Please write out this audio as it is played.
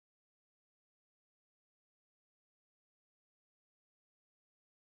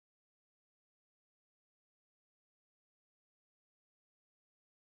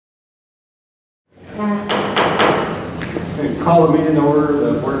Call the meeting to order,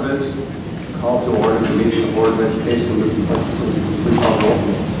 the Board of Education. Call to order the meeting of the Board of Education. Mrs. Hutchinson, please call the roll.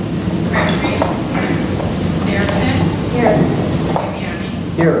 Mrs. Crabtree. Mrs. Harrison. Here. Mr. Viviani.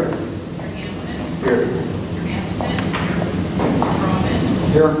 Here. Mr. Hamlin. Here. Mr. Matheson. Mr. Roman.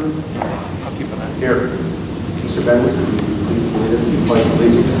 Here. Mr. Rossi. I'll keep it on. Here. Mr. Benz, would you please lead us in the pledge of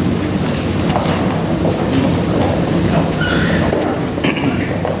allegiance?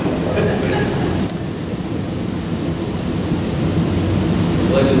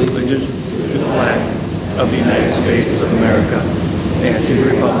 Allegiance to the flag of the United States of America and to the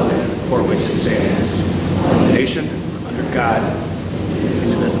republic for which it stands, one nation, under God,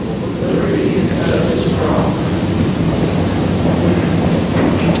 indivisible, with liberty and justice for all.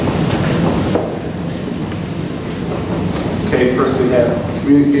 Okay, first we have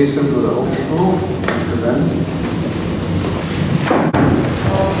communications with the whole school. Mr. Benz.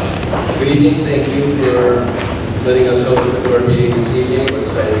 Good evening. Thank you for letting us host the board meeting this evening. We're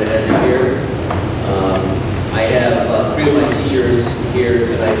excited to have you here. I have three of my teachers here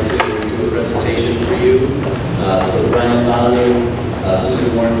tonight to do a presentation for you. So Ryan Bonnelly, Susan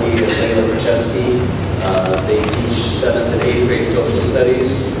Warrenville, and Layla Brzezinski. They teach 7th and 8th grade social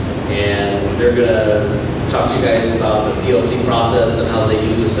studies, and they're going to talk to you guys about the PLC process and how they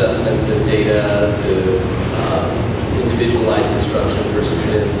use assessments and data to individualize instruction for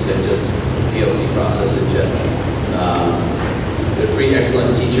students and just the PLC process in general. They're three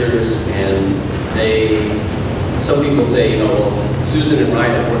excellent teachers, and some people say, you know, Susan and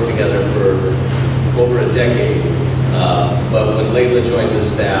Ryan have worked together for over a decade, but when Layla joined the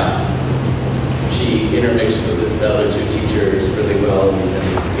staff, she intermixed with the other two teachers really well, and the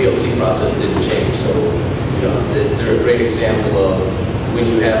PLC process didn't change. So, you know, they're a great example of when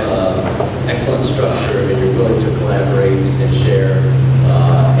you have excellent structure and you're willing to collaborate and share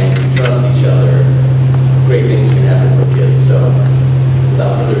and you trust each other, great things can happen for kids. So,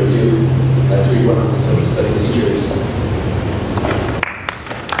 without further ado, three wonderful social studies teachers.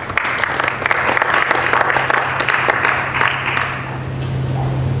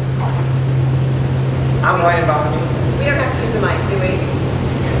 I'm Ryan Bonnelly. We don't have to use the mic, do we?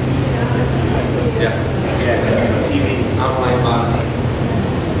 Yeah. I'm Ryan Bonnelly.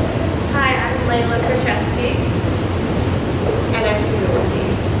 Hi, I'm Layla Brzezinski. And I'm Susan Woodley.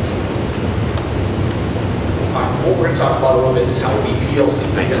 What we're going to talk about a little bit is how we PLC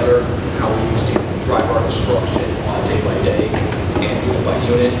together, how we use to drive our instruction day by day and unit by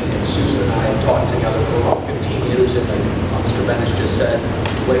unit. And Susan and I have taught together for about 15 years, and like Mr. Bennis just said,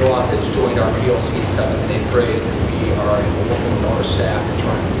 Layla has joined our PLC in 7th and 8th grade. We are working with our staff and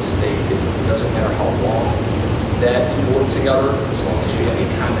trying to stay. It doesn't matter how long that you work together, as long as you have a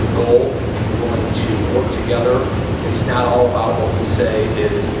common goal and you're willing to work together. It's not all about what we say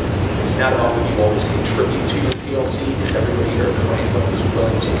is, it's not about what you always contribute to your PLC, because everybody here at Franklin is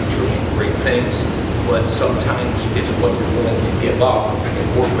willing to contribute great things, but sometimes it's what you're willing to give up and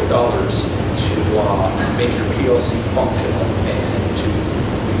work with others to make your PLC functional and to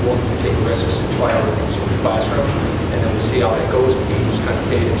be willing to take risks and try other things in your classroom, and then we see how that goes. We use kind of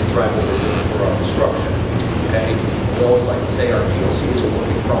data to drive what we're doing for our instruction. Okay, we always like to say our PLC is a work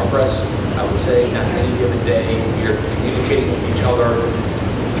in progress. I would say on any given day, you're communicating with each other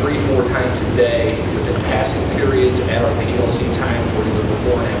 3-4 times a day within passing periods at our PLC time, or either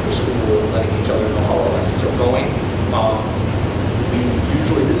before and after school, letting each other know how our lessons are going. We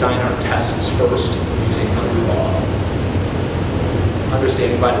usually design our tests first using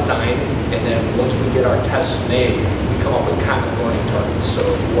understanding by design, and then once we get our tests made, we come up with common learning targets. So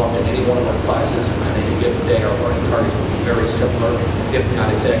if you walk in any one of our classes on any given day, our learning targets will be very similar, if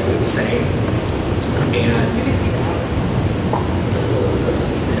not exactly the same. And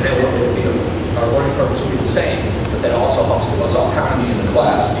then our learning targets will be the same, but that also helps give us autonomy in the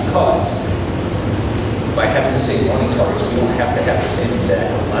class, because by having the same learning targets, we don't have to have the same exact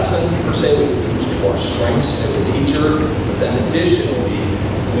lesson per se. We can teach to our strengths as a teacher, but then additionally,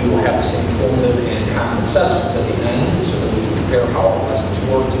 we will have the same formative and common assessments at the end, so that we can compare how our lessons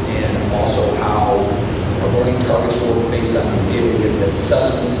worked and also how our learning targets work based on the data we get as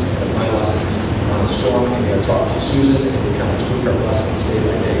assessments. And my lessons run strong, and I talk to Susan, and we kind of tweak our lessons day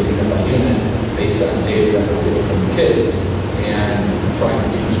by day, unit by unit, based on data that we're getting from the kids, and trying to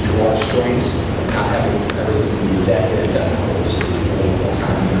teach to our strengths, not having everything be exactly identical, so we can a little more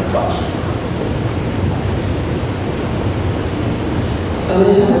time in our classroom. So I'm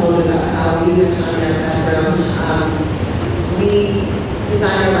going to talk a little bit about how we use it in our classroom. We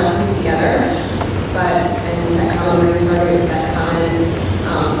design our lessons together, and that common learning target, that common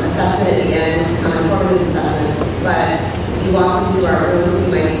assessment at the end, common formative assessments. But if you walk into our rooms, we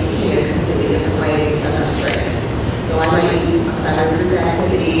might be teaching in a completely different way based on our strength. So I might use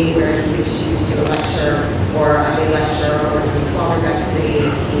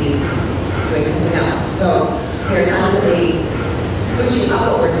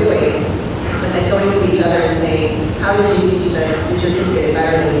did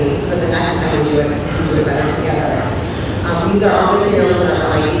better than me, so that the next time we do it better together. These are our materials and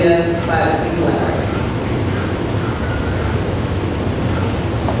our ideas, but we collaborate.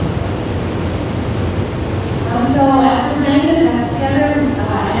 So after planning the test together, and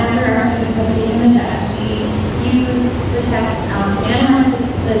after our students have taken the test, we use the test to analyze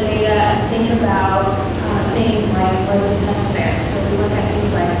the data and think about things like, was the test fair? So we look at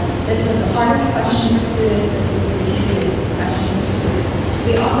things like, this was the hardest question for students, this was the easiest question for students.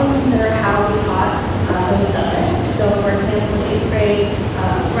 We also consider how we taught those subjects. So for example, in 8th grade,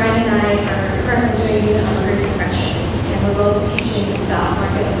 Brian and I are currently doing unit on great depression, and we're both teaching the stock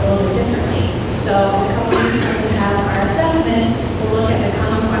market a little bit differently. So in a couple of weeks when we have our assessment, we'll look at the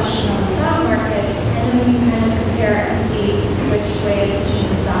common questions on the stock market, and then we can kind of compare and see which way of teaching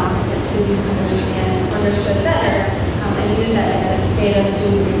the stock market students understood better, and use that data to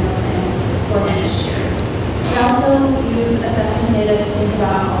bring our plans for next year. We also use assessment data to think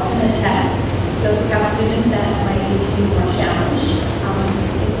about alternate tests. So if we have students that might need to be more challenged,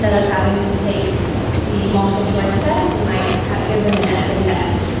 instead of having them take the multiple choice test, we might give them an essay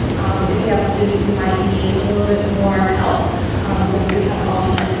test. If we have a student who might need a little bit more help, then we have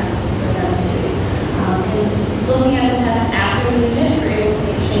alternate tests for them too. And looking at the tests after the unit, we're able to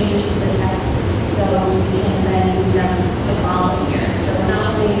make changes to the tests so we can then use them the following year. So we're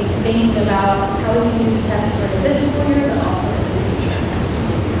not only thinking about how we can use tests for this school year, but also in the future.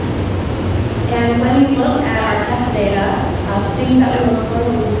 And when we look at our test data, things that we look for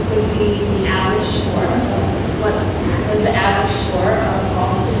would be the average score. So what was the average score of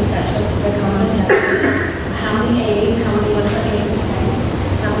all students that took the common assessment? How many A's, how many 100%,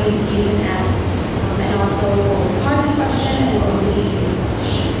 how many D's and F's, and also what was the hardest question and what was the easiest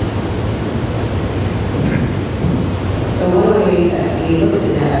question. So one way that we look at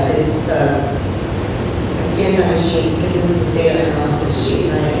the data is the scan time machine gives us this data analysis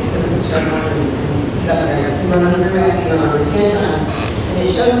sheet, right? Put the picture on and put up there. You run on your graph, you run on your scan times, and it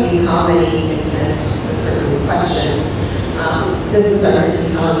shows you how many kids missed a certain question. This is our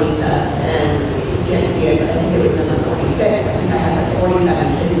Virginia Colonies test, and you can't see it, but I think it was number 46. I think I had like 47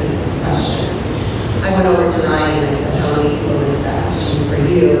 kids miss this question. I went over to Ryan and I said, how many people missed that question for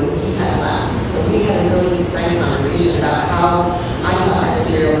you? He had less. So we had a really frank conversation about how I taught that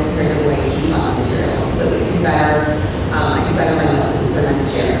material compared to the way he taught the material, so that we can better, I can better my lesson for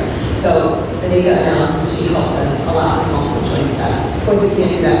next year. So the data analysis sheet helps us a lot with multiple choice tests. Of course, we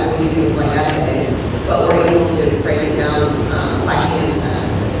can't do that when we do things like essays, but we're able to break it down by hand.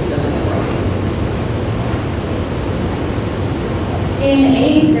 This doesn't work. In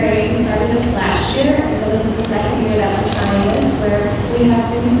 8th grade, we started this last year, so this is the second year that we're trying this, where we have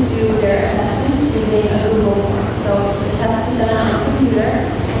students do their assessments using a Google form. So the test is done on a computer,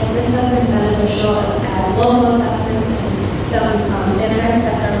 and this has been beneficial as local assessments and some standardized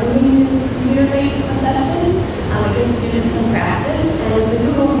tests are moving to computer-based assessments. It gives students some practice, and with the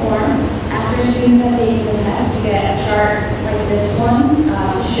Google form, after students have taken the test, we get a chart like this one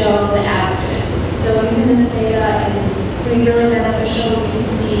to show the averages. So using this data is really beneficial. We can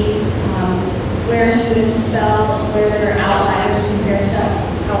see where students fell, where there are outliers compared to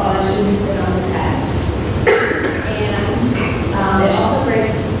how other students did on the test. And it also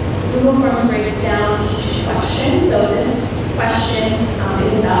Google Forms breaks down each question. So this question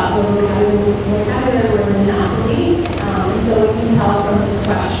is about vocabulary word monopoly. So we can tell from this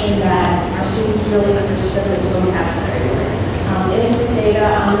question that our students really understood this vocabulary word. If the data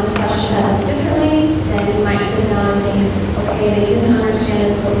on this question has it differently, then you might sit down and think, okay, they didn't understand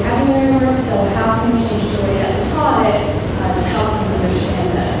this vocabulary word, so how can we change the way that we taught it to help them understand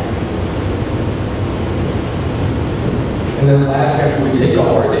that? And then last, after we take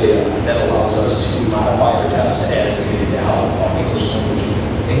all our data, that allows us to modify our test as needed to help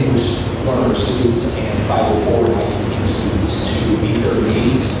English learner students and 504 and IEP students to meet their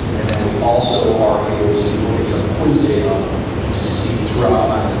needs. And then we also are able to look at some quiz data to see throughout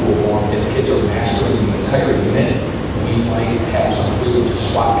on the Google form if kids are mastering the entire unit. We might have some freedom to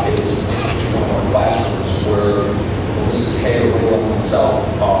swap kids in each one of our classrooms where Mrs. K or Layla and myself,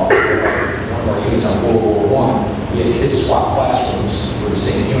 one of our units on World War I, we had kids swap classrooms for the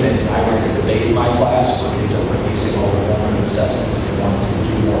same unit, and I ran a debate in my class where kids are releasing all the formative assessments and wanted to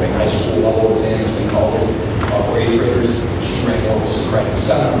do more of a high school level exam, as we called it, for 8th graders. She ran more of a Socratic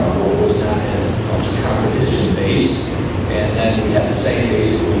seminar where it was not as much competition based. And then we had the same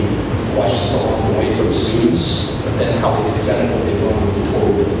basically questions along the way for the students, but then how they presented what they learned was a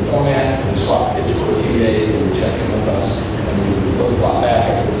totally different format. We swapped kids for a few days, they would check in with us, and then we would flip-flop back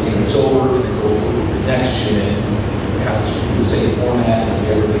after the unit's over, and then go through the next unit, kind of through the same format. If we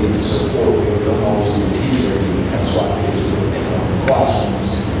ever needed to support, we don't always need a teacher, and we kind of swap kids with the classroom.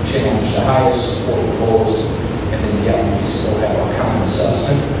 challenge the highest, support the lowest, and then yet we still have our common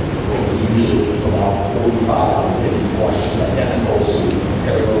assessment, where we usually about 45 out of 50 questions identical, so we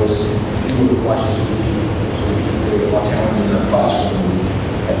compare those. Few of the questions we keep, so we keep really autonomy in our classroom. We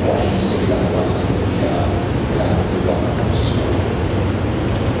have questions based on the lessons that we felt on those as well.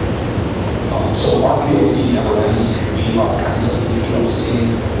 So our PLC never ends. We are constantly PLCing.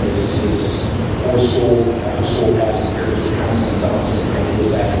 This is before school, after school, passing periods, we're constantly balancing ideas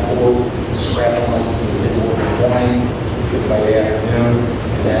back and forth, scrapping lessons that didn't work in the morning, get by the afternoon,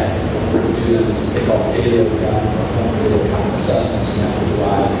 and that what we're going to do is take all the data we got from our phone data, common assessments, and that will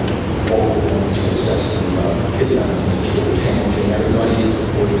drive what we're going to assess the kids on to make sure we're challenging everybody is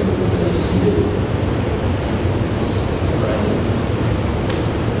reporting everyone as we do.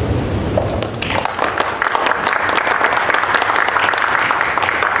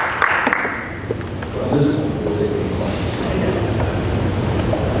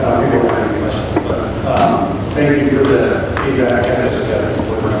 Thank you for the feedback. As I suggested,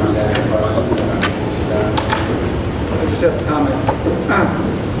 board members have any questions. I just have a comment.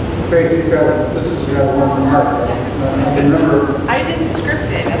 Faith, this is one remark. I can remember. I didn't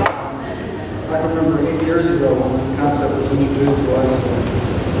script it at all. I remember 8 years ago when this concept was introduced to us.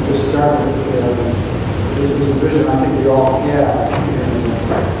 To start with, this was a vision I think we all had. And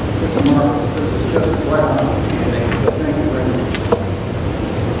this is just quite thank you very much.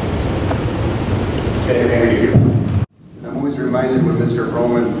 Okay, thank you. I'm always reminded when Mr.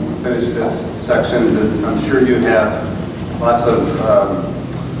 Roman finished this section that I'm sure you have lots of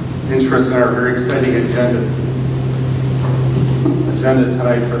interest in our very exciting agenda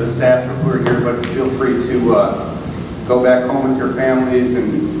tonight for the staff who are here, but feel free to go back home with your families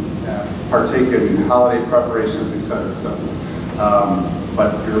and partake in holiday preparations, etc. So,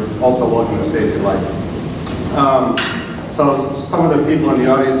 but you're also welcome to stay if you like. So some of the people in the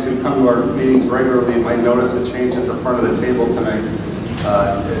audience who come to our meetings regularly might notice a change at the front of the table tonight.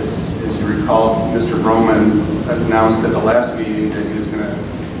 As you recall, Mr. Roman announced at the last meeting that he was going to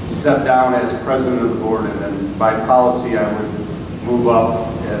step down as president of the board, and then by policy I would move up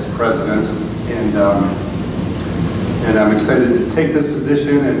as president. And I'm excited to take this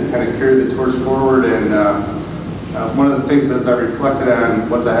position and kind of carry the torch forward. And one of the things as I reflected on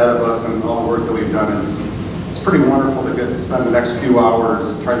what's ahead of us and all the work that we've done is it's pretty wonderful to get to spend the next few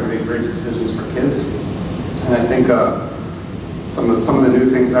hours trying to make great decisions for kids. And I think some of the new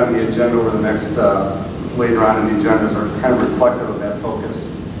things on the agenda over the next, later on in the agendas are kind of reflective of that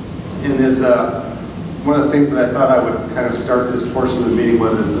focus. And as one of the things that I thought I would kind of start this portion of the meeting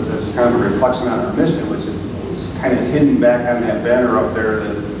with is kind of a reflection on our mission, which is kind of hidden back on that banner up there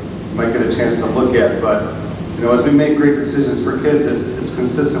that you might get a chance to look at. But you know, as we make great decisions for kids, it's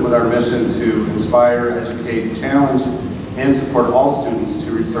consistent with our mission to inspire, educate, challenge, and support all students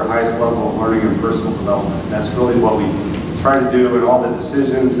to reach their highest level of learning and personal development. And that's really what we try to do in all the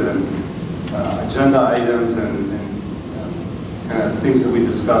decisions and agenda items and kind of things that we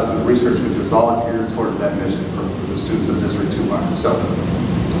discuss and the research we do is all geared towards that mission for the students of District 200. So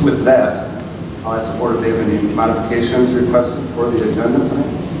with that, I'll ask the board if they have any modifications requested for the agenda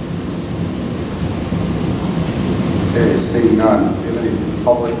tonight. Okay, seeing none. Do you have any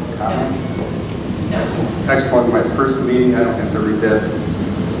public comments? Excellent. Excellent. My first meeting, I don't have to read that.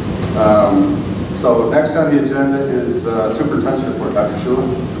 So next on the agenda is Superintendent's report. Dr. Schuler.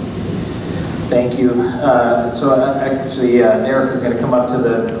 Thank you. So actually, Eric is going to come up to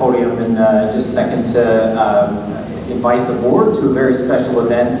the podium in just a second to invite the board to a very special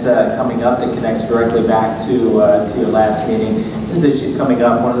event coming up that connects directly back to your last meeting. Just as she's coming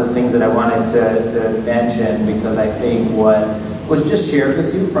up, one of the things that I wanted to mention, because I think what was just shared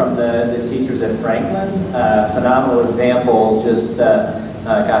with you from the teachers at Franklin, phenomenal example, just,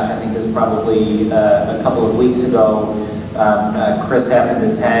 gosh, I think it was probably a couple of weeks ago, Chris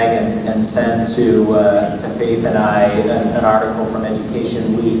happened to tag and send to Faith and I an article from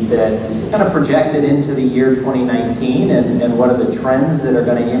Education Week that kind of projected into the year 2019 and what are the trends that are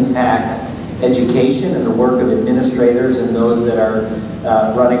going to impact education and the work of administrators and those that are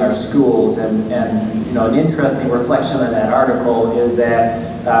running our schools. And you know, an interesting reflection on that article is that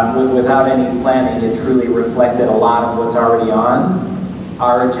without any planning, it truly reflected a lot of what's already on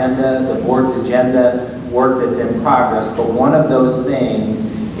our agenda, the board's agenda, work that's in progress, but one of those things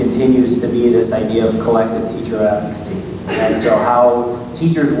continues to be this idea of collective teacher advocacy. And so how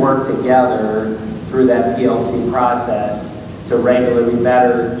teachers work together through that PLC process to regularly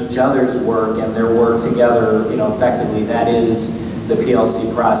better each other's work and their work together, you know, effectively, that is the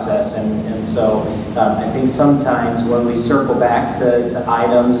PLC process. And so I think sometimes when we circle back to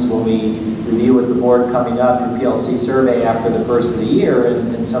items, when we review with the board coming up, your PLC survey after the first of the year,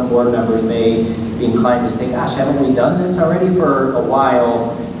 and some board members may be inclined to say, gosh, haven't we done this already for a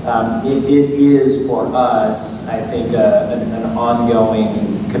while? It is for us, I think, an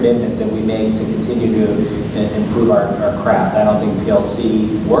ongoing commitment that we make to continue to improve our craft. I don't think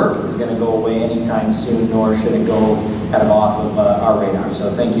PLC work is going to go away anytime soon, nor should it go kind of off of our radar. So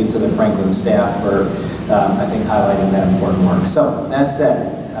thank you to the Franklin staff for, I think, highlighting that important work. So that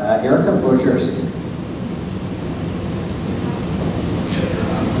said, Erica, the floor is yours.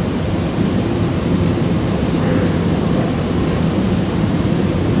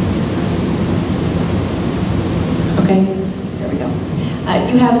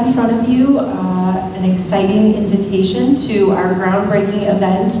 You have in front of you an exciting invitation to our groundbreaking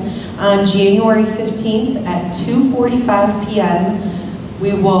event on January 15th at 2:45 p.m.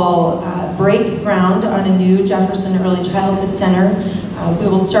 We will break ground on a new Jefferson Early Childhood Center. We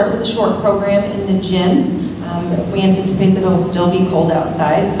will start with a short program in the gym. We anticipate that it will still be cold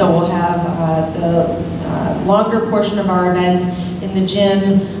outside, so we'll have the longer portion of our event in the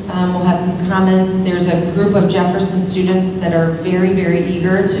gym. We'll have some comments. There's a group of Jefferson students that are very, very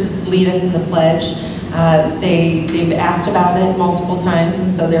eager to lead us in the pledge. They've asked about it multiple times,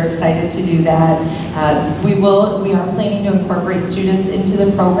 and so they're excited to do that. We are planning to incorporate students into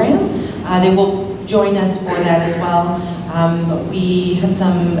the program. They will join us for that as well. We have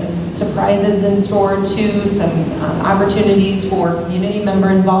some surprises in store too, some opportunities for community member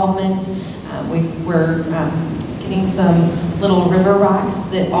involvement. We're getting some little river rocks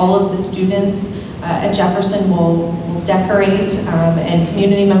that all of the students at Jefferson will decorate, and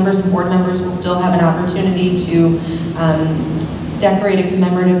community members and board members will still have an opportunity to decorate a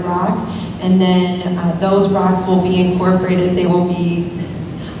commemorative rock, and then those rocks will be incorporated. They will be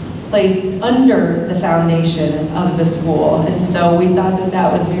placed under the foundation of the school, and so we thought that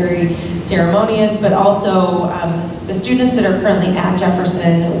that was very ceremonious, but also the students that are currently at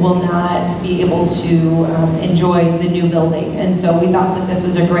Jefferson will not be able to enjoy the new building, and so we thought that this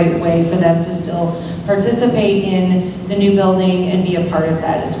was a great way for them to still participate in the new building and be a part of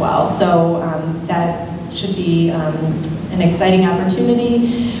that as well. So that should be an exciting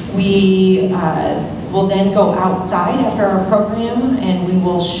opportunity. We will then go outside after our program and we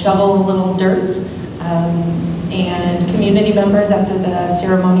will shovel a little dirt, and community members after the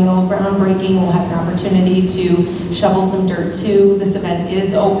ceremonial groundbreaking will have an opportunity to shovel some dirt too. This event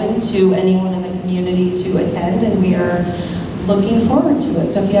is open to anyone in the community to attend, and we are looking forward to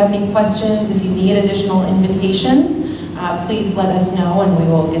it. So if you have any questions, if you need additional invitations, please let us know and we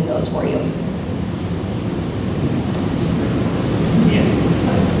will get those for you.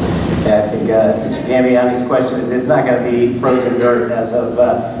 Yeah, I think Mr. Gambiani's question is, it's not going to be frozen dirt as of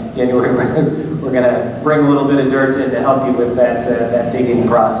January. We're going to bring a little bit of dirt in to help you with that digging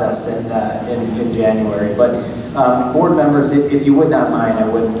process in January. But board members, if you would not mind, I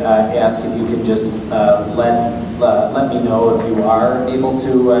would ask if you could just let me know if you are able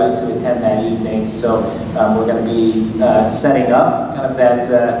to attend that evening. So we're going to be setting up kind of that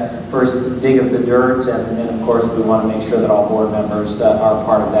first dig of the dirt, and of course we want to make sure that all board members are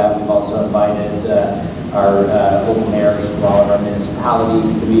part of that. We've also invited our local mayors from all of our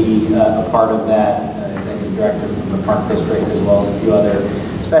municipalities to be a part of that, executive director from the Park District, as well as a few other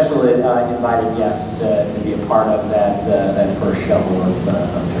special invited guests to be a part of that first shovel of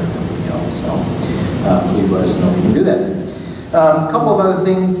dirt that we go. So please let us know if you can do that. A couple of other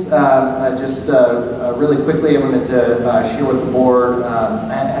things, just really quickly, I wanted to share with the board.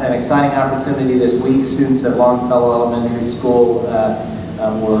 I had an exciting opportunity this week. Students at Longfellow Elementary School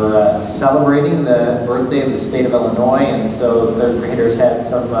were celebrating the birthday of the state of Illinois, and so third graders had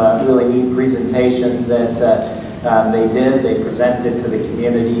some really neat presentations that they did. They presented to the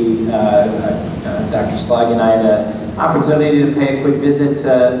community. Dr. Slug and I had an opportunity to pay a quick visit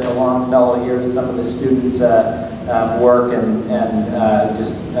to Longfellow. Here's some of the student work, and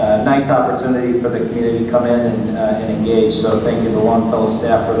just a nice opportunity for the community to come in and engage. So thank you to the Longfellow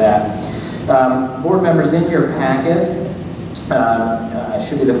staff for that. Board members, in your packet,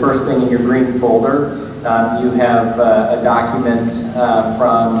 should be the first thing in your green folder. You have a document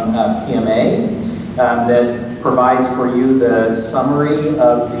from PMA that provides for you the summary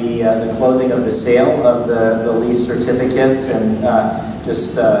of the closing of the sale of the lease certificates, and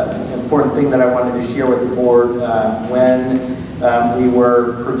just an important thing that I wanted to share with the board. When we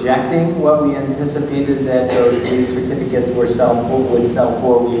were projecting what we anticipated that those lease certificates would sell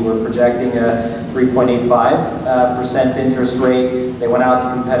for, we were projecting a 3.85% interest rate. They went out to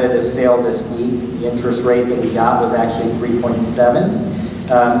competitive sale this week. The interest rate that we got was actually 3.7.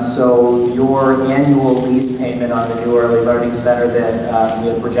 So your annual lease payment on the new early learning center that we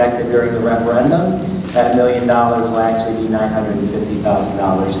had projected during the referendum at $1 million will actually be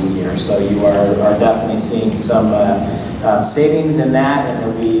 $950,000 a year. So you are definitely seeing some savings in that,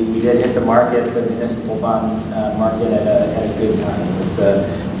 and we did hit the market, the municipal bond market at a good time with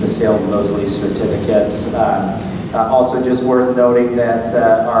the sale of those lease certificates. Also just worth noting that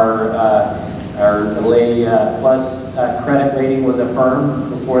our delay plus credit rating was affirmed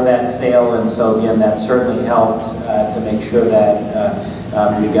before that sale, and so again that certainly helped to make sure that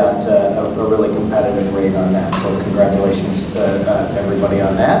we got a really competitive rate on that. So congratulations to everybody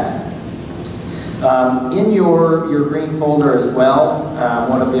on that. In your green folder as well,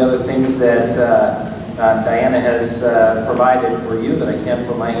 one of the other things that Diana has provided for you that I can't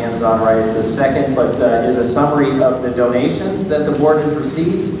put my hands on right at this second, but is a summary of the donations that the board has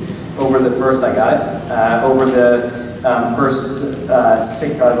received over the first, over the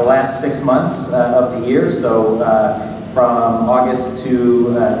the last 6 months of the year. So from August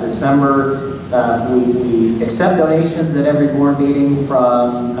to December, we accept donations at every board meeting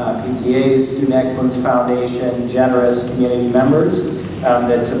from PTAs, Student Excellence Foundation, generous community members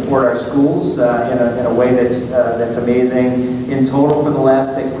that support our schools in a way that's amazing. In total, for the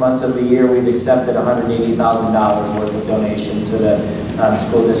last 6 months of the year, we've accepted $180,000 worth of donation to the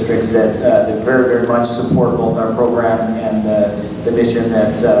school districts that very, very much support both our program and the mission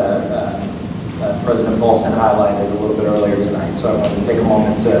that President Paulson highlighted a little bit earlier tonight. So I wanted to take a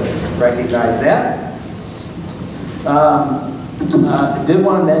moment to recognize that. I did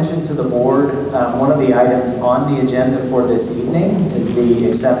want to mention to the board, one of the items on the agenda for this evening is the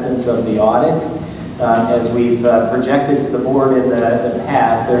acceptance of the audit. As we've projected to the board in the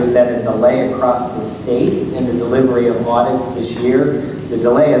past, there's been a delay across the state in the delivery of audits this year. The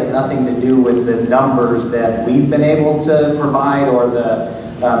delay has nothing to do with the numbers that we've been able to provide or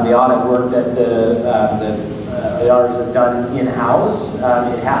the audit work that the auditors have done in-house.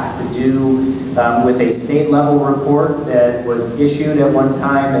 It has to do with a state-level report that was issued at one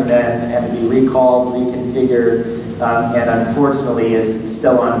time and then had to be recalled, reconfigured, and unfortunately is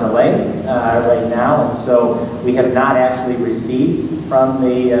still on delay right now. And so we have not actually received from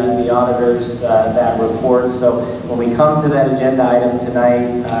the auditors that report. So when we come to that agenda item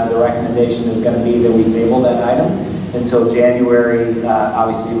tonight, the recommendation is going to be that we table that item until January.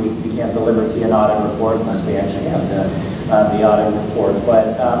 Obviously, we can't deliver to you an audit report unless we actually have the audit report.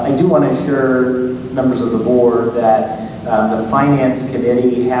 But I do want to assure members of the board that the Finance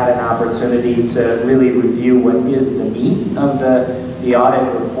Committee had an opportunity to really review what is the meat of the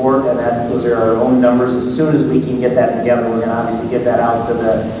audit report, and those are our own numbers. As soon as we can get that together, we're going to obviously get that out to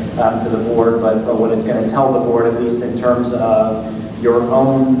the board. But what it's going to tell the board, at least in terms of your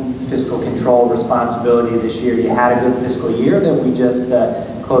own fiscal control responsibility this year. You had a good fiscal year that we just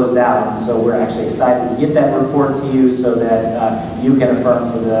closed out, and so we're actually excited to get that report to you so that you can affirm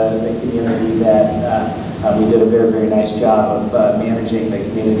for the community that we did a very, very nice job of managing the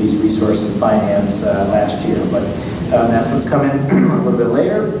community's resource and finance last year. But that's what's coming a little bit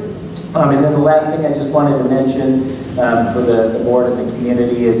later. And then the last thing I just wanted to mention for the board and the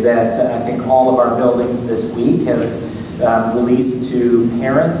community is that I think all of our buildings this week have released to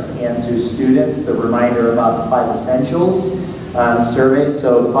parents and to students the reminder about the 5 Essentials survey.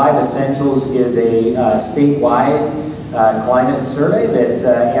 So 5 Essentials is a statewide climate survey that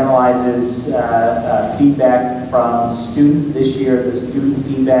analyzes feedback from students. This year, the student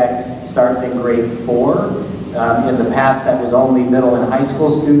feedback starts in grade 4. In the past, that was only middle and high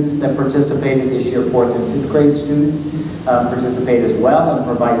school students that participated. This year, 4th and 5th grade students participate as well and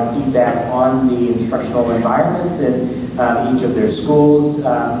provide feedback on the instructional environment in each of their schools.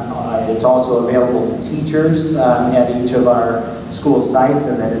 It's also available to teachers at each of our school sites,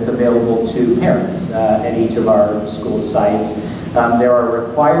 and then it's available to parents at each of our school sites. There are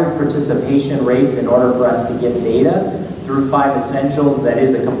required participation rates in order for us to get data through 5 Essentials. That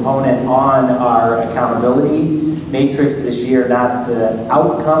is a component on our accountability matrix this year, not the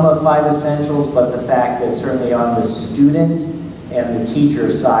outcome of 5 Essentials, but the fact that certainly on the student and the teacher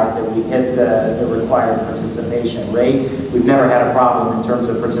side that we hit the required participation rate. We've never had a problem in terms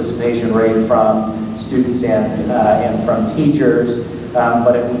of participation rate from students and from teachers.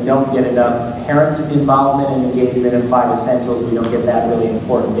 But if we don't get enough parent involvement and engagement in 5 Essentials, we don't get that really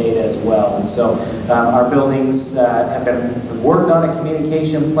important data as well. And so our buildings have worked on a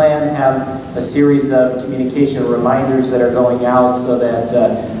communication plan, have a series of communication reminders that are going out so that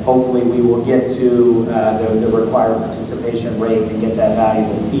hopefully we will get to the required participation rate and get that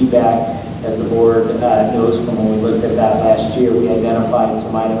valuable feedback. as the board knows from when we looked at that last year, we identified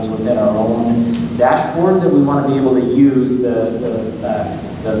some items within our own dashboard that we want to be able to use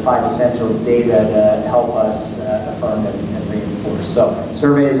the 5 essentials data to help us affirm and reinforce. So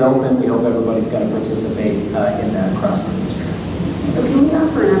survey is open. We hope everybody's going to participate in that across the district. So can we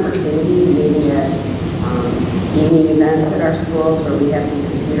offer an opportunity maybe at evening events at our schools where we have some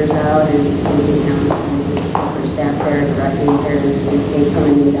computers out and we can have offer staff there directing parents to take some,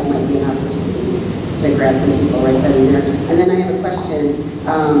 and that might be an opportunity to grab some people right then and there. And then I have a question.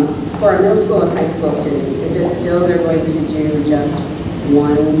 For our middle school and high school students, is it still they're going to do just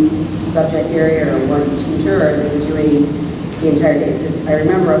one subject area or one teacher, or are they doing the entire day? Because I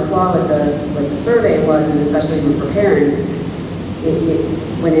remember a flaw with the survey was, and especially even for parents,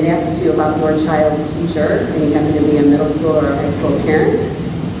 when it asks you about your child's teacher and you happen to be a middle school or a high school parent,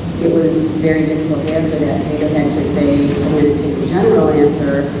 it was very difficult to answer that. They either had to say, I'm going to take a general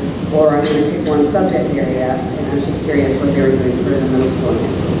answer, or I'm going to pick one subject area. And I was just curious what they were doing for the middle school and high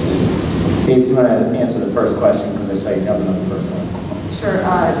school students. Faith, you want to answer the first question, because I saw you jumping on the first one. Sure.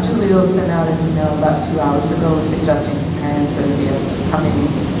 Julio sent out an email about 2 hours ago suggesting to parents that the upcoming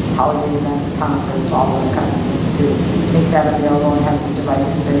holiday events, concerts, all those kinds of things, to make that available and have some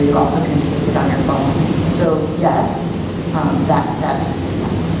devices there. You also can take it on your phone. So yes, that piece is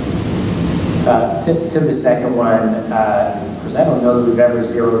happening. To the second one, because I don't know that we've ever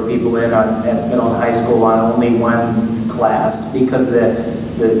zeroed people in at middle and high school on only one class, because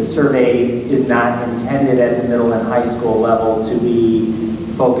the survey is not intended at the middle and high school level to be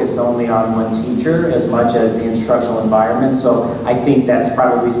focused only on one teacher as much as the instructional environment. So I think that's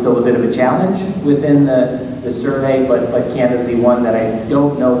probably still a bit of a challenge within the survey, but candidly one that I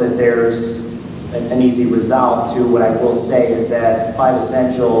don't know that there's an easy resolve to. What I will say is that 5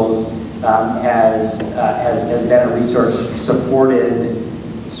 Essentials has been a research-supported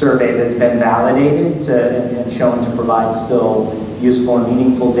survey that's been validated and shown to provide still useful and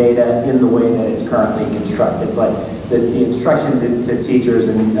meaningful data in the way that it's currently constructed. But the instruction to teachers,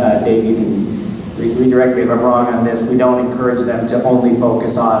 and Dave, you can redirect me if I'm wrong on this, we don't encourage them to only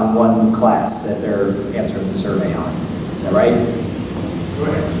focus on one class that they're answering the survey on. Is that right?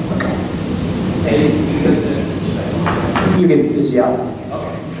 Correct. Okay. Thank you. You can just yell.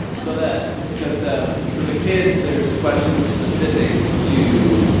 Okay. So because for the kids, there's questions specific to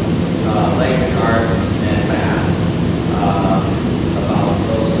language arts and math about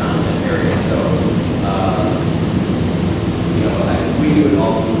those content areas. So, we do it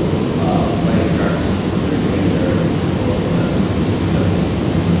all through language arts. They're doing their local assessments because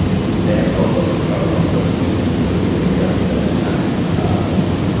they have locals to cover them. So we got to do that in time.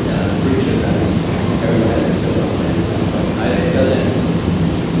 And I'm pretty sure everyone has a similar plan. But it doesn't.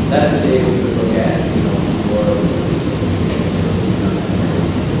 That's the data we would look at, for these specific things.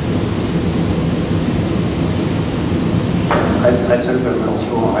 I took the middle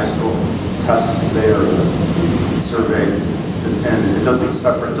school and high school test today, or the survey, and it doesn't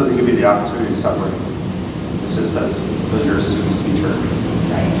separate. It doesn't give you the opportunity to separate. It just says, does your student's teacher?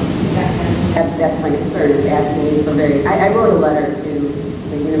 That's my concern. It's asking you for I wrote a letter to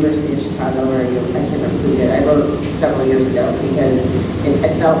the University of Chicago, or I can't remember who did. I wrote several years ago because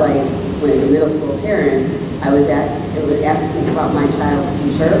it felt like when as a middle school parent, it would ask me about my child's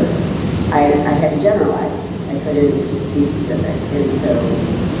teacher. I had to generalize. I couldn't be specific, and so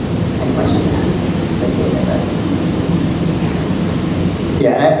I question that data.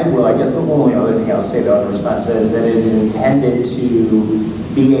 Yeah, well, I guess the only other thing I'll say though in response to that is that it is intended to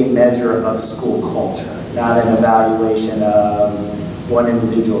be a measure of school culture, not an evaluation of one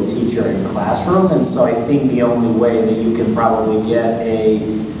individual teacher in classroom. And so I think the only way that you can probably get a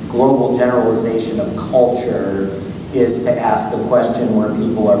global generalization of culture is to ask the question where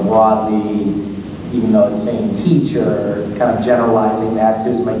people are broadly, even though it's saying teacher, kind of generalizing that to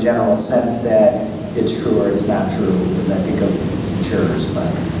is my general sense that it's true or it's not true, because I think of teachers, but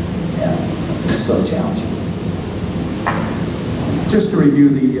yeah, it's so challenging. Just to review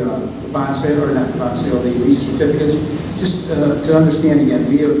the bond sale, or not the bond sale, the lease certificates, just to understand again,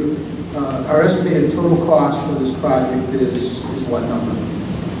 we have, our estimated total cost for this project is what number?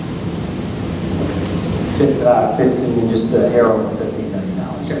 15, just a hair over $15 million.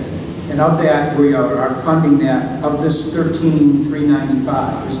 Okay. And of that, we are funding that, of this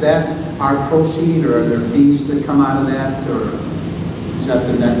 $13,395, is that our proceed, or are there fees that come out of that, or is that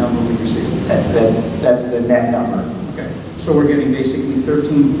the net number we receive? That's the net number. Okay, so we're getting basically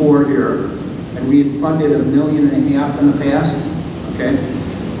 13.4 here, and we had funded $1.5 million in the past. Okay,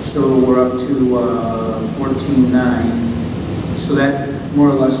 so we're up to 14.9. So that more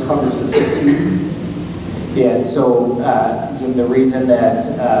or less covers the 15. Yeah, so Jim, the reason that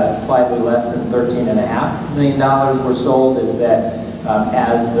slightly less than $13.5 million were sold is that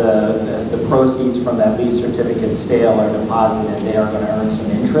as the proceeds from that lease certificate sale are deposited, they are going to earn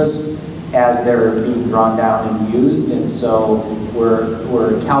some interest as they're being drawn down and used, and so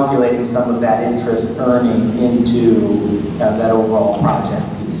we're calculating some of that interest earning into that overall project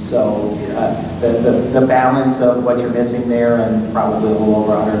piece. So the balance of what you're missing there, and probably a little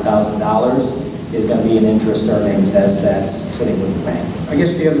over $100,000, is going to be in interest earnings as that's sitting with the bank. I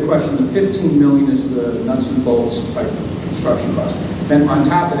guess the other question, the 15 million is the nuts and bolts type construction cost. Then on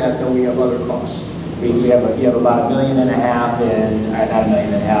top of that, though, we have other costs. You have about $1.5 million in, not $1.5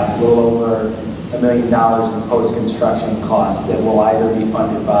 million, a little over $1 million in post-construction costs that will either be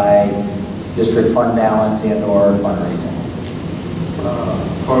funded by district fund balance and or fundraising.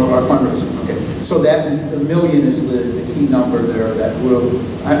 Or fundraising, okay. So that $1 million is the key number there that will,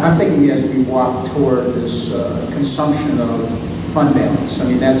 I'm thinking as we walk toward this consumption of fund balance, I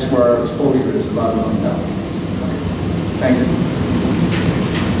mean, that's where our exposure is, about $1 million. Okay. Thank you.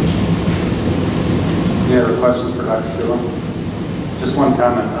 Any other questions for Dr. Sheila? Just one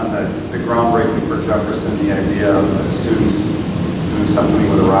comment on the groundbreaking for Jefferson, the idea of the students doing something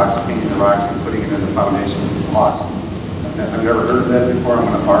with the rocks, painting the rocks and putting it in the foundation is awesome. I've never heard of that before. I'm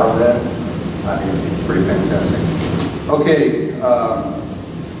going to borrow that. I think it's pretty fantastic. Okay,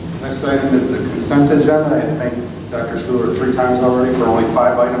 next item is the consent agenda. I thanked Dr. Schuler 3 times already for only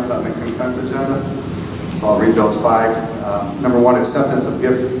 5 items on the consent agenda. So I'll read those 5. Number 1, acceptance of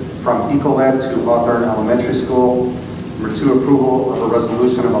gift from Ecolab to Hawthorne Elementary School. Number 2, approval of a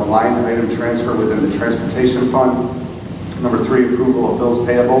resolution of a line item transfer within the transportation fund. Number 3, approval of bills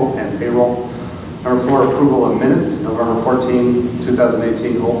payable and payroll. Number 4, approval of minutes, November 14,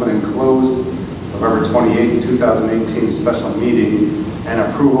 2018, open and closed, November 28, 2018, special meeting, and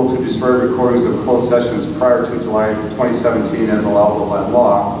approval to destroy recordings of closed sessions prior to July 2017 as allowable by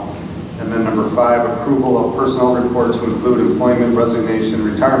law. And then number 5, approval of personnel report to include employment, resignation,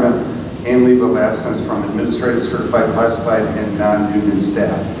 retirement, and leave of absence from administrative, certified, classified, and non-union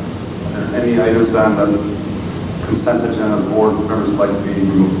staff. Are there any items on the consent agenda the board members would like to be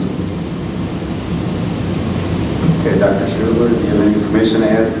removed? Okay, Dr. Schuler, do you have any information to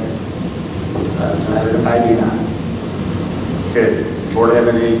add? I do not. Okay, does the board have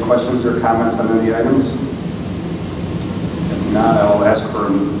any questions or comments on any items? If not, I will ask for,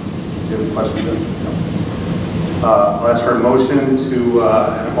 do you have a question? No. I'll ask for a motion and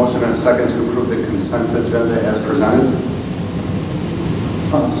a second to approve the consent agenda as presented.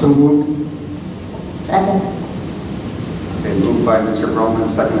 So moved. Second. Okay, moved by Mr. Broman,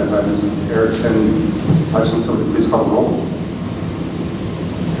 seconded by Ms. Erickson. Mrs. Hutchinson, would you please call the roll?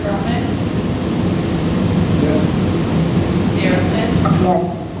 Mr. Broman? Yes. Mrs. Erickson? Yes.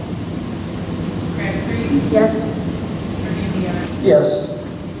 Mrs. Crabtree? Yes. Mr. Hambiar? Yes.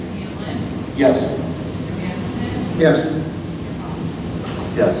 Mr. Hamlin? Yes. Mr. Madison? Yes. Mr.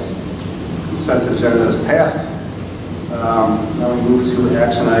 Paulson? Yes. Consent agenda is passed. Now we move to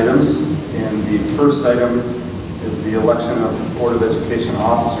action items. And the first item is the election of Board of Education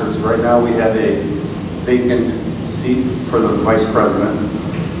officers. Right now we have a vacant seat for the Vice President.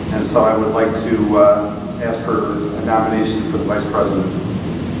 And so I would like to ask for a nomination for the Vice President.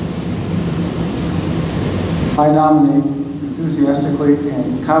 I nominate enthusiastically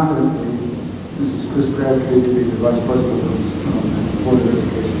and confidently Mrs. Chris Crabtree to be the Vice President of the Board of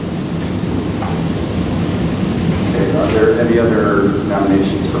Education. Okay, are there any other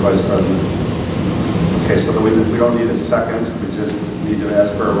nominations for Vice President? Okay, so we don't need a second. We just need to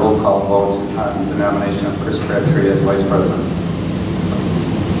ask for a roll call vote on the nomination of Chris Crabtree as Vice President.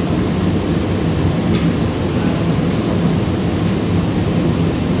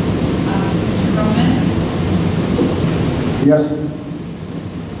 Mr. Broman? Yes.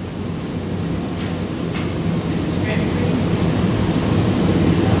 Mrs. Crabtree?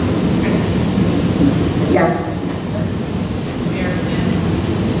 Yes. Mrs. Erickson?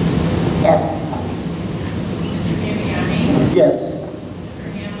 Yes. Mr. Hambiar? Yes. Mr.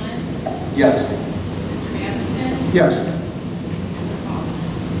 Hamlin? Yes. Mr. Madison? Yes. Mr. Paulson?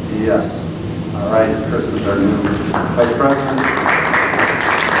 Yes. All right, Chris is our new Vice President.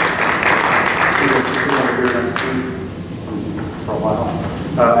 She gets to sit over here next to me for a while.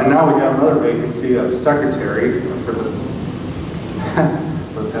 And now we have another vacancy of Secretary for the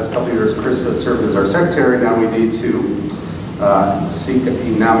past couple of years. Chris has served as our Secretary. Now we need to seek a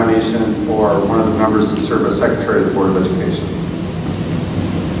nomination for one of the members to serve as Secretary of the Board of Education.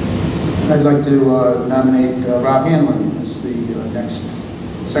 I'd like to nominate Rob Hanlon as the next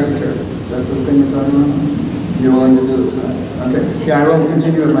Secretary. Is that the thing we're talking about? You're willing to do this, right? Okay. Yeah, I will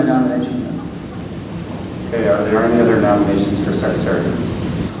continue with my nomination then. Okay, are there any other nominations for secretary?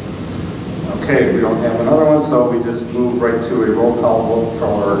 Okay, we don't have another one, so we just move right to a roll call vote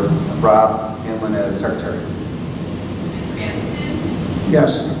for Rob Hanlon as secretary. Mr. Anderson?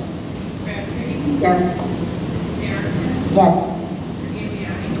 Yes. Mrs. Crabtree? Yes. Mrs. Erickson? Yes. Mr.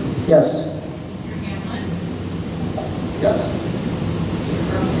 Gambiani? Yes. Mr. Hamlin? Yes.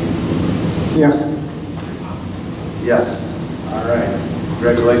 Mr. Roman? Yes. Mr. Foster? Yes. All right.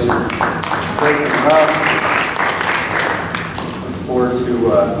 Congratulations. Chris and Rob. Look forward to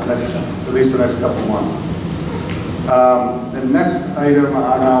at least the next couple of months. The next item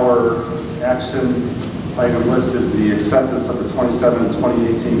on our action item list is the acceptance of the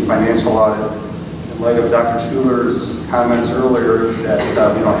 2018 financial audit. In light of Dr. Schuler's comments earlier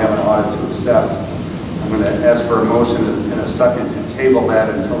that we don't have an audit to accept, I'm going to ask for a motion in a second to table that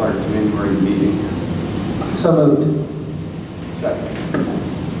until our January meeting. So moved. Second.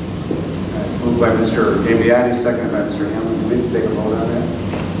 Moved by Mr. Gambiani, seconded by Mr. Hamlin. Do we need to take a vote on that?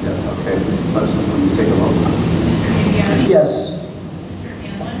 Yes, okay. Mrs. Hutchinson, will you take a vote? Mr. Gambiani? Yes. Mr.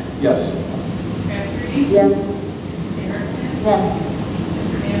 Hamlin? Yes. Mrs. Crabtree? Yes. Mrs. Erickson? Yes.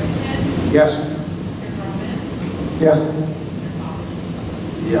 Mr. Anderson? Yes. Mr. Roman? Yes. Mr.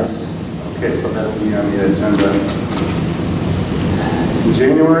 Foster? Yes. Okay, so that will be on the agenda in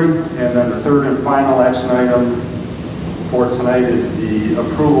January. And then the third and final action item for tonight is the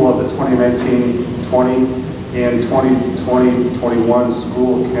approval of the 2019-20 and 2020-21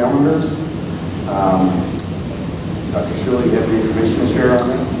 school calendars. Dr. Schuler, you have any information to share on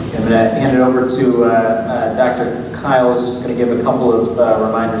that? I'm going to hand it over to Dr. Kyle, who's just going to give a couple of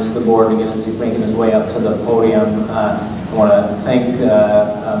reminders to the board again as he's making his way up to the podium. I want to thank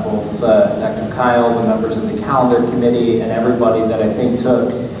both Dr. Kyle, the members of the calendar committee, and everybody that I think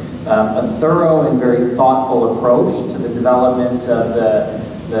took a thorough and very thoughtful approach to the development of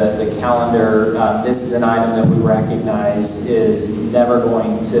the calendar. This is an item that we recognize is never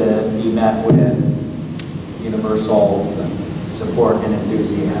going to be met with universal support and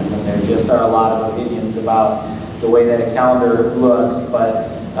enthusiasm. There just are a lot of opinions about the way that a calendar looks, but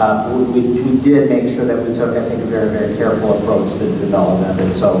we did make sure that we took, I think, a very, very careful approach to the development of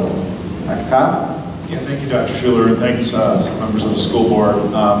it. So, Dr. Kyle? Yeah, thank you, Dr. Schuler, and thanks, members of the school board.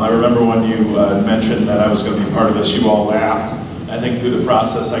 I remember when you mentioned that I was going to be part of this, you all laughed. I think through the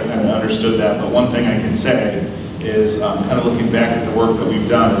process, I kind of understood that, but one thing I can say is, kind of looking back at the work that we've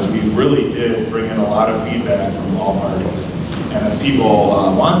done, is we really did bring in a lot of feedback from all parties. And if people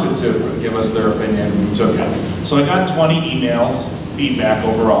wanted to give us their opinion, we took it. So I got 20 emails, feedback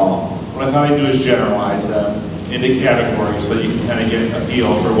overall. What I thought I'd do is generalize them into categories so that you can kind of get a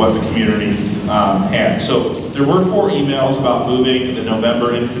feel for what the community had. So there were 4 emails about moving the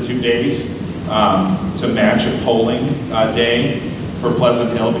November Institute days to match a polling day for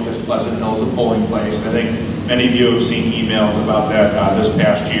Pleasant Hill, because Pleasant Hill is a polling place. I think many of you have seen emails about that this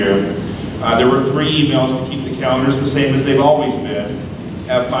past year. There were 3 emails to keep the calendars the same as they've always been,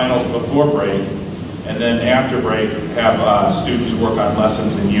 have finals before break, and then after break have students work on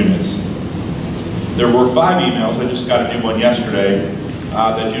lessons and units. There were 5 emails, I just got a new one yesterday,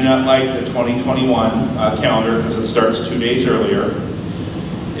 that do not like the 2021 calendar because it starts 2 days earlier.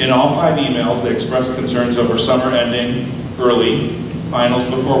 In all 5 emails, they expressed concerns over summer ending early, finals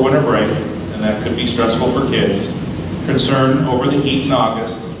before winter break, and that could be stressful for kids, concern over the heat in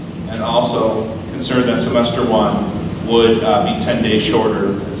August, and also concern that semester 1 would be 10 days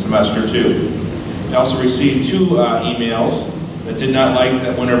shorter than semester 2. I also received 2 emails that did not like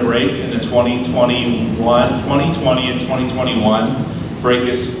that winter break in the 2020 and 2021 break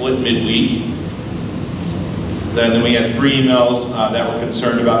is split midweek. Then we had 3 emails that were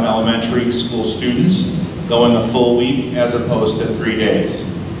concerned about elementary school students going a full week as opposed to 3 days.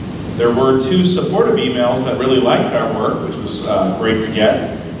 There were 2 supportive emails that really liked our work, which was great to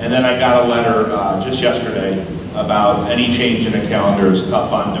get. And then I got a letter just yesterday about any change in a calendar is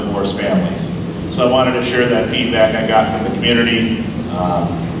tough on divorced families. So I wanted to share that feedback I got from the community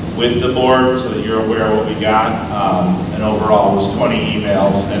with the board so that you're aware of what we got. And overall it was 20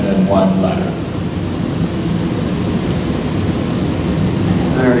 emails and then 1 letter.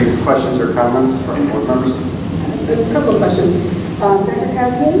 Are there any questions or comments from board members? A couple of questions. Dr.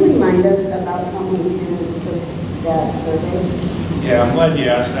 Kyle, can you remind us about how many parents took that survey? Yeah, I'm glad you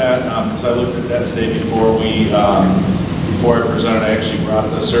asked that because I looked at that today before I presented. I actually brought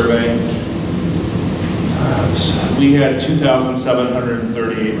the survey. We had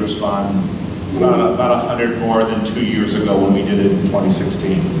 2,738 respond, about 100 more than 2 years ago when we did it in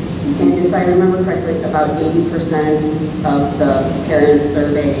 2016. And if I remember correctly, about 80% of the parents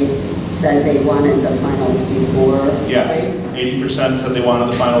surveyed said they wanted the finals before. Yes, right? 80% said they wanted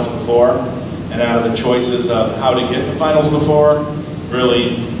the finals before. And out of the choices of how to get the finals before,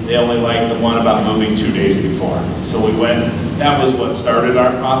 really, they only liked the one about moving 2 days before. So we went, that was what started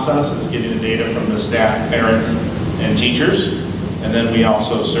our process, is getting the data from the staff, parents, and teachers. And then we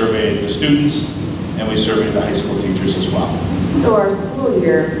also surveyed the students, and we surveyed the high school teachers as well. So our school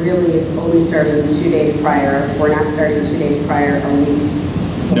year really is only starting 2 days prior. We're not starting 2 days prior a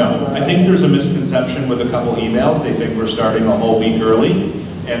week. No, I think there's a misconception with a couple emails. They think we're starting a whole week early.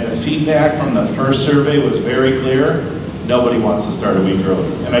 And the feedback from the first survey was very clear. Nobody wants to start a week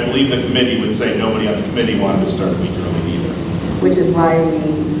early. And I believe the committee would say nobody on the committee wanted to start a week early either. Which is why we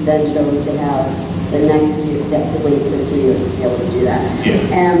then chose to have the next year, to wait the 2 years to be able to do that. Yeah.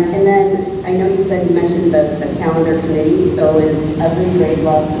 And then I know you mentioned the calendar committee. So is every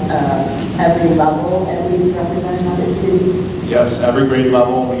level at least represented on the committee? Yes, every grade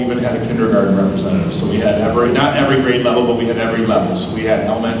level. We even had a kindergarten representative. So we had not every grade level, but we had every level. So we had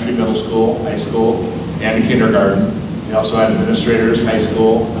elementary, middle school, high school, and kindergarten. We also had administrators, high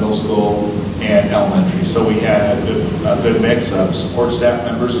school, middle school, and elementary. So we had a good mix of support staff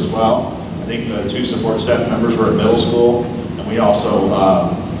members as well. I think the 2 support staff members were at middle school, and we also,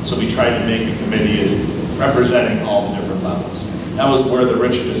 so we tried to make the committee as representing all the different levels. That was where the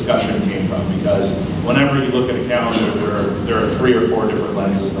rich discussion came from, because whenever you look at a calendar, there are 3 or 4 different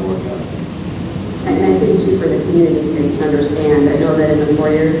lenses to look at. And I think too, for the community's sake to understand, I know that in the 4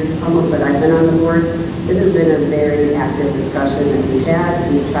 years almost that I've been on the board, this has been a very active discussion that we've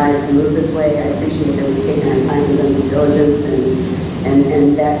had. We've tried to move this way. I appreciate that we've taken our time and done due diligence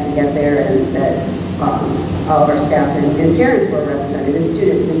and that to get there, and that all of our staff and parents were represented, and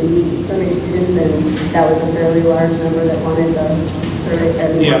students, and we surveyed students, and that was a fairly large number that wanted the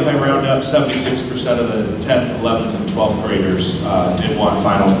survey. Yeah, if I round up, 76% of the 10th, 11th, and 12th graders did want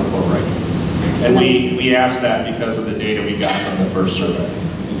finals before break. And we asked that because of the data we got from the first survey.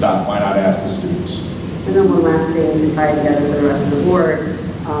 We thought, why not ask the students? And then one last thing to tie together for the rest of the board,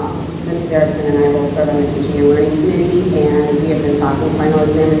 Mrs. Erickson and I both serve on the Teaching and Learning Committee, and we have been talking final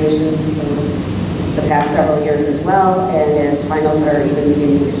examinations for the past several years as well, and as finals are even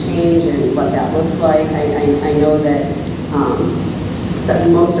beginning to change and what that looks like, I know that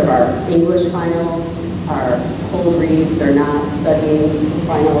most of our English finals are cold reads. They're not studying for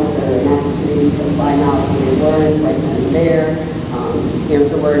finals. They're an opportunity to apply knowledge that they learned right then and there.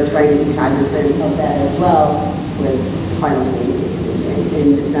 So we're trying to be cognizant of that as well, with finals being taken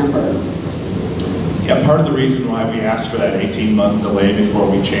in December. Yeah, part of the reason why we asked for that 18-month delay before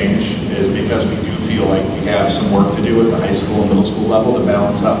we change is because we do feel like we have some work to do at the high school and middle school level to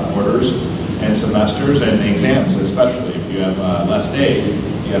balance out quarters and semesters and the exams, especially if you have less days,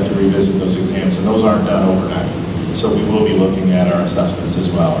 you have to revisit those exams, and those aren't done overnight. So we will be looking at our assessments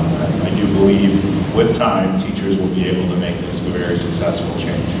as well, and I do believe with time, teachers will be able to make this a very successful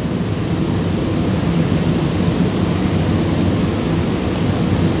change.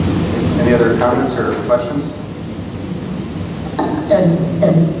 Any other comments or questions?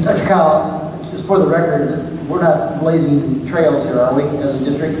 And Dr. Kyle, just for the record, we're not blazing trails here, are we, as a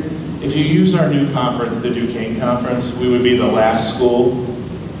district? If you use our new conference, the Duquesne Conference, we would be the last school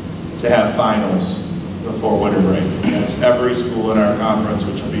to have finals before winter break. That's every school in our conference,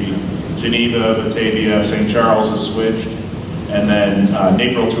 which will be Geneva, Batavia, St. Charles has switched, and then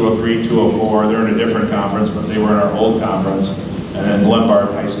Naperville 203, 204, they're in a different conference, but they were in our old conference. And then Lombard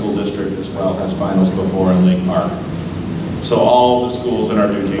High School District as well has finals before in Lake Park. So all the schools in our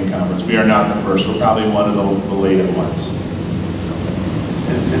Duquesne Conference, we are not the first, we're probably one of the later ones.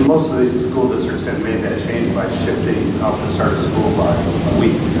 And most of these school districts have made that change by shifting out the start of school by a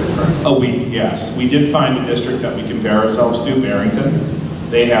week, is that correct? A week, yes. We did find a district that we compare ourselves to, Barrington.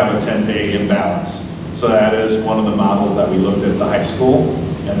 They have a 10-day imbalance. So that is one of the models that we looked at the high school,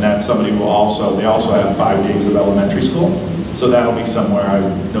 and that's somebody who also, they also have 5 days of elementary school. So that'll be somewhere. I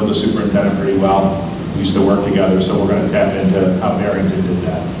know the superintendent pretty well. We used to work together, so we're going to tap into how Barrington did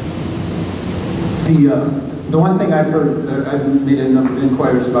that. The one thing I've heard, I've made a number of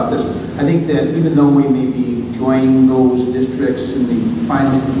inquiries about this. I think that even though we may be joining those districts in the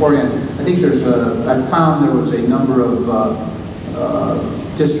finals beforehand, I think there's I found there was a number of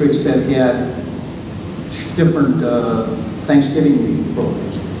districts that had different Thanksgiving week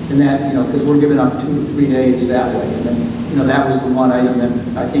programs. And that, because we're giving up 2 to 3 days that way. And then, that was the one item that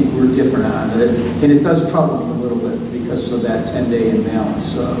I think we're different on. And it does trouble me a little bit because of that 10-day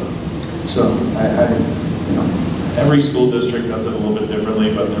imbalance. Every school district does it a little bit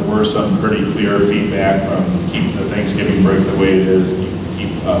differently, but there were some pretty clear feedback from keep the Thanksgiving break the way it is,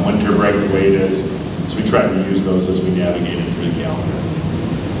 keep winter break the way it is. So we try to use those as we navigate it through the calendar.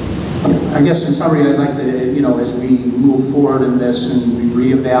 I guess in summary, I'd like to, as we move forward in this and we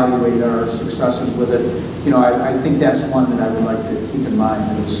reevaluate our successes with it, I think that's one that I would like to keep in mind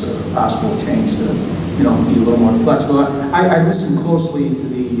as a possible change to, be a little more flexible. I listened closely to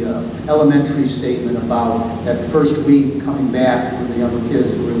the elementary statement about that first week coming back for the younger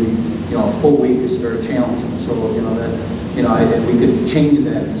kids is really, a full week is very challenging. So, we could change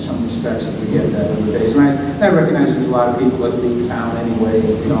that in some respects if we get that other days. And I recognize there's a lot of people that leave town anyway,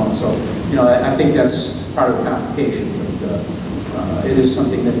 so, I think that's part of the complication, but it is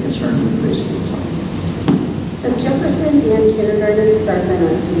something that concerns me basically. So. Does Jefferson and kindergarten start then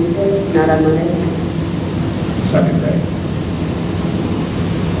on Tuesday, not on Monday? Second day.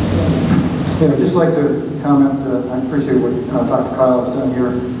 Yeah, I'd just like to comment, I appreciate what Dr. Kyle has done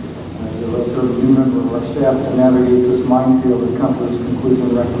here as a relatively new member of our staff to navigate this minefield and come to this conclusion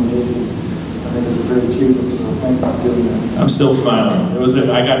and recommendation. I think it's a great achievement, so thank you for doing that. I'm still smiling.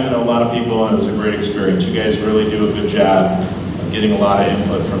 I got to know a lot of people, and it was a great experience. You guys really do a good job of getting a lot of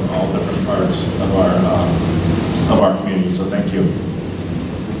input from all different parts of our community, so thank you.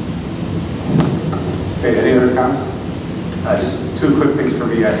 Okay, any other comments? Just two quick things for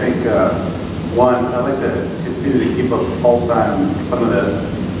me. I think, one, I'd like to continue to keep a pulse on some of the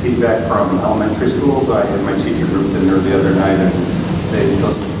feedback from elementary schools. I had my teacher group dinner the other night, and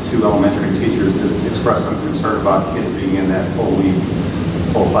those two elementary teachers did express some concern about kids being in that full week,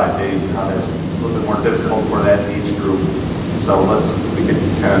 full 5 days, and how that's a little bit more difficult for that age group. So we can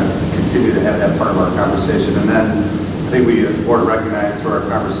kind of continue to have that part of our conversation. And then I think we as a board recognized through our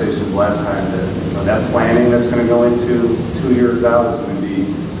conversations last time that that planning that's going to go into 2 years out is going to be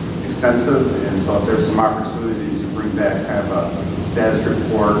extensive. And so if there's some opportunities to bring back kind of a status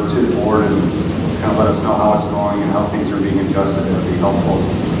report to the board and kind of let us know how it's going and how things are being adjusted, that would be helpful.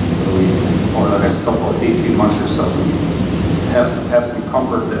 So that we, over the next couple of 18 months or so, we have some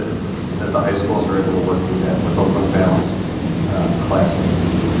comfort that the high schools are able to work through that with those unbalanced classes.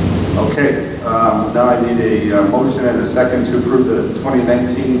 Okay, now I need a motion and a second to approve the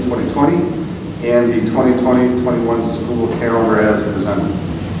 2019-2020 and the 2020-21 school calendar as presented.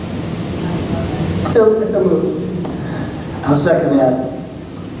 So moved. I'll second that.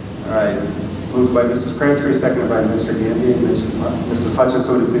 All right, moved by Mrs. Crabtree, seconded by Mr. Gandy. Mrs.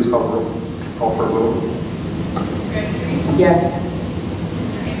 Hutchison, would you please call for a vote? Mrs. Crabtree? Yes.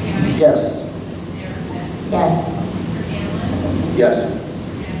 Mr. Gandy? Yes. Mrs. Harrison? Yes. Mr. Hanlon? Yes.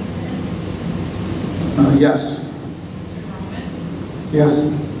 Mr. Anderson? Yes. Mr. Roman? Yes.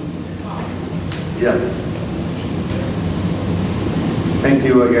 Mr. Foster? Yes. Thank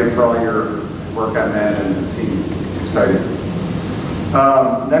you again for all your work on that and the team. It's exciting.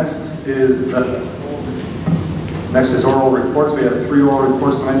 Next is oral reports. We have 3 oral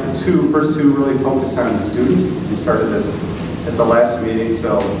reports tonight. The first two really focus on students. We started this at the last meeting,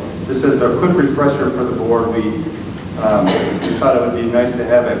 so just as a quick refresher for the board, we thought it would be nice to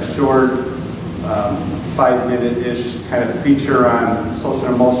have a short 5-minute-ish kind of feature on social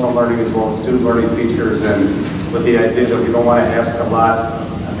and emotional learning as well as student learning features, and with the idea that we don't want to ask a lot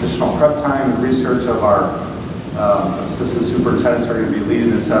of additional prep time and research of our assistant superintendents who are going to be leading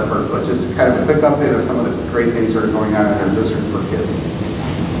this effort, but just kind of a quick update on some of the great things that are going on in our district for kids.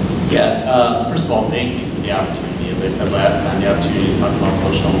 Yeah, first of all, thank you for the opportunity. As I said last time, the opportunity to talk about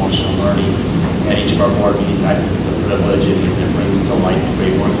social and emotional learning at each of our board meetings, I think it's a privilege, and it brings to light the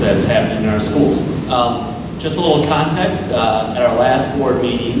great work that's happening in our schools. Just a little context, at our last board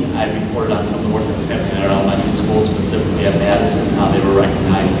meeting, I reported on some of the work that was happening at our elementary school, specifically at Madison, how they were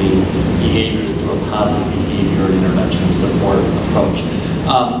recognizing behaviors through a positive behavior and intervention support approach.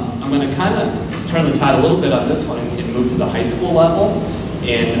 I'm going to kind of turn the tide a little bit on this one and move to the high school level.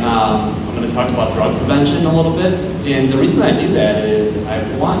 And I'm going to talk about drug prevention a little bit. And the reason I do that is I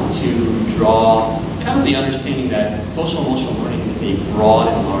want to draw kind of the understanding that social emotional learning is a broad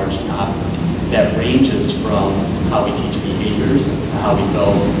and large topic that ranges from how we teach behaviors, to how we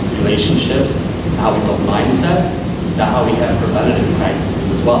build relationships, to how we build mindset, to how we have preventative practices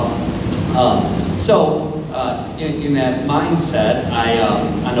as well. In that mindset,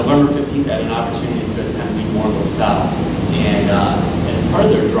 on November 15th, I had an opportunity to attend the Warrenville South. And as part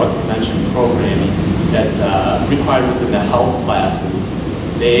of their drug prevention programming that's required within the health classes,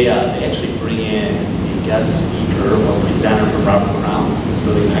 they actually bring in a guest speaker or presenter from Robert Brown, who's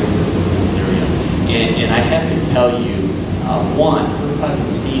really an expert in this area. And I have to tell you, one, her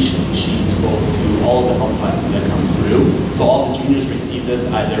presentation, she spoke to all of the health classes that come through. So all the juniors received this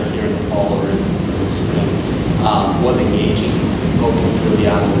either here in the fall or in the spring. Was engaging and focused really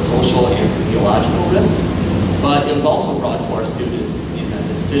on the social and physiological risks. But it was also brought to our students in a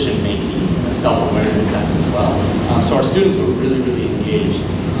decision-making, a self-awareness sense as well. So our students were really, really engaged.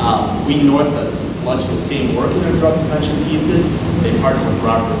 Wheaton North does much of the same work in their drug prevention pieces. They partner with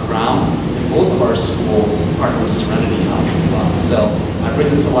Robert Crown, and both of our schools partner with Serenity House as well. So I bring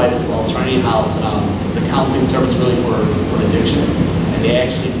this to light as well. Serenity House is a counseling service really for addiction, and they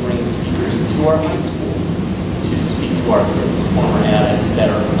actually bring speakers to our high schools to speak to our kids, former addicts that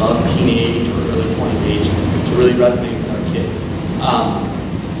are of teenage or early 20s age, to really resonate with our kids.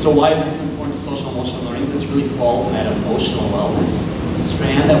 So why is this important to social emotional learning? This really falls in that emotional wellness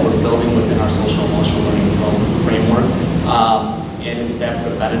strand that we're building within our social emotional learning framework. And it's that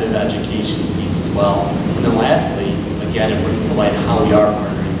preventative education piece as well. And then lastly, again, it brings to light how we are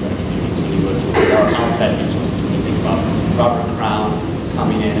partnering with our communities when you look at our outside resources, when you think about Robert Crown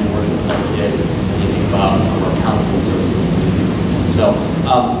coming in and working with our kids, and you think about our counseling services. So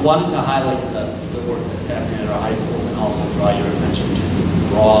wanted to highlight the work that's happening at our high schools and also draw your attention to the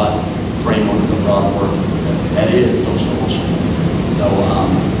broad framework, the broad work that is social emotional learning. So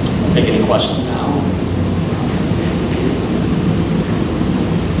I'll take any questions now.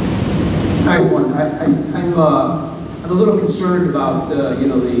 I have one. I'm a little concerned about the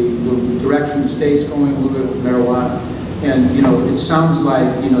direction the state's going a little bit with marijuana, and it sounds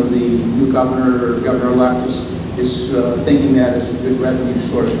like the new governor or governor-elect is thinking that is a good revenue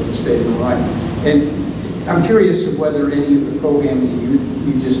source for the state of Illinois. And I'm curious of whether any of the programming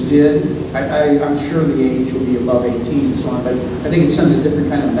you just did, I'm sure the age will be above 18 and so on, but I think it sends a different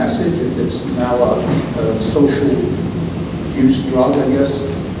kind of message if it's now a social use drug, I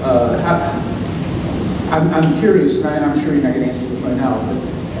guess. I'm curious, and I'm sure you're not going to answer this right now, but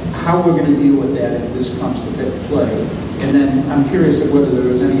how we're going to deal with that if this comes to play. And then I'm curious of whether there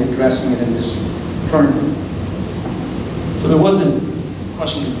was any addressing it in this current. So there wasn't,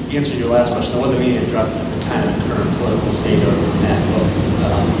 to answer your last question, there wasn't any addressing of the kind of current political state or that book.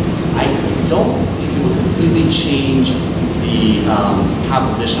 I don't think it would completely change the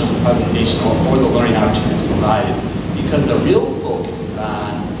composition of the presentation or the learning opportunities provided, because the real focus is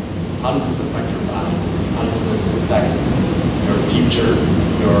on how does this affect your body? How does this affect your future,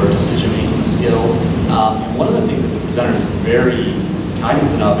 your decision-making skills? And one of the things that the presenter is very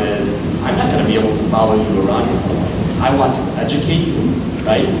cognizant of is, I'm not going to be able to follow you around your whole life. I want to educate you,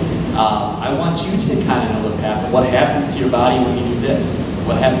 right? I want you to kind of know the path of what happens to your body when you do this.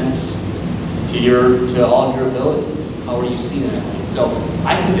 What happens to all of your abilities? How are you seeing it? So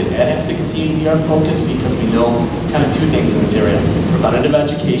I think that has to continue to be our focus, because we know kind of two things in this area. Preventative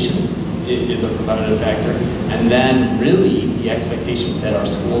education is a preventative factor, and then really the expectations that our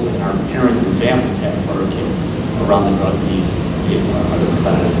schools and our parents and families have for our kids around the drug piece are the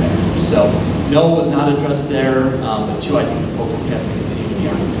preventative factors. So no, it was not addressed there, but two, I think the focus has to continue to be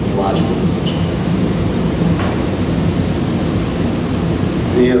on physiological and social risks.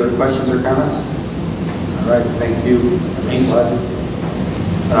 Any other questions or comments? All right, thank you. Next slide.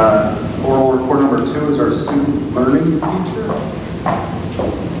 Oral report number 2 is our student learning feature.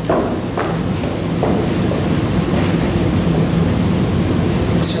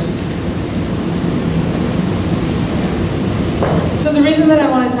 So the reason that I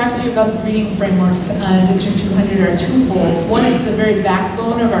want to talk to you about the reading frameworks District 200 are twofold. One is the very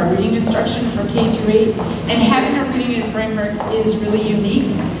backbone of our reading instruction for K through 8, and having a reading framework is really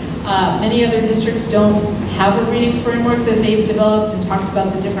unique. Many other districts don't have a reading framework that they've developed and talked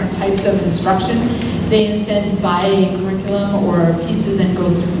about the different types of instruction. They instead buy a curriculum or pieces and go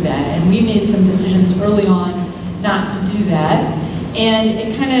through that. And we made some decisions early on not to do that. And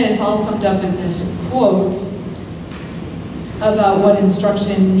it kind of is all summed up in this quote about what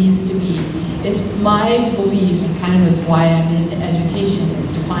instruction needs to be. It's my belief, and kind of it's why I'm in education,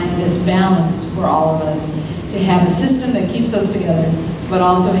 is to find this balance for all of us, to have a system that keeps us together, but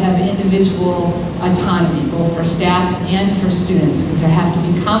also have individual autonomy, both for staff and for students, because there have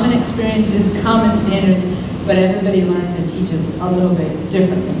to be common experiences, common standards, but everybody learns and teaches a little bit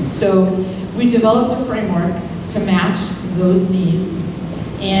differently. So we developed a framework to match those needs,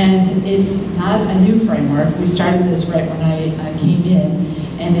 and it's not a new framework. We started this right when I came in,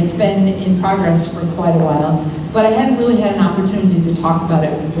 and it's been in progress for quite a while, but I hadn't really had an opportunity to talk about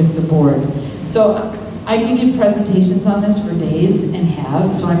it with the board. So I can give presentations on this for days, and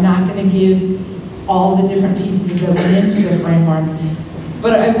have, so I'm not going to give all the different pieces that went into the framework,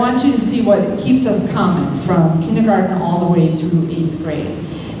 but I want you to see what keeps us common from kindergarten all the way through 8th grade.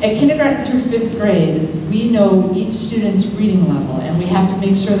 At kindergarten through 5th grade, we know each student's reading level, and we have to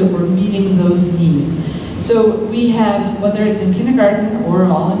make sure that we're meeting those needs. So we have, whether it's in kindergarten or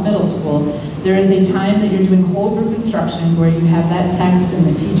all in middle school, there is a time that you're doing whole group instruction where you have that text and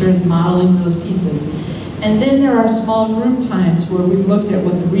the teacher is modeling those pieces. And then there are small group times where we've looked at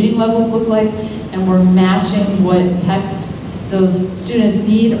what the reading levels look like, and we're matching what text those students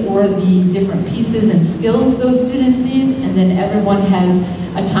need or the different pieces and skills those students need, and then everyone has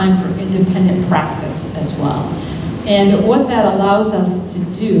a time for independent practice as well. And what that allows us to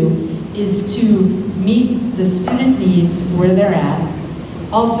do is to meet the student needs where they're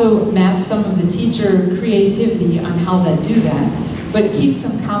at, also match some of the teacher creativity on how they do that, but keep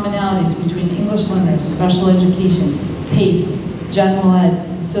some commonalities between English learners, special education, PACE, general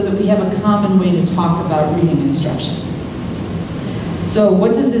ed, so that we have a common way to talk about reading instruction. So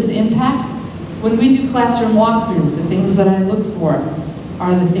what does this impact? When we do classroom walkthroughs, the things that I look for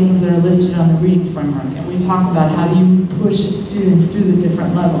are the things that are listed on the reading framework, and we talk about how do you push students through the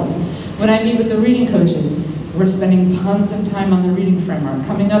different levels. When I meet with the reading coaches, we're spending tons of time on the reading framework.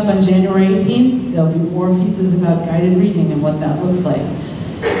 Coming up on January 18th, there'll be more pieces about guided reading and what that looks like.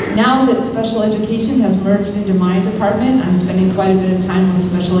 Now that special education has merged into my department, I'm spending quite a bit of time with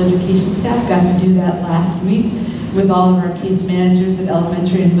special education staff. Got to do that last week with all of our case managers at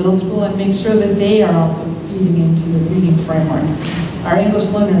elementary and middle school, and make sure that they are also feeding into the reading framework. Our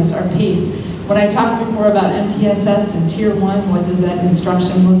English learners, our PACE. When I talked before about MTSS and Tier 1, what does that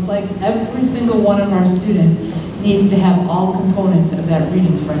instruction look like? Every single one of our students needs to have all components of that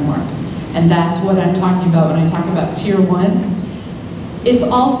reading framework. And that's what I'm talking about when I talk about Tier 1. It's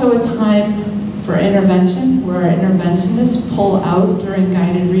also a time for intervention, where our interventionists pull out during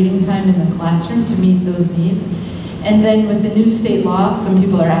guided reading time in the classroom to meet those needs. And then with the new state law, some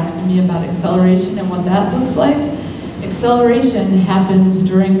people are asking me about acceleration and what that looks like. Acceleration happens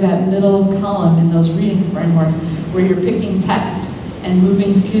during that middle column in those reading frameworks where you're picking text and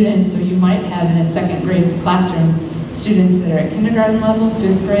moving students. So you might have in a second grade classroom students that are at kindergarten level,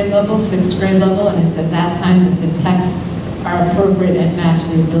 5th grade level, 6th grade level, and it's at that time that the texts are appropriate and match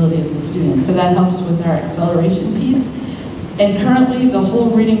the ability of the students. So that helps with our acceleration piece. And currently, the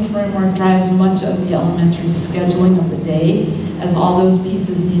whole reading framework drives much of the elementary scheduling of the day, as all those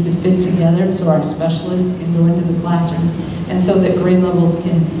pieces need to fit together so our specialists can go into the classrooms, and so that grade levels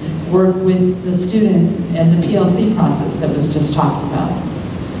can work with the students and the PLC process that was just talked about.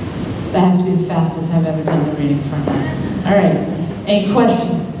 That has to be the fastest I've ever done the reading framework. All right, any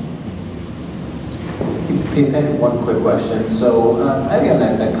questions? Keith, I had one quick question. So I've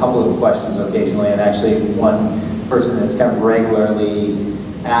gotten a couple of questions occasionally, and actually one person that's kind of regularly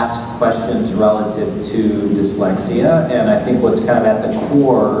asked questions relative to dyslexia, and I think what's kind of at the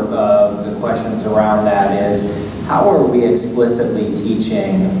core of the questions around that is, how are we explicitly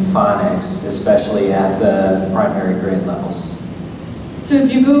teaching phonics, especially at the primary grade levels? So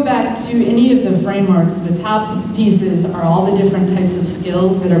if you go back to any of the frameworks, the top pieces are all the different types of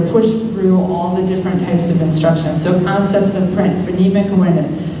skills that are pushed through all the different types of instruction. So concepts of print, phonemic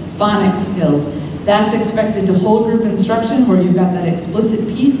awareness, phonics skills. That's expected to whole group instruction where you've got that explicit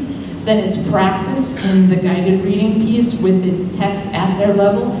piece. Then it's practiced in the guided reading piece with the text at their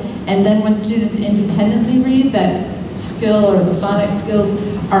level. And then when students independently read, that skill or the phonics skills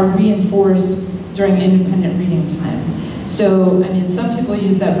are reinforced during independent reading time. So, I mean, some people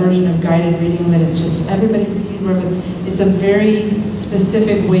use that version of guided reading that it's just everybody read wherever. It's a very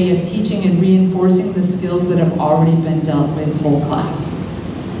specific way of teaching and reinforcing the skills that have already been dealt with whole class.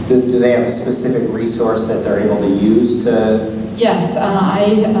 Do they have a specific resource that they're able to use to? Yes,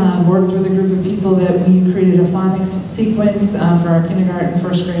 I worked with a group of people that we created a phonics sequence for our kindergarten,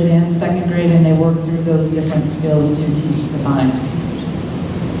 1st grade and 2nd grade, and they worked through those different skills to teach the phonics piece.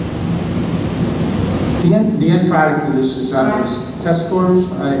 The end product of this is test scores.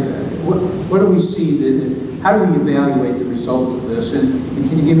 What do we see? How do we evaluate the result of this? And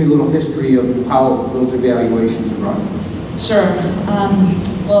can you give me a little history of how those evaluations are run? Sure.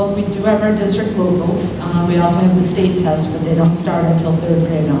 Well, we do have our district locals. We also have the state test, but they don't start until 3rd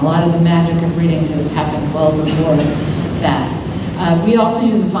grade. And a lot of the magic of reading has happened well before that. We also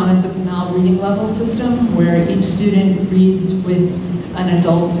use a phonics of canal reading level system where each student reads with an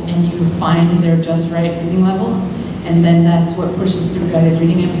adult and you find their just right reading level. And then that's what pushes through guided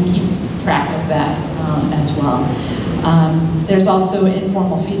reading, and we keep track of that as well. There's also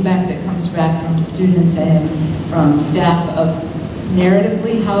informal feedback that comes back from students and from staff of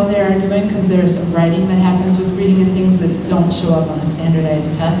narratively how they are doing, because there's some writing that happens with reading and things that don't show up on a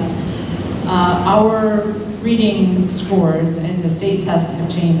standardized test. Our reading scores and the state tests have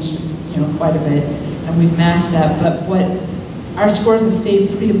changed, quite a bit, and we've matched that. But our scores have stayed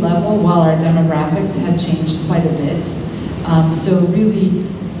pretty level while our demographics have changed quite a bit. So really,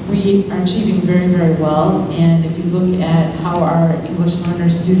 we are achieving very, very well. And if you look at how our English learner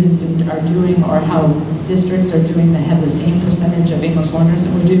students are doing, or how districts are doing that have the same percentage of English learners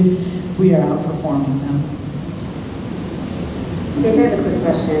that we do, we are outperforming them. Faith, I have a quick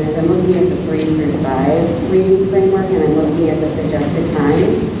question. As I'm looking at the 3 through 5 reading framework and I'm looking at the suggested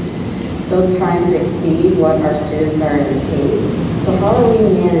times, those times exceed what our students are in pace. So how are we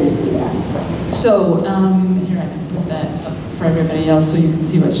managing that? So here, I can put that up for everybody else so you can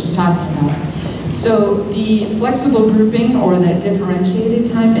see what she's talking about. So the flexible grouping or that differentiated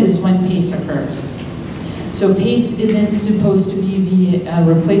time is when pace occurs. So pace isn't supposed to be the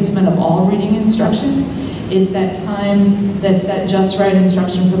replacement of all reading instruction. It's that time, that's that just right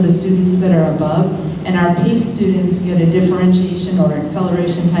instruction for the students that are above. And our PACE students get a differentiation or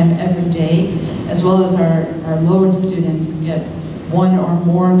acceleration time every day, as well as our lower students get 1 or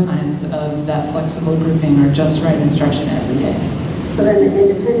more times of that flexible grouping or just right instruction every day. So then the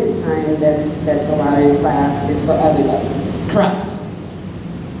independent time that's allowed in class is for everybody? Correct.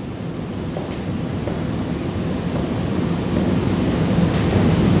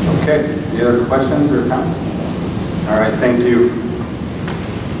 Okay, any other questions or comments? All right, thank you.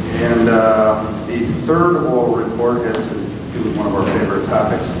 And the third oral report has to do with one of our favorite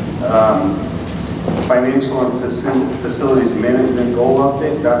topics. Financial and facilities management goal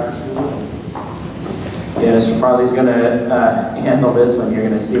update, Dr. Schuler. Yeah, Mr. Farley's going to handle this one. You're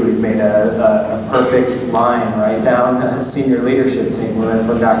going to see we've made a perfect line right down the senior leadership team. We went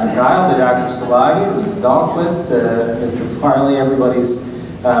from Dr. Kyle to Dr. Salagi, Ms. Dahlquist, to Mr. Farley. Everybody's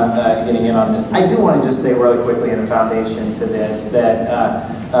getting in on this. I do want to just say really quickly in a foundation to this that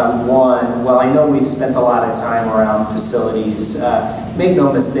one, well, I know we've spent a lot of time around facilities. Make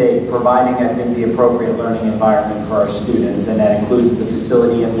no mistake, providing, I think, the appropriate learning environment for our students, and that includes the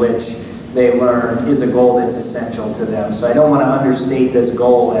facility in which they learn, is a goal that's essential to them. So I don't want to understate this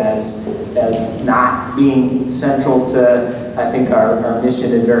goal as not being central to, I think, our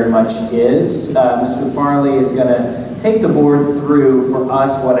mission. It very much is. Mr. Farley is going to take the board through, for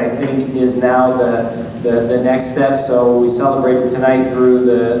us, what I think is now the next step. So we celebrated tonight through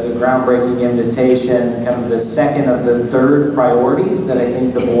the groundbreaking invitation, kind of the second of the third priorities that I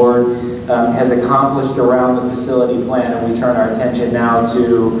think the board has accomplished around the facility plan, and we turn our attention now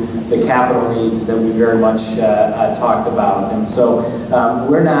to the capital needs that we very much talked about. And so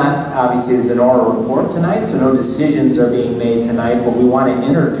we're not, obviously this is an oral report tonight, so no decisions are being made tonight, but we want to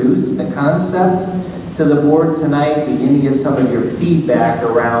introduce the concept to the board tonight, begin to get some of your feedback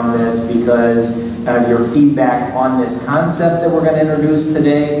around this, because your feedback on this concept that we're going to introduce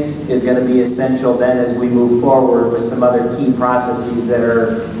today is going to be essential then as we move forward with some other key processes that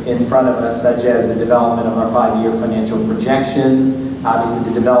are in front of us, such as the development of our 5-year financial projections, obviously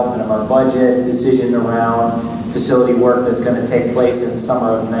the development of our budget, decision around facility work that's going to take place in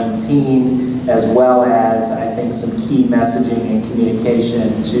summer of 19, as well as, I think, some key messaging and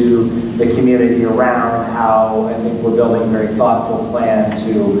communication to the community around how I think we're building a very thoughtful plan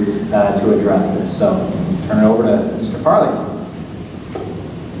to address this. So, turn it over to Mr. Farley.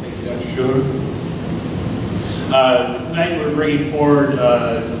 Thank you, Dr. Schuler. Tonight we're bringing forward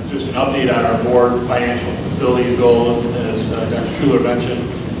just an update on our board financial and facility goals. As Dr. Schuler mentioned,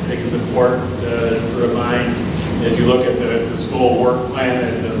 I think it's important to remind, as you look at the school work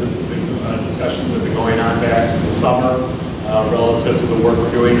plan, that this has been discussions have been going on back in the summer relative to the work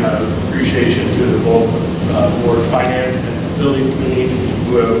we're doing. Appreciation to both the board finance and facilities committee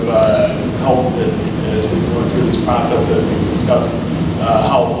who have helped as we've gone through this process that we've discussed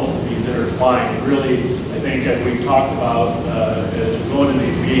how both of these intertwine. Really, I think as we've talked about as we go into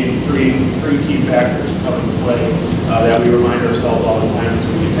these meetings, three key factors come into play that we remind ourselves all the time as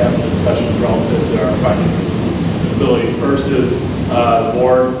we have the discussions relative to our finances and facilities. First is the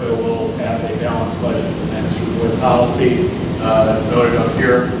board will pass a balanced budget, and that's through board policy. That's noted up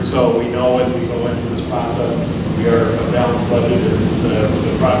here. So we know as we go into this process, a balanced budget is one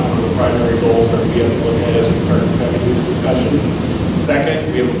of the primary goals that we have to look at as we start having these discussions.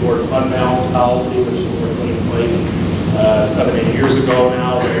 Second, we have a board fund balance policy, which we put in place 7-8 years ago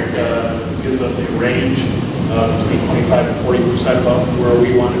now, that gives us a range between 25 and 40% above where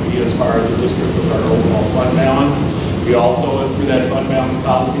we want to be as far as the district with our overall fund balance. We also, through that fund balance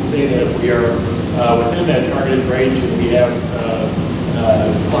policy, say that we are within that targeted range and we have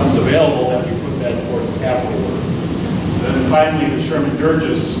funds available that we put that towards capital work. And then finally, the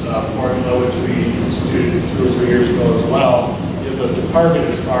Sherman-Durgis formula, which we instituted 2 or 3 years ago as well, gives us a target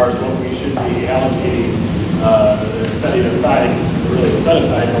as far as what we should be allocating, setting aside, to really set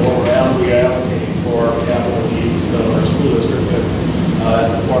aside for what we're allocating for capital needs of our school district. And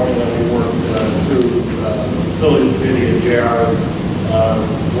that's a formula we worked through the facilities committee and JR's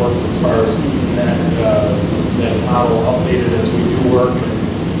worked as far as keeping that model updated as we do work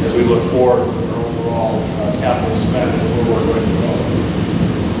and as we look forward with our overall capital spend and where we're going to go.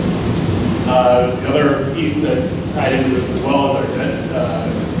 The other piece that tied into this as well is our debt,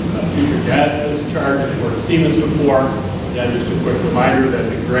 future debt discharge. I think we've seen this before. Again, just a quick reminder that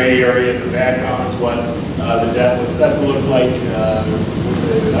the gray area in the background is what the debt was set to look like.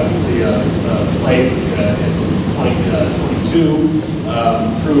 With obviously a spike in 2022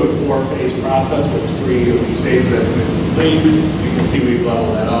 through a 4-phase process, which 3 of these phases have been complete. You can see we've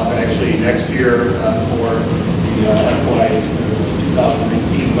leveled that off. Actually, next year for the FY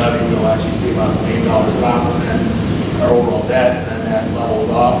 2019 levy, we'll actually see about $1 million drop in our overall debt, and then that levels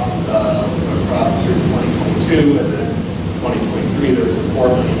off across through 2022, and then 2023 there's a $4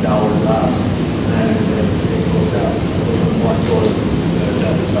 million drop, and then it goes down a little bit more until the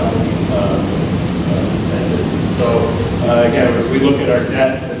debt is finally ended. So again, as we look at our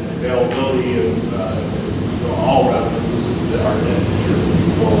debt and availability of all revenues, this is our debt picture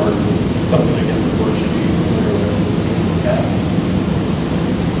moving forward, something again the board should be familiar with and see in the past.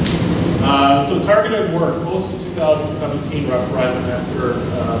 So targeted work, post 2017 referendum after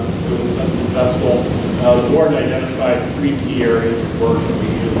it was unsuccessful, the board identified 3 key areas of work that we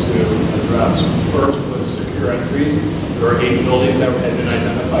needed to address. First was secure entries. There were 8 buildings that had been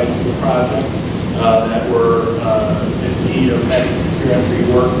identified through the project that were in need of having secure entry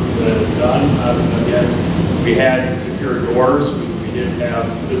work done. Again, we had secure doors. We didn't have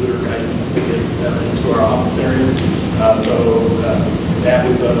visitor guidance to get them into our office areas. That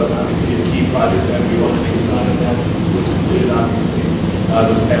was obviously a key project that we wanted to get done, and that was completed obviously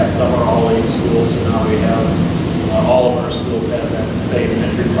this past summer, all 8 schools. So now we have all of our schools have that same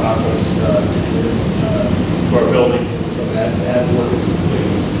entry process to our buildings, and so that work is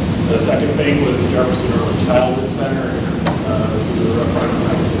completed. The second thing was the Jefferson Early Childhood Center. Through the referendum,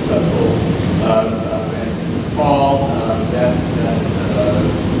 that was successful. And in the fall, that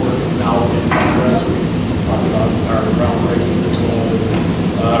work is now in progress. We talked about our groundbreaking as well as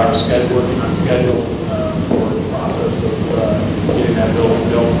our working on schedule for the process of getting that building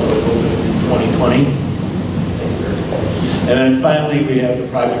built, so it's open in 2020. And then finally, we have the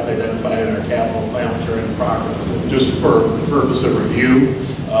projects identified in our capital plan, which are in progress. And just for the purpose of review,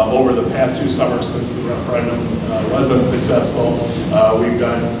 over the past 2 summers since the referendum was unsuccessful, we've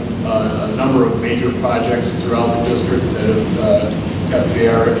done a number of major projects throughout the district that have kept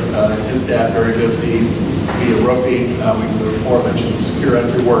JR and his staff very busy, via roofing, the aforementioned secure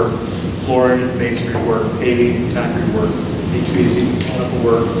entry work, flooring, masonry work, paving, concrete work, HVAC, mechanical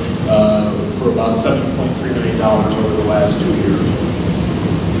work, for about $7.3 million over the last 2 years.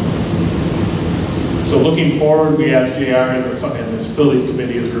 So looking forward, we asked JR and the Facilities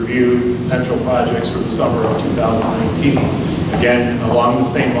Committee has reviewed potential projects for the summer of 2019. Again, along the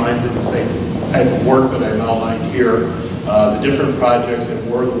same lines and the same type of work that I've outlined here, the different projects and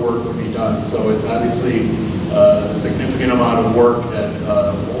where the work would be done. So it's obviously a significant amount of work at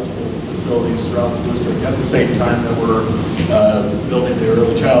multiple facilities throughout the district at the same time that we're building the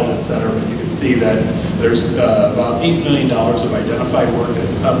Early Childhood Center. But you can see that there's about $8 million of identified work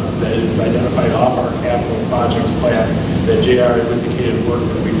that is identified off our capital projects plan that JR has indicated work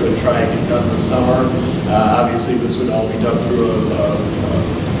that we could try and get done this summer. Obviously, this would all be done through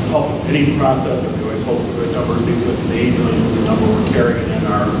a public bidding process, and we always hope for good numbers. The $8 million is the number we're carrying in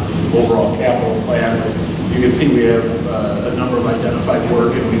our overall capital plan. You can see we have a number of identified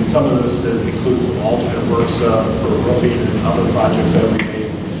work, and some of this includes some alternate works for roofing and other projects that we may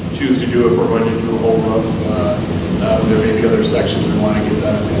choose to do if we're going to do a whole roof. There may be other sections we want to get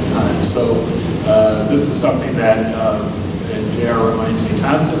done at that time. So this is something that and JR reminds me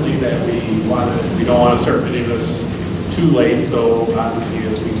constantly that we don't want to start bidding this too late. So obviously,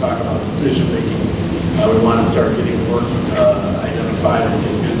 as we talk about decision making, we want to start getting work identified and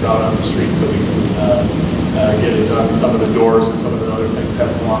get bids out on the street so we can get it done. Some of the doors and some of the other things have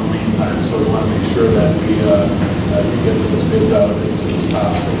long lead time, so we want to make sure that we get those bids out as soon as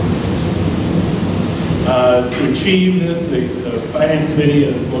possible. To achieve this, the Finance Committee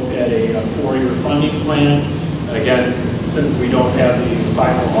has looked at a 4-year funding plan. Again, since we don't have the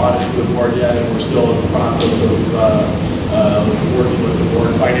final audit to the board yet, and we're still in the process of working with the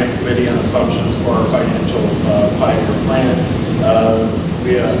board Finance Committee on assumptions for our financial 5-year plan,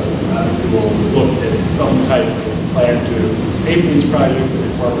 we obviously will look at some type of plan to pay for these projects and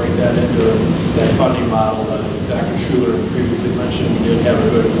incorporate that into that funding model. As Dr. Schuler previously mentioned, we did have a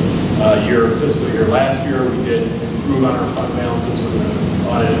good fiscal year last year. We did improve on our fund balances when the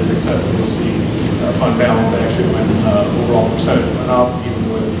audit is accepted. You'll see our fund balance actually went, overall percentage went up, even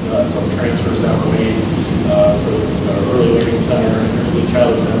with some transfers that were made for the Early Learning Center and Early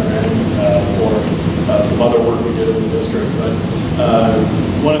Childhood Center, and for some other work we did in the district. But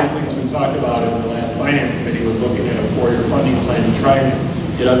one of the things we talked about in the last Finance Committee was looking at a 4-year funding plan to try and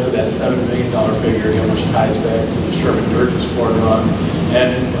get up to that $7 million figure again, which ties back to the Sherman-Burgess formula.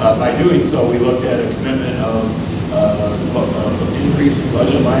 And by doing so, we looked at a commitment of increase in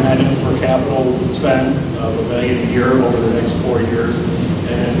budget line item for capital spend of $1 million a year over the next 4 years.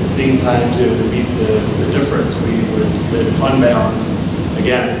 And at the same time, to meet the difference, we would the fund balance,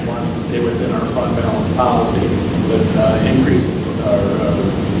 again, wanting to stay within our fund balance policy, but increase our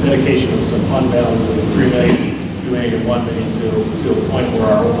dedication of some fund balance of $3 million, $2 million, and $1 million to a point where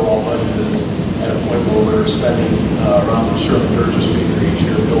our overall budget is at a point where we're spending around the Sherman-Burgess figure each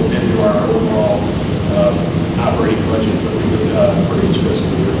year built into our overall operating budget for each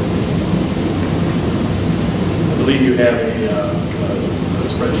fiscal year. I believe you have a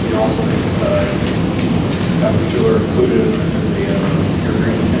spreadsheet also that Dr. Schuler included in your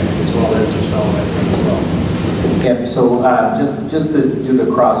green packet as well. That's just all that thing as well. Yeah, so just to do the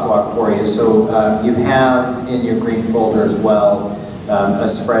crosswalk for you, so you have in your green folder as well a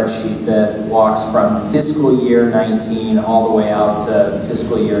spreadsheet that walks from fiscal year 19 all the way out to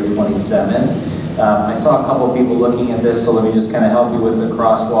fiscal year 27. I saw a couple of people looking at this, so let me just kind of help you with the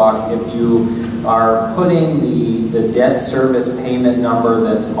crosswalk. If you are putting the debt service payment number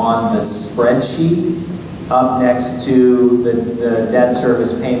that's on the spreadsheet up next to the debt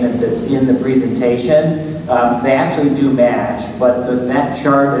service payment that's in the presentation, they actually do match, but that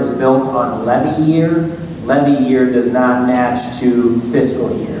chart is built on levy year. Levy year does not match to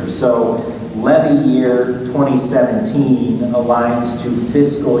fiscal year. So levy year 2017 aligns to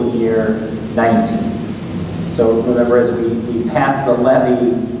fiscal year 19. So remember, as we pass the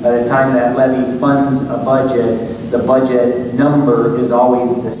levy, by the time that levy funds a budget, the budget number is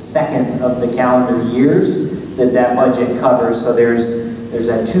always the second of the calendar years that budget covers. So there's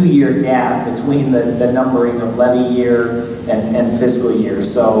a 2-year gap between the numbering of levy year and fiscal year.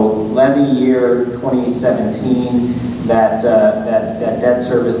 So levy year 2017, that debt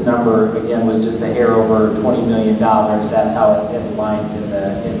service number again was just a hair over $20 million. That's how it aligns in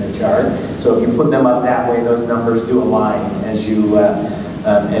the chart. So if you put them up that way, those numbers do align as you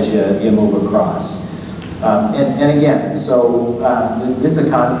move across. And again, so this is a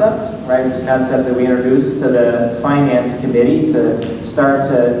concept, right? It's a concept that we introduced to the Finance Committee to start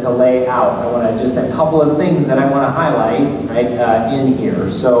to lay out. I want to just a couple of things that I want to highlight, right, in here.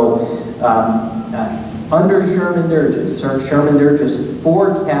 So under Sherman-Burgess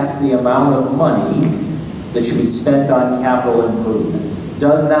forecast the amount of money that should be spent on capital improvements.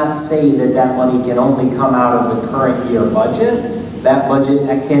 Does not say that money can only come out of the current year budget. That budget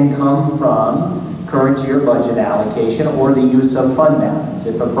can come from current year budget allocation or the use of fund balance,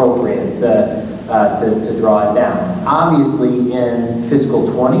 if appropriate, to draw it down. Obviously, in fiscal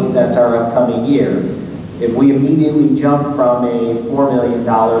 20, that's our upcoming year. If we immediately jump from a $4 million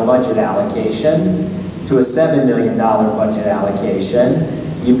budget allocation to a $7 million budget allocation,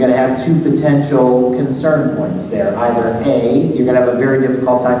 you're going to have two potential concern points there. Either A, you're going to have a very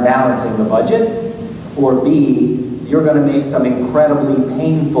difficult time balancing the budget, or B, you're going to make some incredibly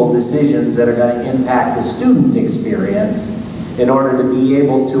painful decisions that are going to impact the student experience in order to be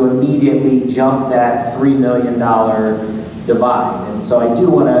able to immediately jump that $3 million divide. And so I do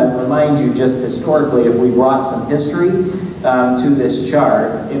want to remind you, just historically, if we brought some history to this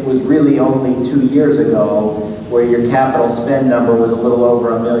chart, it was really only 2 years ago where your capital spend number was a little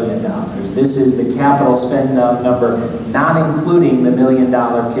over $1 million. This is the capital spend number, not including the $1 million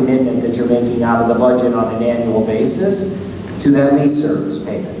commitment that you're making out of the budget on an annual basis to that lease service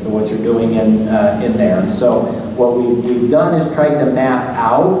payment, so what you're doing in there. And so what we've done is tried to map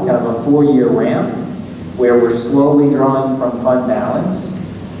out kind of a 4-year ramp where we're slowly drawing from fund balance,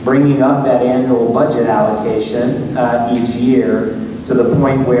 bringing up that annual budget allocation each year to the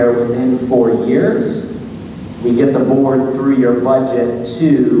point where within 4 years, we get the board through your budget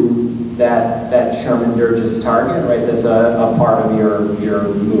to that Sherman-Burgess target, right? That's a part of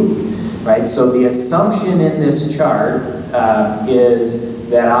your move, right? So the assumption in this chart is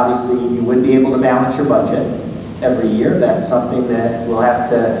that obviously you would be able to balance your budget every year. That's something that we'll have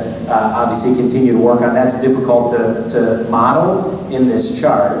to obviously continue to work on. That's difficult to model in this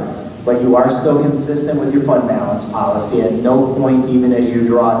chart, but you are still consistent with your fund balance policy. At no point, even as you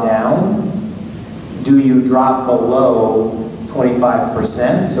draw down, do you drop below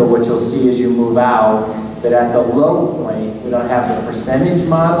 25%. So what you'll see as you move out, that at the low point, we don't have the percentage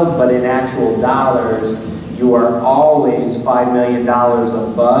model, but in actual dollars, you are always $5 million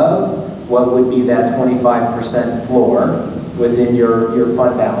above what would be that 25% floor within your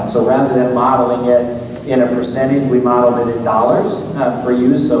fund balance. So rather than modeling it in a percentage, we modeled it in dollars for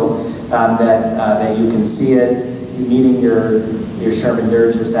you, so that you can see it meeting your your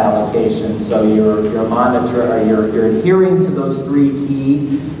Sherman-Durgis allocation. So you're monitoring, or you're adhering to those 3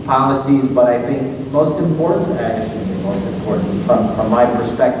 key policies, but I think most important, I shouldn't say most important, from my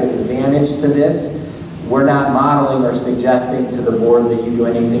perspective, advantage to this, we're not modeling or suggesting to the board that you do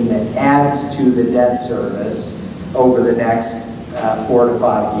anything that adds to the debt service over the next 4 to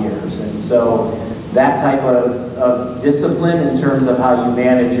 5 years. And so that type of discipline in terms of how you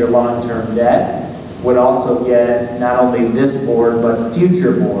manage your long-term debt would also get not only this board, but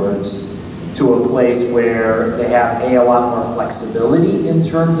future boards to a place where they have a lot more flexibility in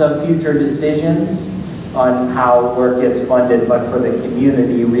terms of future decisions on how work gets funded, but for the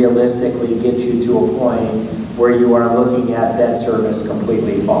community, realistically get you to a point where you are looking at debt service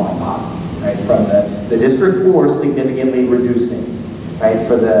completely falling off, right, from the district, or significantly reducing, right,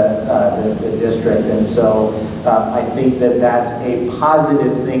 for the district. And so I think that that's a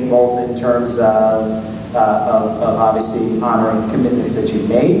positive thing, both in terms of obviously honoring commitments that you've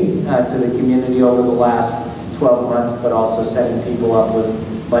made to the community over the last 12 months, but also setting people up with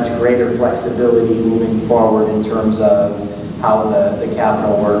much greater flexibility moving forward in terms of how the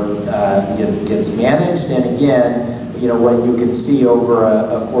capital work gets managed. And again, you know, what you can see over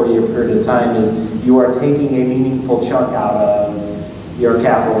a 4-year period of time is you are taking a meaningful chunk out of your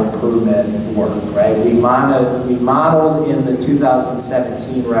capital improvement work, right? We modeled in the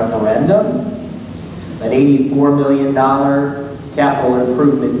 2017 referendum an $84 million capital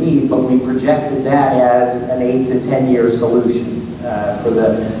improvement need, but we projected that as an 8 to 10-year solution for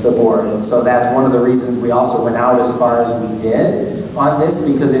the board. And so that's one of the reasons we also went out as far as we did on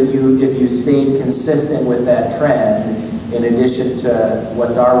this, because if you stayed consistent with that trend, in addition to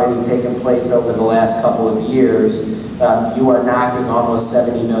what's already taken place over the last couple of years, you are knocking almost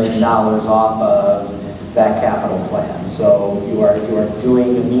 $70 million off of that capital plan. So you are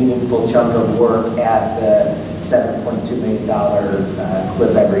doing a meaningful chunk of work at the $7.2 million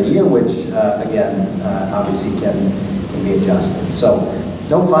clip every year, which again, obviously can be adjusted. So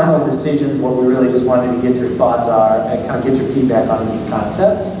no final decisions. What we really just wanted to get your thoughts are, and kind of get your feedback on is this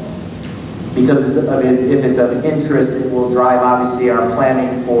concept. Because if it's of interest, it will drive obviously our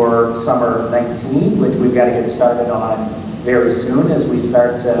planning for summer 19, which we've got to get started on very soon as we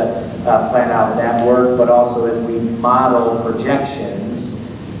start to plan out that work, but also as we model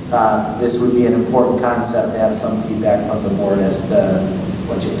projections, this would be an important concept to have some feedback from the board as to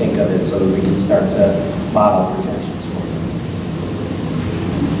what you think of it, so that we can start to model projections for you.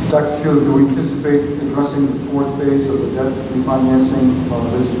 Dr. Schuler, do we anticipate addressing the 4th phase of the debt refinancing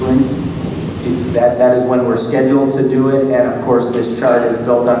this spring? That is when we're scheduled to do it, and of course this chart is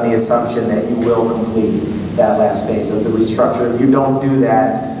built on the assumption that you will complete that last phase of the restructure. If you don't do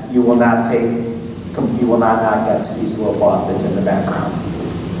that, you will not knock that ski slope off that's in the background.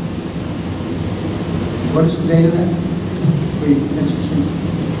 What is the date of that?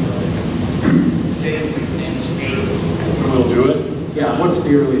 We'll do it? Yeah, what's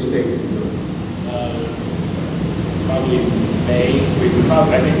the earliest date we can do it? Probably May.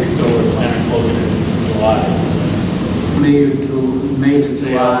 I think we still were planning on closing it in July. May to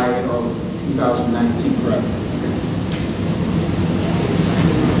July of 2019. Correct.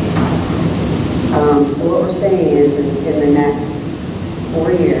 So what we're saying is in the next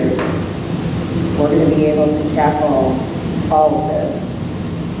 4 years, we're going to be able to tackle all of this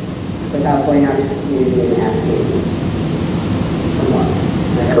without going out to the community and asking for more.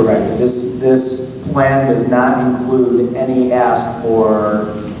 Correct. This plan does not include any ask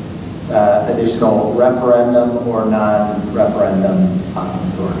for additional referendum or non-referendum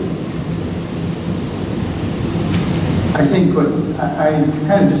authority. I think I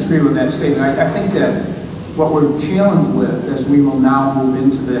kind of disagree with that statement. I think that what we're challenged with as we will now move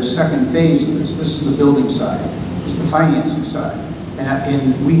into the 2nd phase of this is the building side, it's the financing side.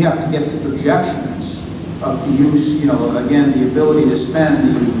 And we have to get the projections of the use, again, the ability to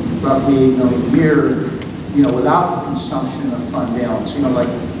spend the roughly $8 million a year, without the consumption of fund balance. Like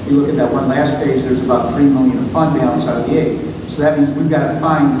you look at that one last page, there's about $3 million of fund balance out of the 8. So that means we've got to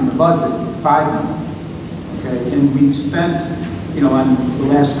find in the budget $5 million. Okay, and we've spent, on the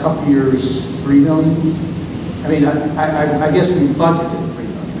last couple years, $3 million. I mean, I guess we budgeted $3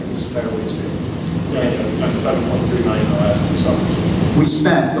 million. I guess is a better way to say it. Yeah, $7.3 million in the last 2 summers. We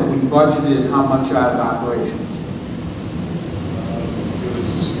spent, but we budgeted how much out of operations? It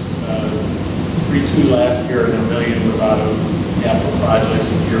was 3.2 last year, and $1 million was out of capital projects.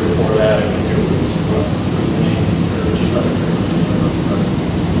 And the year before that, I think it was 3 million, or just under 3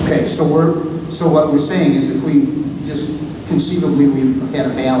 million. Okay, so what we're saying is if we just conceivably we've had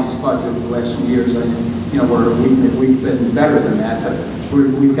a balanced budget the last few years, we've been better than that, but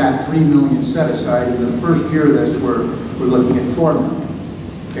we've got $3 million set aside. In the first year of this, we're looking at $4 million.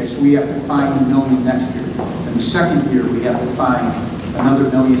 Okay, so we have to find $1 million next year. And the second year, we have to find another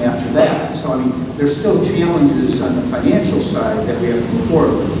 $1 million after that. So, I mean, there's still challenges on the financial side that we have to move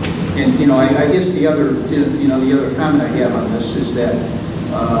forward with. And, I guess the other comment I have on this is that,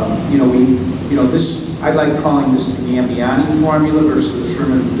 I like calling this the Gambiani formula versus the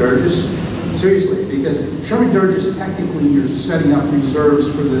Sherman-Durgis. Seriously, because Sherman-Durgis, technically, you're setting up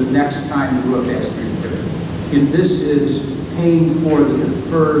reserves for the next time the roof has to be repaired. And this is paying for the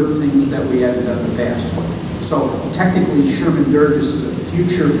deferred things that we hadn't done in the past. So technically, Sherman-Durgis is a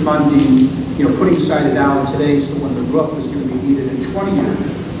future funding, putting aside $1 today, so when the roof is going to be needed in 20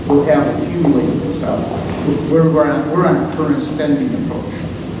 years, we'll have accumulated those dollars. We're on a current spending approach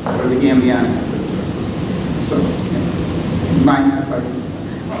for the Gambiani method. So, mind that if I do.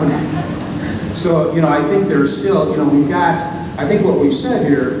 Okay. So, I think there's still, I think what we've said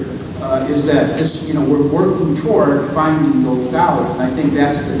here is that this, we're working toward finding those dollars, and I think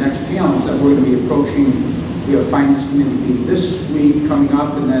that's the next challenge that we're going to be approaching. We have a finance committee meeting this week coming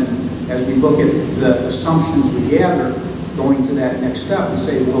up, and then as we look at the assumptions we gather, going to that next step and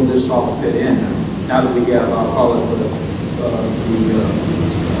say, will this all fit in? Now that we have, I'll call it the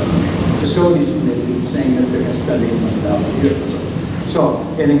facilities committee saying that they're going to spend $8 million a year. So,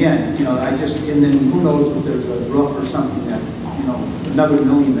 and again, and then who knows if there's a roof or something that, another $1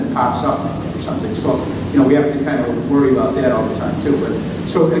 million that pops up or something. So, we have to kind of worry about that all the time too. But,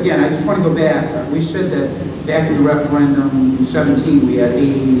 so again, I just want to go back. We said that back in the referendum in 17, we had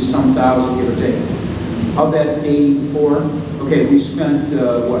 80-some thousand, give or take. Of that 84, okay, we spent,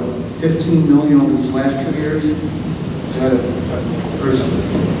 what, 15 million over these last 2 years? Is that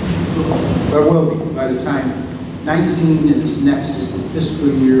or will be by the time 19 is next is the fiscal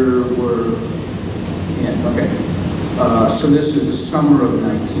year we're in. Okay, so this is the summer of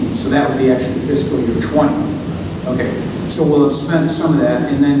 19, so that would be actually fiscal year 20. Okay, so we'll have spent some of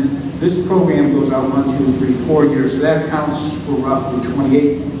that, and then this program goes out 1, 2, 3, 4 years, so that accounts for roughly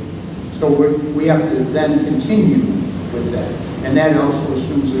 28. So we have to then continue with that, and that also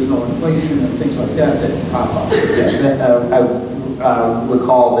assumes there's no inflation and things like that pop up. Yeah, I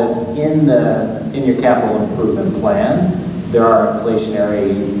recall that in your capital improvement plan, there are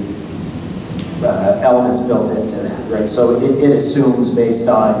inflationary elements built into that, right? So it assumes based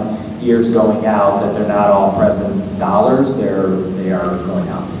on years going out that they're not all present dollars; they are going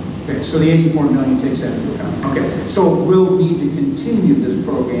out. Okay, so the 84 million takes that into account. Okay, so we'll need to continue this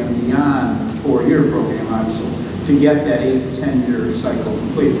program beyond the 4-year program, obviously, to get that 8 to 10 year cycle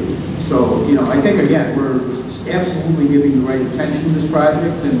completed. So, I think again, we're absolutely giving the right attention to this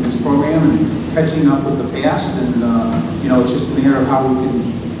project and this program and catching up with the past, and it's just a matter of how we can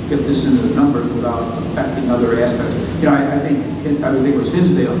get this into the numbers without affecting other aspects. I think it was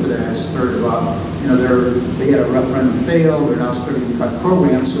Hinsdale today. I just heard about, they had a referendum fail. They're now starting to cut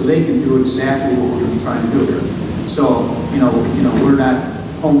programs so they can do exactly what we're going to be trying to do here. So, we're not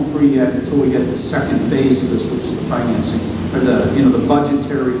home free yet until we get the second phase of this, which is the financing or the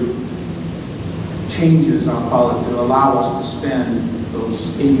budgetary changes, I'll call it, to allow us to spend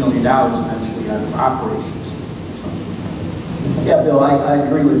those $8 million eventually on operations. Yeah, Bill, I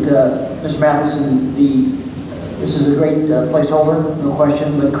agree with Mr. Matheson. This is a great placeholder, no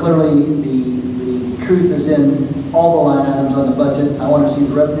question, but clearly the truth is in all the line items on the budget. I want to see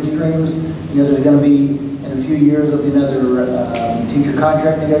the revenue streams. There's going to be, in a few years, there'll be another teacher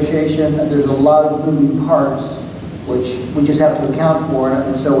contract negotiation. There's a lot of moving parts which we just have to account for.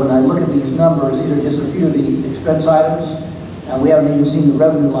 And so when I look at these numbers, these are just a few of the expense items. We haven't even seen the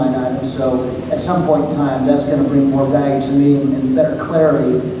revenue line items, so at some point in time, that's going to bring more value to me and better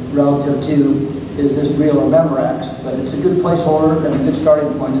clarity relative to, is this real or Memorex? But it's a good placeholder and a good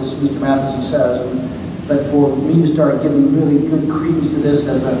starting point, as Mr. Matheson says. But for me to start giving really good credence to this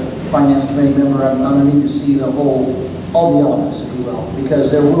as a finance committee member, I'm going to need to see all the elements, if you will, because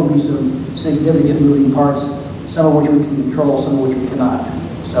there will be some significant moving parts, some of which we can control, some of which we cannot.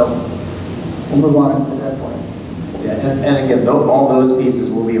 So we'll move on at that point. Yeah, and again, all those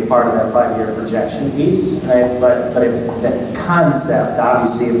pieces will be a part of that 5-year projection piece, right? But if that concept,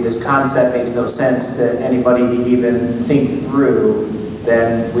 obviously, if this concept makes no sense to anybody to even think through,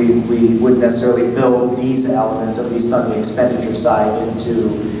 then we wouldn't necessarily build these elements, at least on the expenditure side, into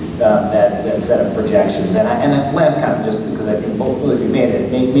that set of projections. And last comment, just because I think both of you made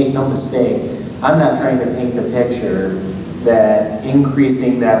it, make no mistake, I'm not trying to paint a picture that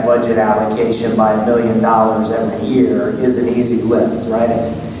increasing that budget allocation by $1 million every year is an easy lift, right?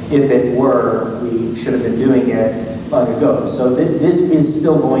 If it were, we should have been doing it long ago. So this is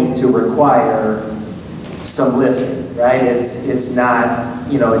still going to require some lifting, right? It's not,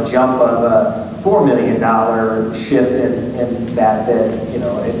 you know, a jump of a $4 million shift in that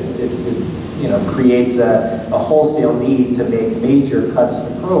you know, creates a wholesale need to make major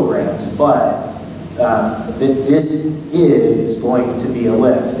cuts to programs, but that this is going to be a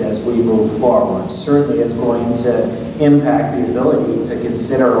lift as we move forward. Certainly it's going to impact the ability to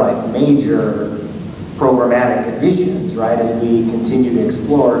consider like major programmatic additions, right? As we continue to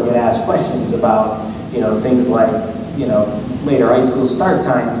explore, get asked questions about, you know, things like, you know, later high school start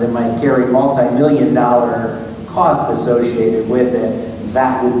times that might carry multi-million-dollar costs associated with it.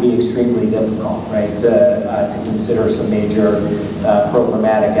 That would be extremely difficult, right, to consider some major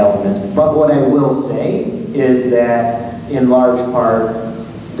programmatic elements. But what I will say is that, in large part,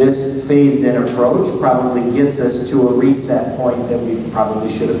 this phased-in approach probably gets us to a reset point that we probably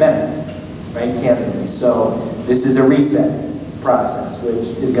should have been at, right, candidly. So this is a reset process,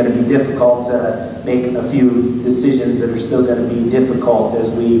 which is going to be difficult to make a few decisions that are still going to be difficult as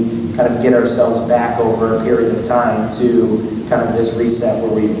we kind of get ourselves back over a period of time to kind of this reset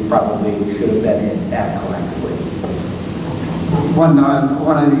where we probably should have been at collectively. One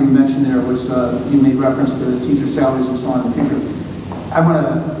item you mentioned there was you made reference to teacher salaries and so on in the future. I want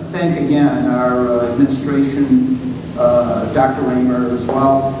to thank again our administration, Dr. Raymer as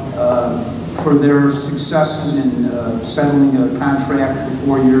well, for their successes in settling a contract for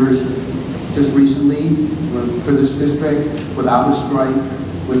 4 years just recently for this district without a strike,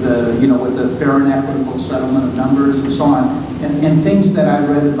 with a fair and equitable settlement of numbers and so on, and things that I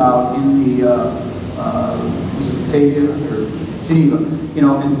read about in the was it Batavia or Geneva, you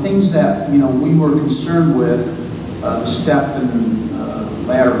know, and things that, you know, we were concerned with, the step and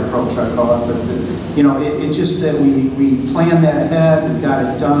ladder approach I call it, but you know, it's just that we planned that ahead, we got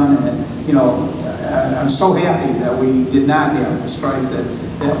it done, and you know, I'm so happy that we did not have the strife that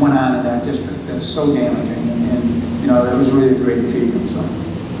went on in that district. That's so damaging, and you know, that was really a great achievement. So,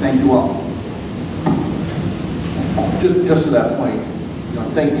 thank you all. Just to that point, you know,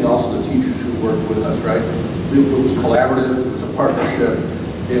 thanking also the teachers who worked with us. Right, it was collaborative. It was a partnership.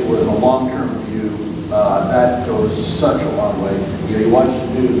 It was a long-term view. That goes such a long way. You know, you watch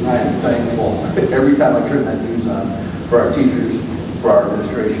the news, and I am thankful every time I turn that news on for our teachers, for our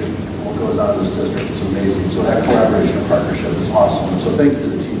administration, and for what goes on in this district. It's amazing. So that collaboration and partnership is awesome. And so thank you to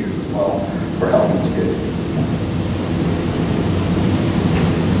the teachers as well for helping us get it.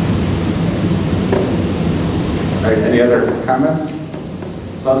 All right, any other comments?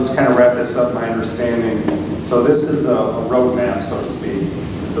 So I'll just kind of wrap this up, my understanding. So this is a roadmap, so to speak.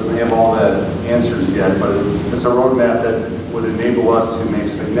 It doesn't have all the answers yet, but it's a roadmap that would enable us to make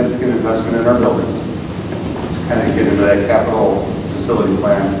significant investment in our buildings. To kind of get into that capital facility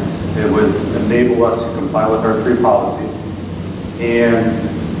plan, it would enable us to comply with our 3 policies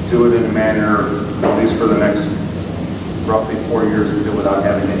and do it in a manner, at least for the next roughly 4 years, to do without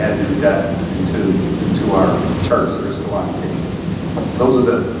having to add new debt into our charts that are still on the page. Those are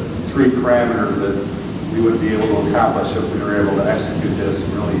the 3 parameters that we would be able to accomplish if we were able to execute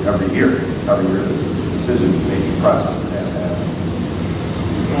this really every year. Every year, this is a decision-making process that has to happen.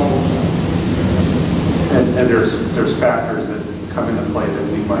 And there's factors that come into play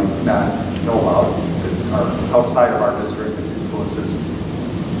that we might not know about, that are outside of our district, that influences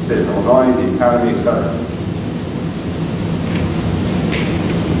the state of Illinois, the economy, etc.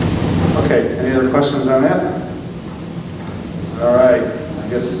 Okay, any other questions on that? All right, I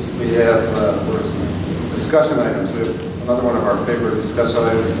guess we have discussion items. We have another one of our favorite discussion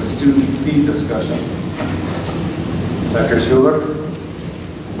items, the student fee discussion. Dr. Schuler?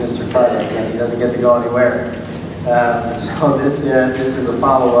 Mr. Farley again, he doesn't get to go anywhere. So this is a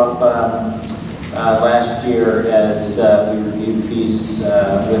follow-up last year as we reviewed fees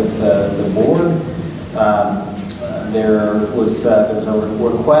with the board. There was a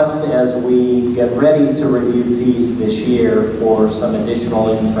request as we get ready to review fees this year for some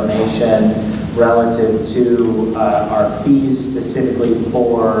additional information relative to our fees specifically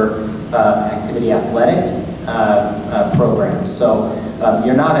for activity athletic programs. So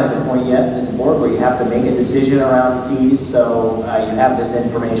you're not at the point yet as a board where you have to make a decision around fees, so you have this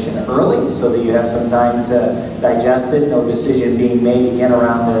information early so that you have some time to digest it. No decision being made again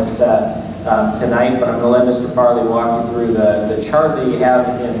around this tonight, but I'm going to let Mr. Farley walk you through the chart that you have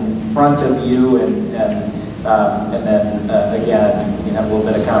in front of you, and then again, you can have a little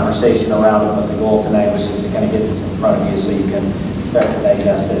bit of conversation around it, but the goal tonight was just to kind of get this in front of you so you can start to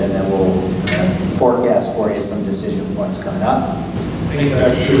digest it, and then we'll forecast for you some decision points coming up. Thank you,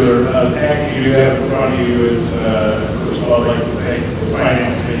 Dr. Schuler. The packet you have in front of you is, first of all, I'd like to thank the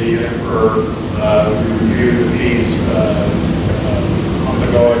Finance Committee for reviewing the fees a month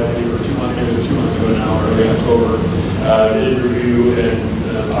ago, I believe, or 2 months months ago now, early October, did review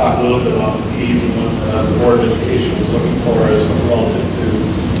and talk a little bit about the fees and what the Board of Education was looking for as relative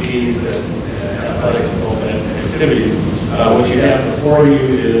to fees and athletics and all that activities. What you have before you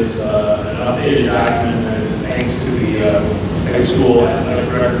is an updated document that thanks to the high school athletic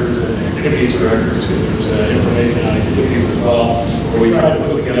directors and activities directors, because there's information on activities as well, where we try to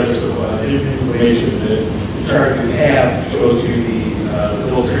put together some information. The chart you have shows you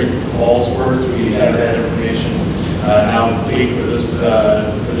illustrates the fall sports. We have that information now complete for this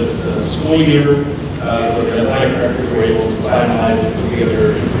school year. So the athletic directors were able to finalize and put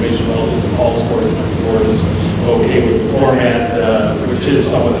together information relative to fall sports, and the board is okay with the format, which is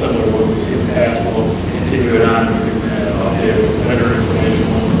somewhat similar to what we've seen in the past. We'll continue it on. We can update it with winter information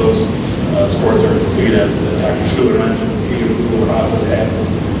once those sports are complete. As Dr. Schuler mentioned, the fee approval process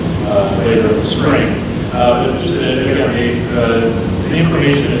happens later in the spring. But just again, the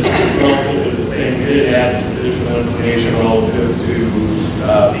information is relatively the same. We did add some additional information relative to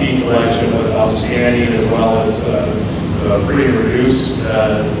fee collection, what's outstanding, as well as free and reduced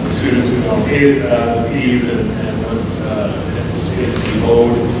students who don't pay the fees and what's anticipated to be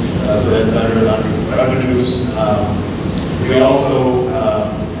owed. So that's under revenues. We also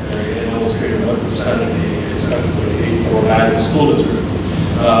illustrated what percent of the expenses are paid for by the school district.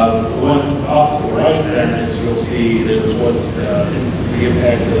 The one off to the right then is you'll see is what's the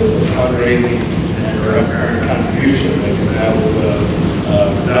impact is of fundraising and parent contributions. I think that was a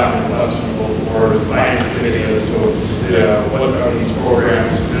predominant question of both the board and the finance committee as to what are these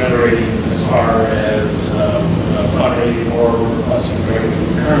programs generating as far as fundraising, or requesting directly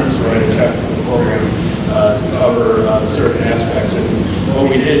from parents to write a check to the program to cover certain aspects. And what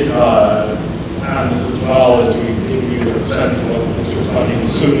we did on this as well is we've given you the percentage of what the district's funding,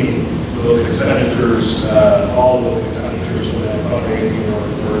 assuming those expenditures, all of those expenditures for that fundraising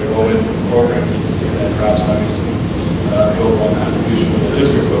were to go into the program. You can see that drops obviously the overall contribution of the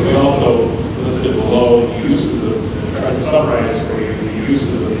district. But we also listed below the uses of, tried to summarize for you the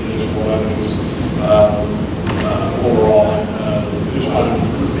uses of the additional revenues overall. Just want to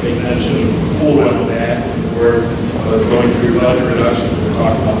make mention of the pool rental back when the board was going through budget reductions. We're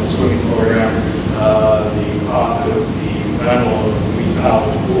talking about the swimming program, the cost of the rental of the Wheaton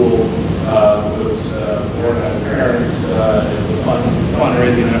College pool was borne by the parents as a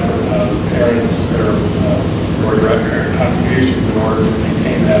fundraising effort. Parents or direct parent contributions in order to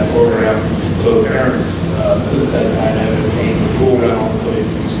maintain that program. So the parents, since that time, have been paying the pool rental, so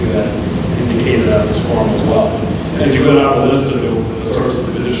you see that indicated on this form as well. As you go down the list of the sources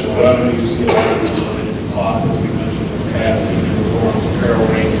of additional revenue, you see a lot of these related to cloth, as we mentioned in the past, uniforms, apparel,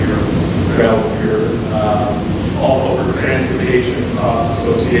 rain gear, travel gear. Also for transportation costs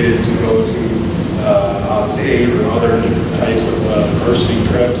associated to go to out-of-state or other different types of diversity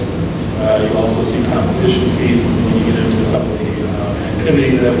trips. You also see competition fees when you get into some of the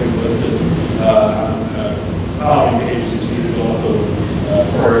activities that we've listed. On the following pages, you see there's also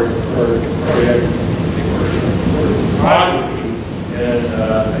choreography and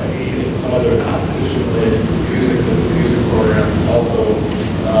some other competition related to music, that the music programs also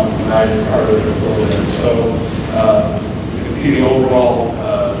provide as part of their program. So you can see the overall,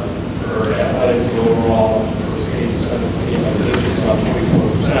 for athletics, the overall first page expenses came by the district about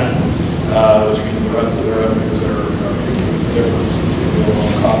 24%, which means the rest of the revenues are the difference between the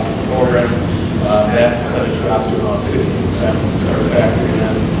overall cost of the program. That percentage drops to about 60% when we start factoring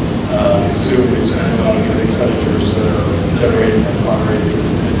in assumed expenditures that are generated by fundraising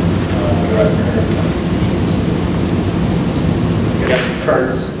and direct parent contributions. Again, these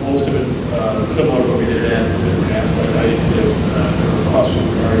charts, most of it's similar, but we did add some different aspects. I didn't give questions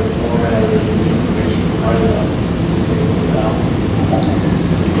regarding the format or the information provided on taking this out.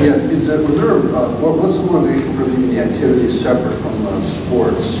 Yeah, what's the motivation for leaving the activities separate from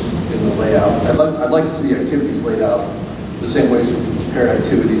sports in the layout? I'd like to see the activities laid out the same way as we compare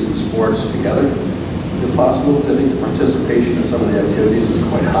activities and sports together, if possible, because I think the participation in some of the activities is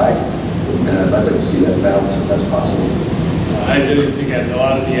quite high, and I'd like to see that balance if that's possible. I do think a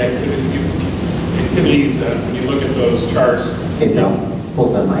lot of the activities, when you look at those charts. Hey Bill, pull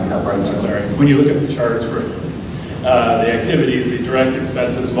the mic up right. Sorry. When you look at the charts for the activities, the direct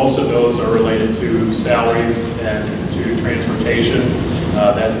expenses, most of those are related to salaries and to transportation.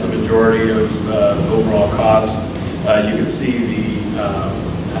 That's the majority of the overall costs. You can see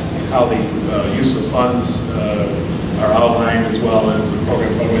how the use of funds are outlined, as well as the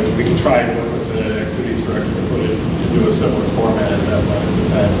program fundraising. We can try and work with the activities director to put it into a similar format as that was, if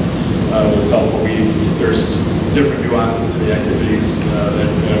that was helpful. There's different nuances to the activities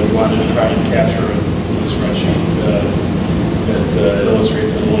that we wanted to try and capture in the spreadsheet that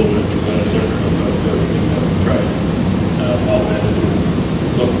illustrates it a little bit different.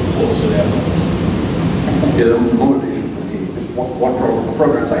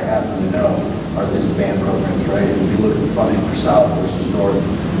 programs I happen to know is the band programs, right? And if you look at the funding for South versus North,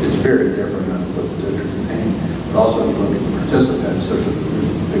 it's very different on what the district is paying. But also if you look at the participants, there's a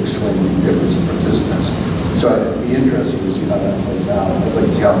big swing difference in participants. So it'd be interesting to see how that plays out. I'd like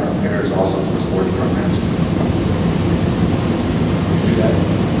to see how it compares also to the sports programs.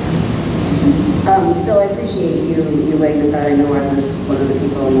 Bill, I appreciate you laying this out. I know I was one of the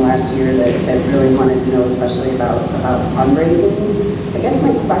people in the last year that really wanted to know, especially about fundraising. I guess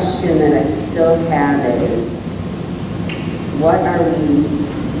my question that I still have is, what are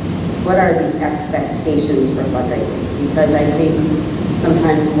the expectations for fundraising? Because I think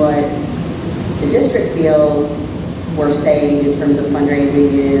sometimes what the district feels we're saying in terms of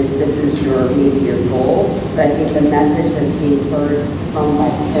fundraising is this is maybe your goal, but I think the message that's being heard from by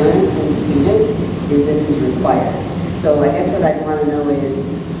parents and students is this is required. So I guess what I want to know is,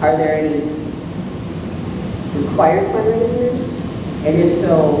 are there any required fundraisers? And if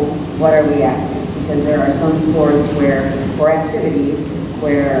so, what are we asking? Because there are some sports or activities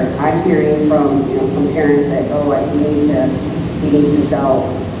where I'm hearing from parents that, oh, we need to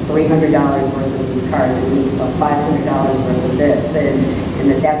sell $300 worth of these cards, or we need to sell $500 worth of this,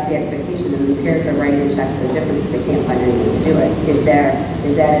 and that's the expectation, and the parents are writing the check for the difference because they can't find anyone to do it. Is that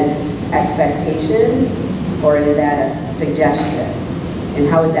an expectation, or is that a suggestion? And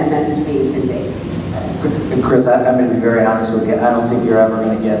how is that message being conveyed? And Chris, I'm going to be very honest with you. I don't think you're ever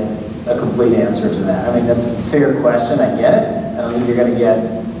going to get a complete answer to that. I mean, that's a fair question. I get it. I don't think you're going to get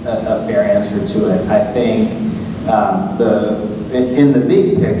a fair answer to it. I think in the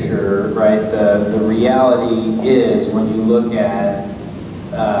big picture, right, the reality is when you look at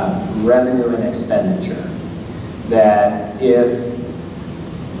revenue and expenditure, that if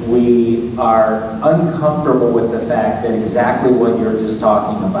we are uncomfortable with the fact that exactly what you're just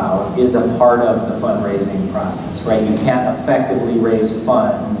talking about is a part of the fundraising process, right? You can't effectively raise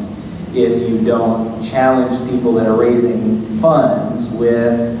funds if you don't challenge people that are raising funds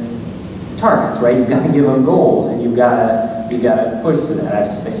with targets, right? You've got to give them goals, and you've got to push to that. I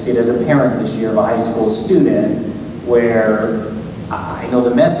see it as a parent this year of a high school student where I know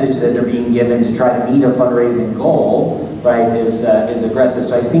the message that they're being given to try to meet a fundraising goal, right, is aggressive.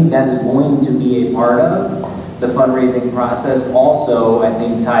 So I think that is going to be a part of the fundraising process. Also, I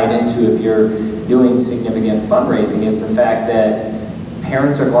think tied into, if you're doing significant fundraising, is the fact that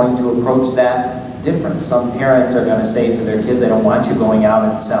parents are going to approach that different. Some parents are going to say to their kids, I don't want you going out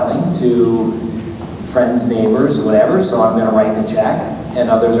and selling to friends, neighbors, whatever, so I'm going to write the check. And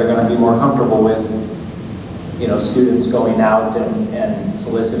others are going to be more comfortable with, students going out and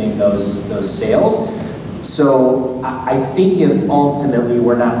soliciting those sales. So I think if ultimately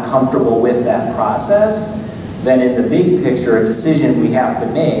we're not comfortable with that process, then in the big picture, a decision we have to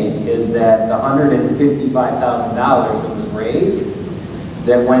make is that the $155,000 that was raised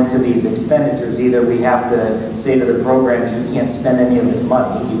that went to these expenditures, either we have to say to the programs, you can't spend any of this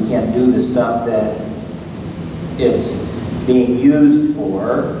money, you can't do the stuff that it's being used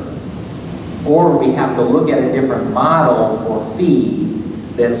for, or we have to look at a different model for fee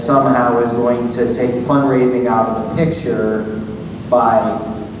that somehow is going to take fundraising out of the picture by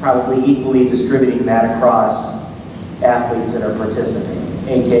probably equally distributing that across athletes that are participating,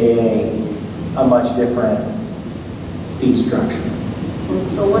 aka a much different fee structure.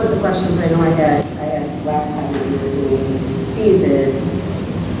 So one of the questions I know I had last time when we were doing fees is,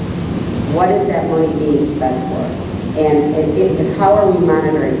 what is that money being spent for? And how are we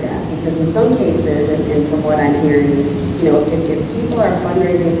monitoring that? Because in some cases, and from what I'm hearing, if people are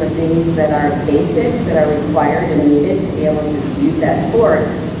fundraising for things that are basics, that are required and needed to be able to use that sport,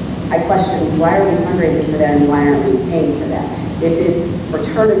 I question, why are we fundraising for that and why aren't we paying for that? If it's for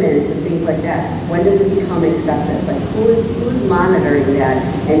tournaments and things like that, when does it become excessive? Like, who's monitoring that?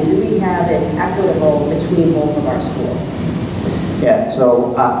 And do we have it equitable between both of our schools? Yeah,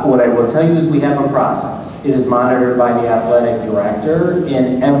 so what I will tell you is we have a process. It is monitored by the athletic director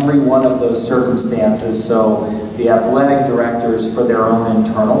in every one of those circumstances. So the athletic directors, for their own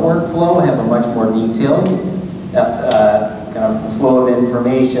internal workflow, have a much more detailed kind of flow of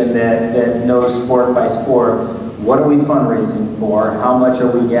information that knows sport by sport. What are we fundraising for? How much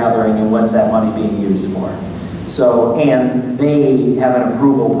are we gathering? And what's that money being used for? So, and they have an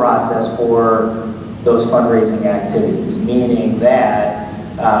approval process for those fundraising activities, meaning that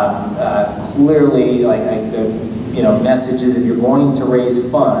clearly, messages, if you're going to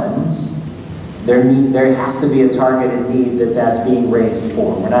raise funds, there has to be a targeted need that's being raised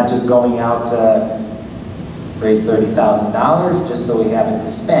for. We're not just going out to raise $30,000 just so we have it to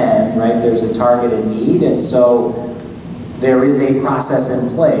spend, right? There's a targeted need, and so there is a process in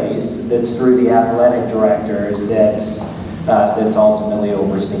place that's through the athletic directors that's that's ultimately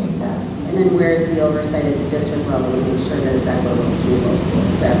overseeing that. And then where is the oversight at the district level to make sure that it's equitable between both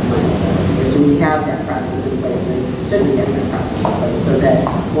schools? That's my other. Do we have that process in place, and should we have that process in place so that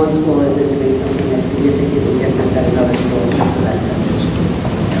one school isn't doing something that's significantly different than another school in terms of expectation?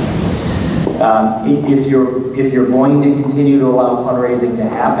 If you're going to continue to allow fundraising to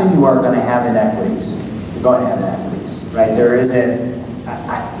happen, you are going to have inequities. You're going to have inequities, right? There isn't.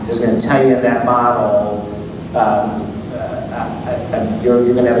 I'm just going to tell you in that model. You're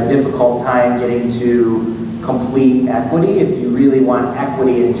going to have a difficult time getting to complete equity. If you really want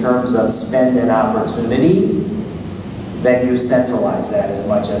equity in terms of spend and opportunity, then you centralize that as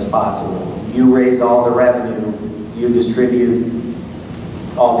much as possible. You raise all the revenue, you distribute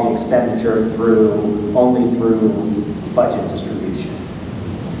all the expenditure only through budget distribution.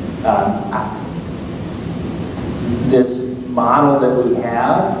 This model that we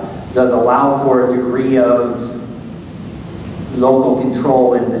have does allow for a degree of local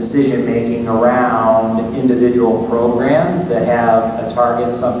control and decision-making around individual programs that have a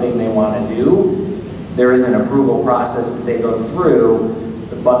target, something they want to do. There is an approval process that they go through,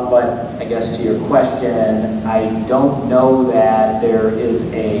 but I guess to your question, I don't know that there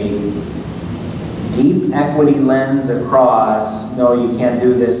is a deep equity lens across, no, you can't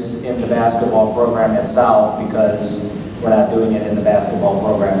do this in the basketball program at South because we're not doing it in the basketball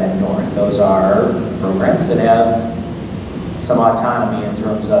program at North. Those are programs that have some autonomy in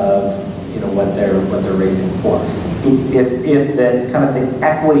terms of what they're raising for. If the kind of the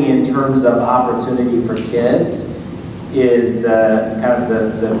equity in terms of opportunity for kids is the kind of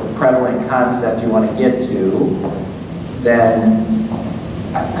the prevalent concept you want to get to, then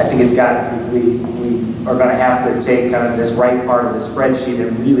I think we are going to have to take kind of this right part of the spreadsheet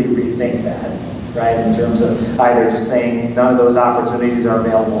and really rethink that, right? In terms of either just saying none of those opportunities are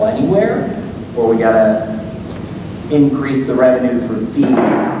available anywhere, or we got to increase the revenue through fees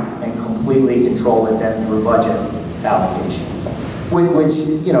and completely control it then through budget allocation. Which,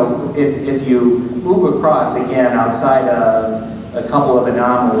 if you move across again outside of a couple of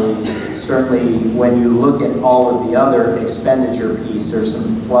anomalies, certainly when you look at all of the other expenditure piece, there's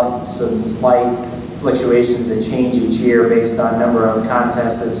some slight fluctuations that change each year based on number of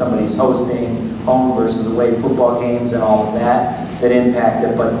contests that somebody's hosting, home versus away football games and all of that impact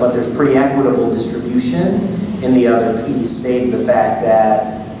it, but there's pretty equitable distribution in the other piece, save the fact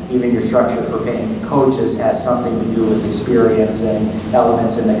that even your structure for paying coaches has something to do with experience and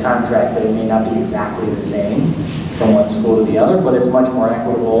elements in the contract that it may not be exactly the same from one school to the other, but it's much more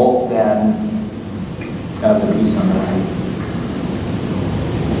equitable than the piece on the right.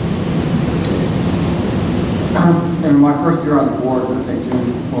 In my first year on the board, I think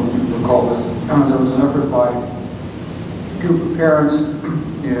Jim will recall this, there was an effort by a group of parents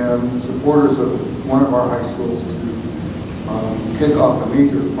and supporters of one of our high schools to kick off a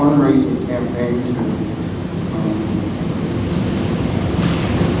major fundraising campaign to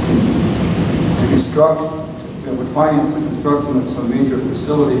construct, that would finance the construction of some major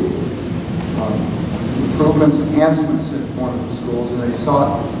facility improvements, enhancements at one of the schools, and they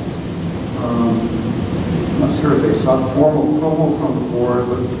sought, I'm not sure if they sought formal approval from the board,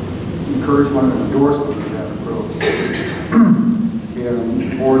 but encouragement and endorsement of that approach. And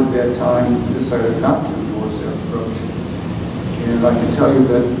the board at that time decided not to endorse that approach. And I can tell you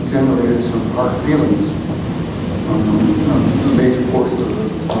that generated some hard feelings on a major portion of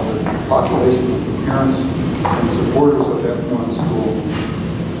the population, of the parents and supporters of that one school.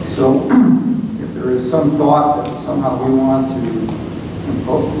 So if there is some thought that somehow we want to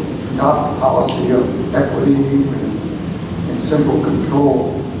adopt a policy of equity and central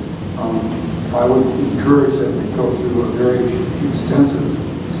control, I would encourage that we go through a very extensive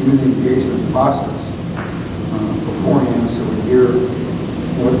community engagement process beforehand, so we hear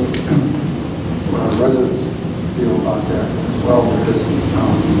what our residents feel about that as well, because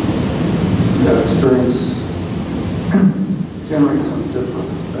that experience generates some difficult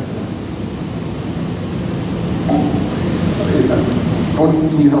perspective.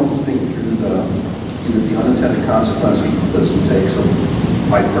 Can you help me think through either the unintended consequences or the puts and takes of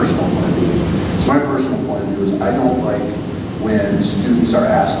my personal point of view? So my personal point of view is I don't like when students are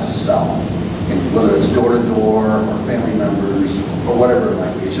asked to sell, and whether it's door-to-door or family members or whatever it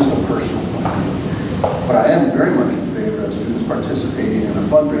might be. It's just a personal point of view. But I am very much in favor of students participating in a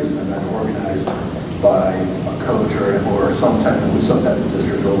fundraising event organized by a coach or some type of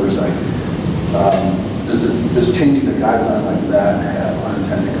district oversight. Does changing a guideline like that have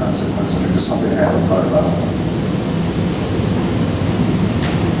unintended consequences, or just something I haven't thought about?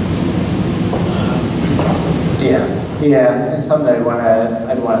 Yeah. Yeah, it's something I'd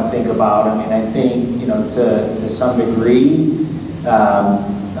want to think about. I mean, I think, you know, to some degree,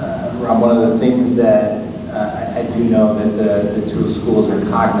 one of the things that I do know that the two schools are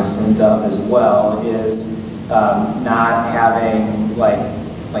cognizant of as well is not having like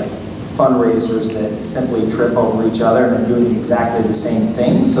fundraisers that simply trip over each other and are doing exactly the same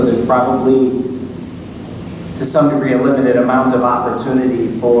thing. So there's probably, to some degree, a limited amount of opportunity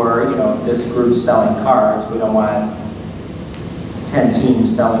for, you know, if this group's selling cards, we don't want 10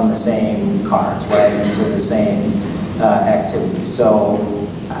 teams selling the same cards, right, into the same activity. So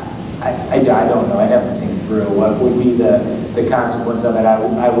I don't know. I'd have to think through what would be the consequence of it.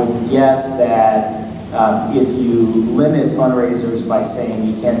 I would guess that if you limit fundraisers by saying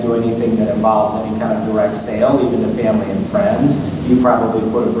you can't do anything that involves any kind of direct sale, even to family and friends, you probably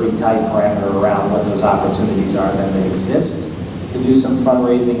put a pretty tight parameter around what those opportunities are that may exist to do some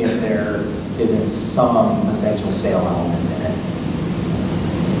fundraising if there isn't some potential sale element in it.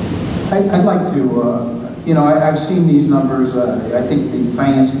 I'd like to, you know, I've seen these numbers. I think the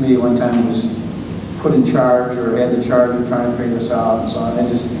Finance Committee one time was put in charge or had the charge of trying to figure this out and so on. I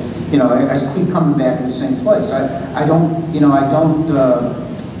just, you know, I keep coming back to the same place. I don't, you know,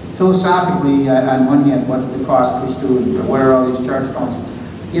 philosophically, on one hand, what's the cost per student, or what are all these charge stones?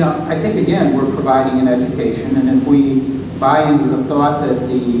 You know, I think, again, we're providing an education, and if we buy into the thought that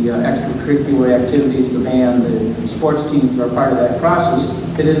the extracurricular activities, the band, the sports teams are part of that process,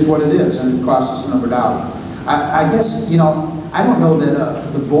 it is what it is, and it costs us a number of dollars. I guess, you know, I don't know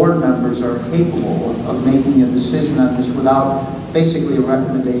that the board members are capable of making a decision on this without basically a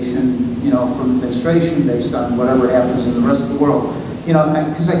recommendation, you know, from administration based on whatever happens in the rest of the world. You know,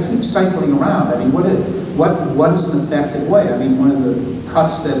 because I keep cycling around. I mean, what is an effective way? I mean, one of the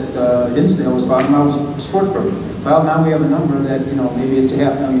cuts that Hinsdale was talking about was sports programs. Well, now we have a number that, you know, maybe it's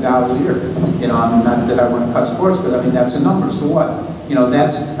 $500,000 a year. You know, I mean, not that I want to cut sports, but I mean, that's a number, so what? You know,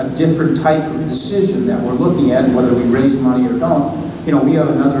 that's a different type of decision that we're looking at, and whether we raise money or don't. You know, we have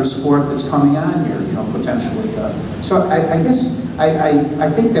another sport that's coming on here, you know, potentially. So I guess I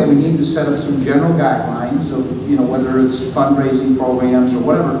think that we need to set up some general guidelines of, you know, whether it's fundraising programs or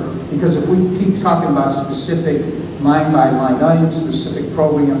whatever, because if we keep talking about specific line-by-line items, specific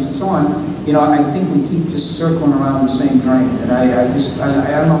programs and so on, you know, I think we keep just circling around the same drain, and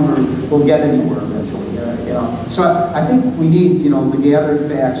I don't know we'll get anywhere eventually. You know, so I think we need, you know, the gathered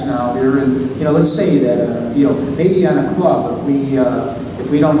facts now here, and, you know, let's say that, you know, maybe on a club,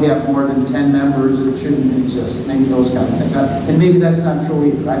 if we don't have more than 10 members, it shouldn't exist. Maybe those kind of things, and maybe that's not true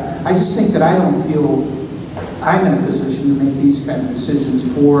either. I just think that I don't feel I'm in a position to make these kind of decisions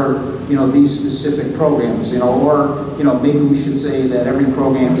for, you know, these specific programs, you know, or, you know, maybe we should say that every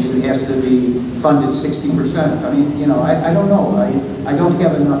program has to be funded 60%. I mean, you know, I don't know. I don't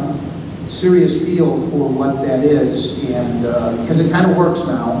have enough serious feel for what that is, and because it kind of works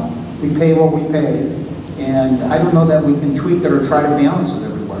now. We pay what we pay, and I don't know that we can tweak it or try to balance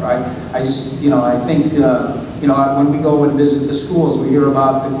it everywhere. I just, you know, I think, you know, when we go and visit the schools, we hear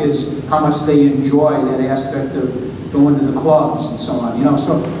about the kids, how much they enjoy that aspect of going to the clubs and so on, you know.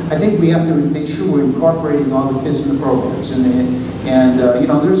 So I think we have to make sure we're incorporating all the kids in the programs, and you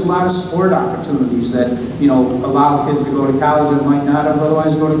know, there's a lot of sport opportunities that, you know, allow kids to go to college that might not have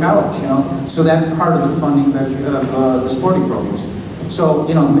otherwise go to college, you know. So that's part of the funding that of the sporting programs. So,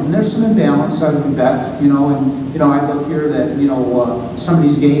 you know, and there's some imbalance, I would bet, you know, and, you know, I look here that, you know,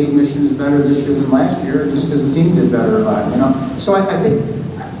 somebody's gaining admission is better this year than last year just because the team did better a lot, you know. So I think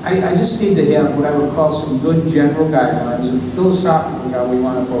I just need to have what I would call some good general guidelines of philosophically how we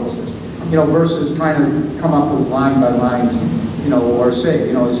want to approach this, you know, versus trying to come up with line by lines, you know, or say,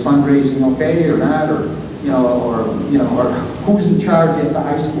 you know, is fundraising okay or not, or, you know, or who's in charge at the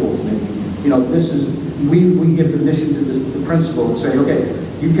high schools maybe. You know, this is, we give the mission to the principal and say, okay,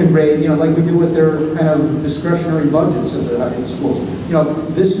 you can raise, you know, like we do with their kind of discretionary budgets at the schools. You know,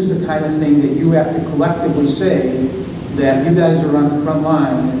 this is the kind of thing that you have to collectively say that you guys are on the front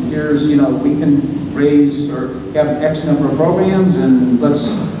line, and here's, you know, we can raise or have X number of programs, and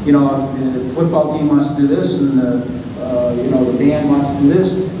let's, you know, if the football team wants to do this, and you know, the band wants to do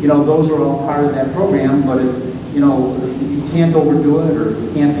this, you know, those are all part of that program. But if, you know, you can't overdo it or you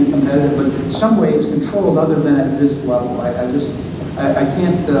can't be competitive, but some way it's controlled other than at this level. I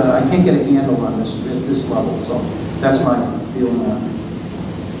can't get a handle on this at this level. So that's my feeling on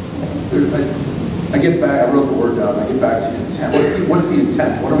it. I get back, I wrote the word down, I get back to the intent. What's the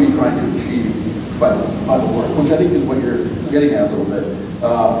intent? What are we trying to achieve by the work? Which I think is what you're getting at a little bit.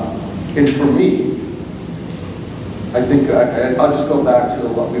 And for me, I think I'll just go back to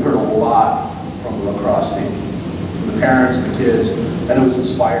we heard a lot from the lacrosse team, from the parents, the kids, and it was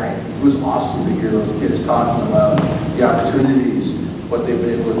inspiring. it was awesome to hear those kids talking about the opportunities, what they've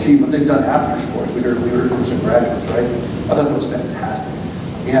been able to achieve, what they've done after sports. We heard from some graduates, right? I thought that was fantastic.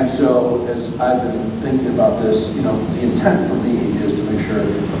 And so, as I've been thinking about this, you know, the intent for me is to make sure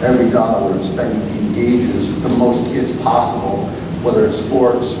every dollar we're spending engages the most kids possible, whether it's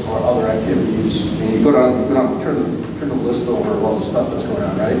sports or other activities. I mean, you go down, turn the list over of all the stuff that's going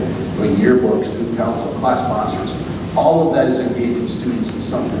on, right? I mean, yearbook, student council, class sponsors. All of that is engaging students in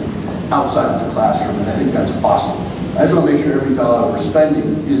something outside of the classroom, and I think that's awesome. I just want to make sure every dollar we're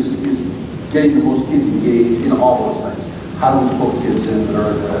spending is getting the most kids engaged in all those things. How do we pull kids in that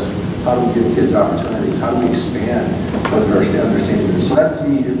are at risk? How do we give kids opportunities? How do we expand what their understanding is? So that to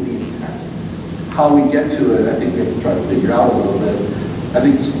me is the intent. How we get to it, I think we have to try to figure out a little bit. I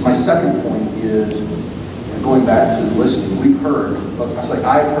think my second point is going back to listening. We've heard,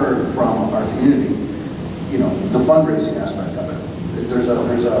 I've heard from our community, you know, the fundraising aspect of it. There's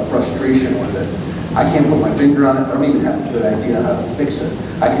a frustration with it. I can't put my finger on it. I don't even have a good idea on how to fix it.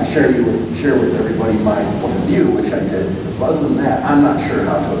 I can share with everybody my point of view, which I did. But other than that, I'm not sure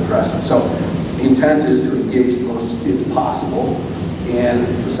how to address it. So the intent is to engage the most kids possible. And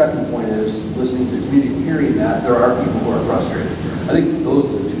the second point is listening to the community and hearing that there are people who are frustrated. I think those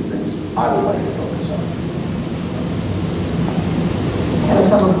are the two things I would like to focus on. I have a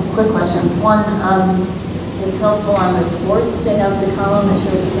couple of quick questions. One, it's helpful on the sports to have the column that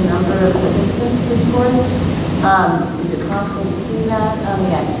shows us the number of participants per sport. Is it possible to see that on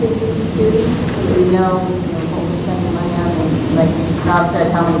the activities too, so that we know, what we're spending money on, and like Rob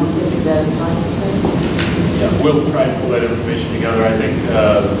said, how many kids that applies to? Yeah, we'll try to pull that information together. I think,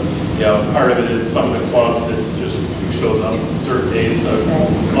 part of it is some of the clubs, it's just who shows up certain days. So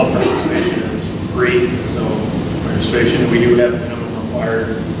club participation is free, there's no registration. We do have minimum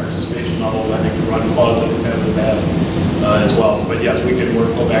required participation levels, I think, to run clubs, and as is asked as well. So, but yes, we can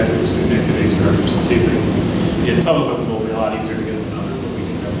go back to the student activities directors and see if they can. Some of them will be a lot easier to get than others, but we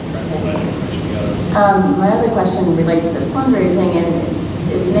can definitely try to pull that information together. My other question relates to fundraising, and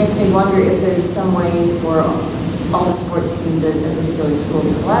it makes me wonder if there's some way for all the sports teams at a particular school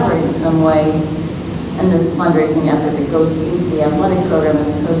to collaborate in some way, and the fundraising effort that goes into the athletic program as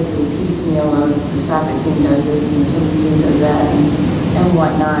opposed to the piecemeal of the soccer team does this and the swimming team does that and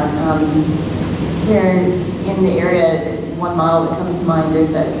whatnot. Here in the area, one model that comes to mind,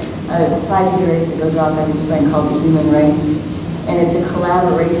 there's a 5K race that goes off every spring called the Human Race, and it's a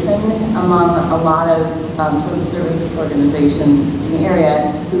collaboration among a lot of social service organizations in the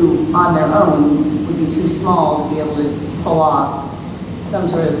area who on their own would be too small to be able to pull off some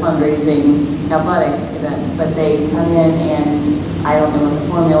sort of fundraising athletic event, but they come in and I don't know what the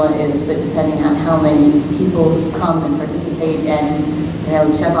formula is, but depending on how many people come and participate and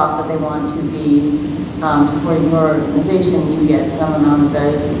check off that they want to be supporting your organization, you get some amount of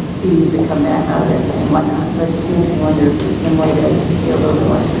the fees that come back out of it and whatnot. So it just makes me wonder if there's some way to get a little bit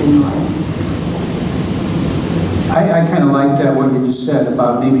more streamlined. I kind of like that what you just said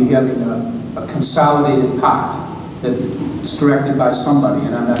about maybe having a consolidated pot that's directed by somebody,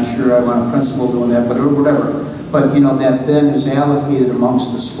 and I'm not sure I want a principal doing that, but or whatever. But that then is allocated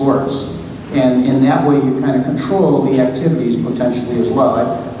amongst the sports. And in that way, you kind of control the activities potentially as well.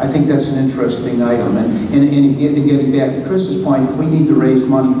 I think that's an interesting item. And getting back to Chris's point, if we need to raise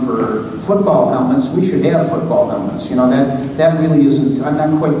money for football helmets, we should have football helmets. That really isn't, I'm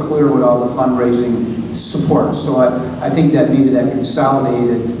not quite clear what all the fundraising supports. So I think that maybe that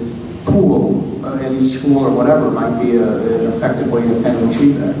consolidated pool at each school or whatever might be an effective way to kind of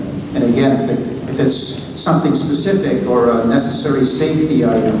achieve that. And again, if it's something specific or a necessary safety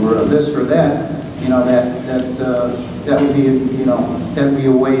item or a this or that, that would be that'd be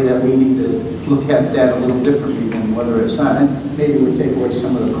a way that we need to look at that a little differently than whether it's not. And maybe it would take away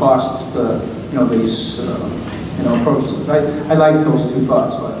some of the costs, these approaches. I like those two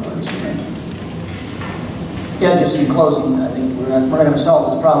thoughts. Yeah, just in closing, I think we're not going to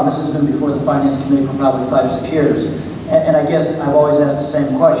solve this problem. This has been before the Finance Committee for probably 5-6 years. And I guess I've always asked the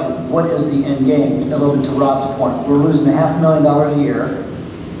same question. What is the end game? A little bit to Rob's point. We're losing $500,000 a year.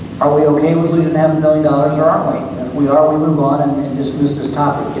 Are we okay with losing $500,000 or aren't we? And if we are, we move on and dismiss this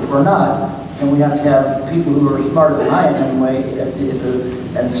topic. If we're not, then we have to have people who are smarter than I am anyway at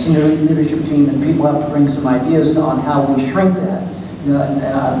the senior leadership team, and people have to bring some ideas on how we shrink that.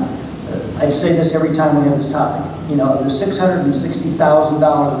 I'd say this every time we have this topic. Of the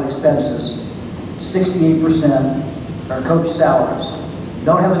 $660,000 of expenses, 68% are coach salaries.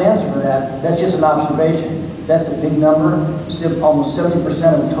 Don't have an answer for that. That's just an observation. That's a big number. Almost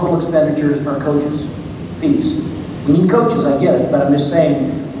 70% of the total expenditures are coaches' fees. We need coaches, I get it, but I'm just saying,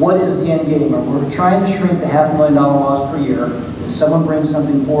 what is the end game? We're trying to shrink the $500,000 loss per year. If someone brings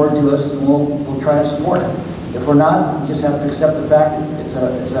something forward to us, then we'll try and support it. If we're not, we just have to accept the fact it's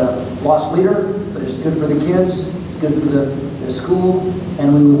a lost leader, but it's good for the kids, it's good for the school,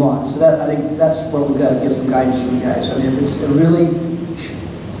 and we move on. So that, I think that's where we've got to get some guidance from you guys. I mean, if it's really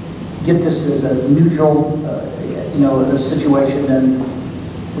get this as a neutral, a situation, then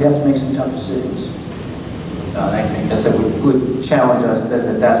we have to make some tough decisions. I guess it would challenge us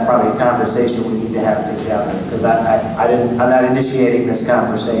that that's probably a conversation we need to have together, because I'm not initiating this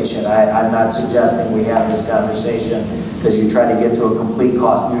conversation. I'm not suggesting we have this conversation because you try to get to a complete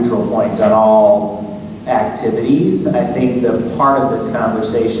cost neutral point on all activities. I think the part of this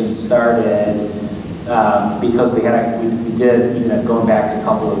conversation started because we did, even going back a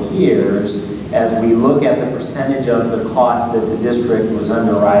couple of years, as we look at the percentage of the cost that the district was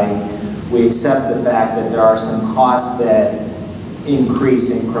underwriting, we accept the fact that there are some costs that increase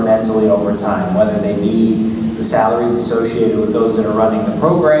incrementally over time, whether they be the salaries associated with those that are running the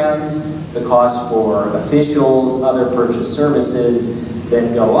programs, the cost for officials, other purchase services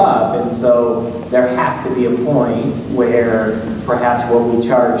that go up. And so there has to be a point where perhaps what we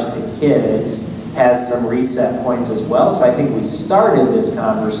charge to kids has some reset points as well. So I think we started this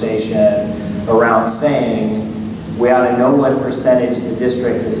conversation around saying, we ought to know what percentage the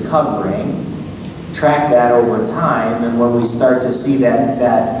district is covering, track that over time, and when we start to see that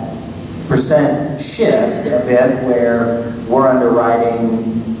percent shift a bit, where we're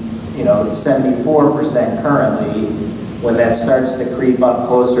underwriting, 74% currently, when that starts to creep up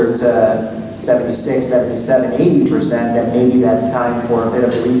closer to 76, 77, 80%, then maybe that's time for a bit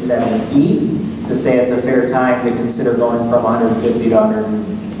of a reset in the fee to say it's a fair time to consider going from $150 to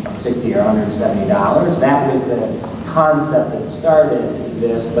 $160 or $170. That was the concept that started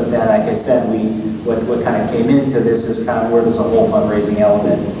this, but then, like I said, what kind of came into this is kind of where does the whole fundraising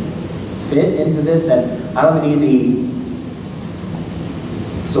element fit into this, and I don't have an easy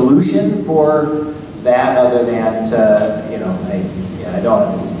solution for that other than to, I don't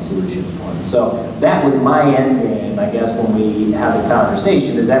have an easy solution for it. So that was my end game, I guess, when we had the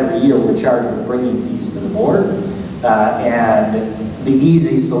conversation, is every year we're charged with bringing fees to the board, and the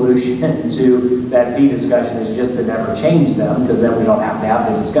easy solution to that fee discussion is just to never change them, because then we don't have to have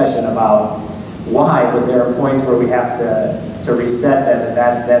the discussion about why, but there are points where we have to reset them, and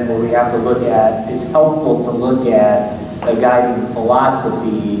that's then where we have to look at, it's helpful to look at a guiding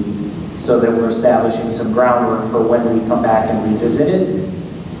philosophy so that we're establishing some groundwork for when do we come back and revisit it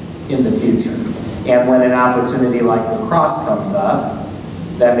in the future. And when an opportunity like lacrosse comes up,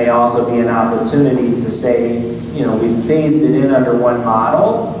 that may also be an opportunity to say, we phased it in under one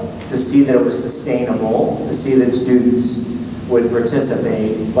model to see that it was sustainable, to see that students would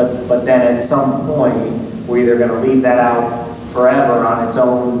participate, but then at some point, we're either going to leave that out forever on its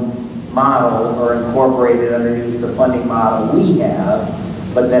own model or incorporate it underneath the funding model we have,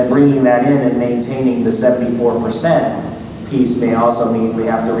 but then bringing that in and maintaining the 74% piece may also mean we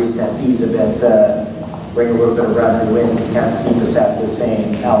have to reset fees a bit to bring a little bit of revenue in to kind of keep us at the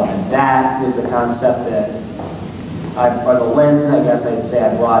same element. That was the concept that, or the lens, I guess I'd say,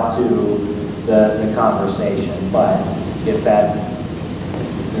 I brought to the conversation. But if that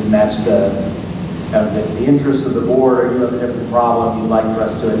matched the interest of the board, or you have a different problem you'd like for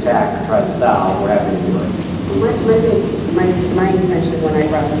us to attack or try to solve, we're happy to do it. My intention when I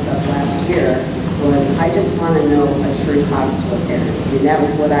brought this up last year was I just want to know a true cost to a parent. I mean, that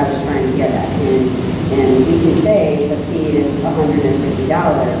was what I was trying to get at. And we can say the fee is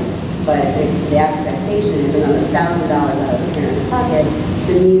 $150, but if the expectation is another $1,000 out of the parent's pocket,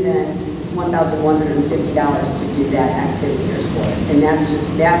 to me then it's $1,150 to do that activity or sport. And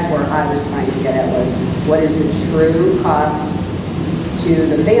that's where I was trying to get at, was what is the true cost to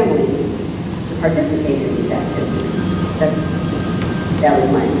the families to participate in these activities. That was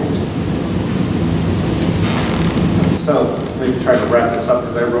my intention. So let me try to wrap this up,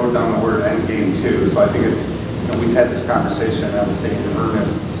 because I wrote down the word end game too. So I think it's, we've had this conversation, I would say, in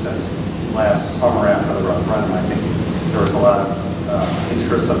earnest since last summer after the referendum. I think there was a lot of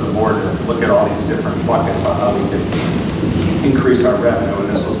interest of the board to look at all these different buckets on how we could increase our revenue, and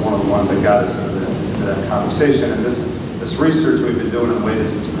this was one of the ones that got us into that conversation. And this research we've been doing and the way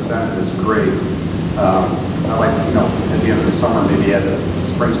this is presented is great. I like to, at the end of the summer, maybe add the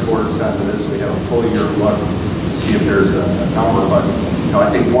spring sports end to this, so we have a full year look to see if there's a number. But I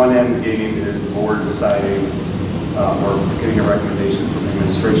think one end game is the board deciding or getting a recommendation from the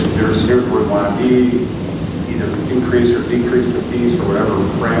administration. Here's where we want to be, either increase or decrease the fees for whatever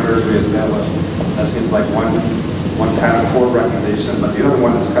parameters we establish. That seems like one kind of core recommendation. But the other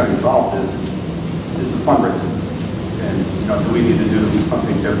one that's kind of involved is the fundraising. do we need to do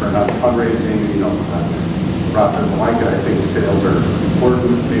something different on fundraising? Rob doesn't like it. I think sales are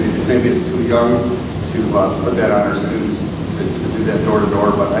important. Maybe it's too young to put that on our students to do that door to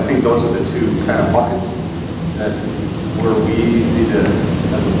door. But I think those are the two kind of buckets that where we need to,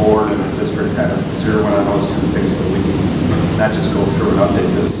 as a board and a district, kind of zero in on those two things so we can not just go through and update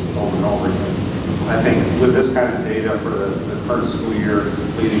this over and over again. I think with this kind of data for the current school year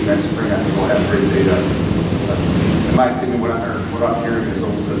completing next spring, I think we'll have great data. But in my opinion, what I'm hearing is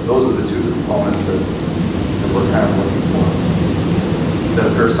those are the two components that we're kind of looking for. Is that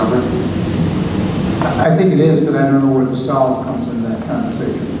a fair summary? I think it is, but I don't know where the solve comes in that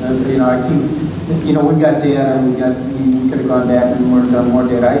conversation. I keep, we've got data, we could have gone back and done more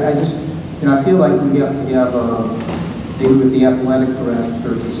data. I just, I feel like we have to have maybe with the athletic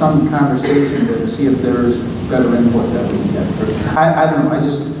directors or some conversation to see if there's better input that we can get. I don't know.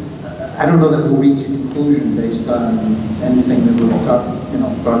 I don't know that we'll reach a conclusion based on anything that we're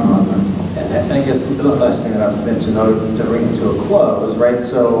talking about there. And I guess the last thing that I mentioned, to bring it to a close, right?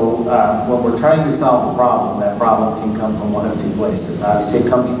 So when we're trying to solve a problem, that problem can come from one of two places. Obviously, it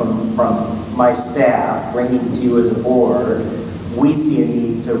comes from my staff bringing to you as a board. We see a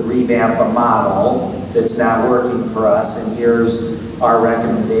need to revamp a model that's not working for us, and here's our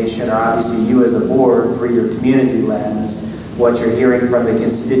recommendation. Or obviously, you as a board, through your community lens, what you're hearing from the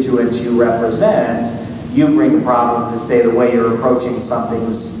constituents you represent, you bring a problem to say the way you're approaching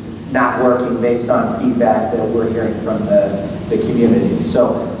something's not working based on feedback that we're hearing from the community.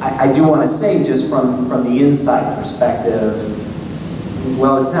 So I do want to say, just from the inside perspective,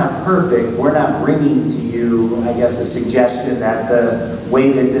 well, it's not perfect. We're not bringing to you, I guess, a suggestion that the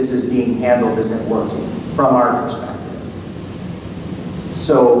way that this is being handled isn't working from our perspective.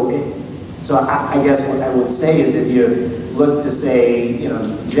 So I guess what I would say is, if you look to say,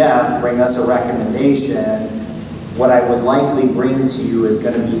 Jeff, bring us a recommendation, what I would likely bring to you is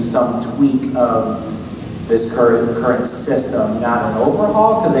going to be some tweak of this current system, not an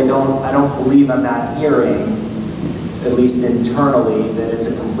overhaul, because I don't believe I'm not hearing, at least internally, that it's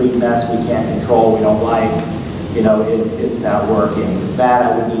a complete mess we can't control, we don't like, it's not working. That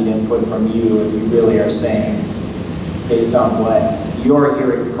I would need input from you if you really are saying, based on what you're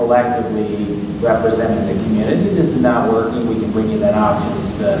hearing collectively representing the community, this is not working, we can bring you then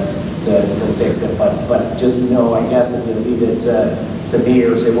options to fix it. But just know, I guess, if you leave it to me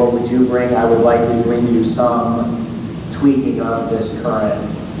or say, what would you bring? I would likely bring you some tweaking of this current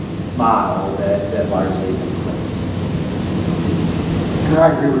model that largely is in place. And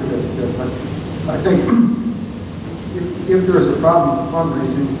I agree with that, Jeff. I think if there is a problem with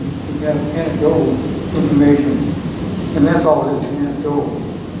fundraising, we have anecdotal information, and that's all it is, anecdotal.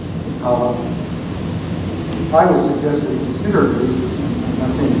 I would suggest we consider at least, I'm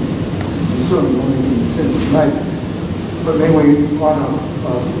not saying we certainly won't make a decision tonight, but maybe we want to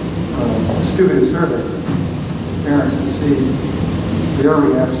distribute a survey to parents to see their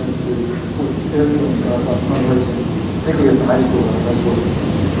reaction to what their feelings are about fundraising, particularly at the high school level. That's where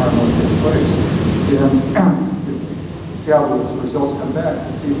primarily takes place. And see how those results come back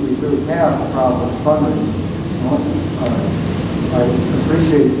to see if we really have a problem with fundraising. I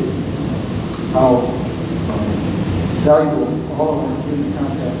appreciate how valuable all of our community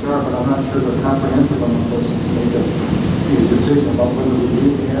contacts are, but I'm not sure they're comprehensive enough for us to make a decision about whether we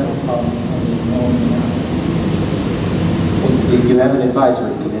really have a problem or not. You have an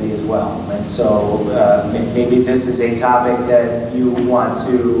advisory committee as well, and so maybe this is a topic that you want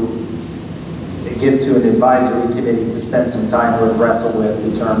to give to an advisory committee to spend some time with, wrestle with,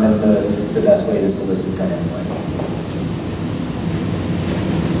 determine the best way to solicit that input.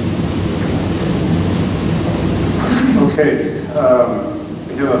 Okay,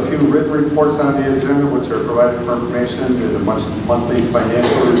 we have a few written reports on the agenda which are provided for information. There are the monthly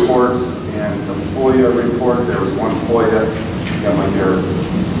financial reports and the FOIA report. There was one FOIA. Got my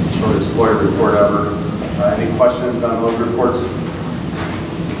shortest FOIA report ever. Any questions on those reports?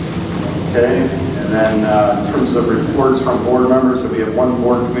 Okay, and then in terms of reports from board members, we have one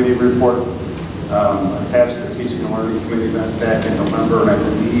board committee report attached to the Teaching and Learning Committee event back in November, and I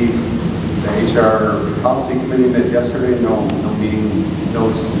believe the HR Policy Committee met yesterday. No meeting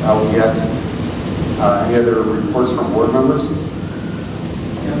notes out yet. Any other reports from board members?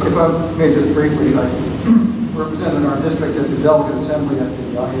 If I may just briefly, I represented our district at the Delegate Assembly at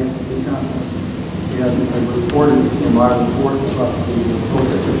the IASB conference. And I reported in my report about the vote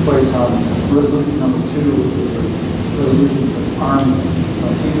that took place on resolution number 2, which was a resolution to arm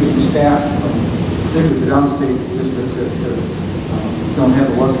teachers and staff, particularly the downstate districts that don't have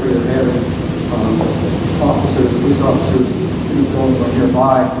the luxury of having officers, police officers in the building or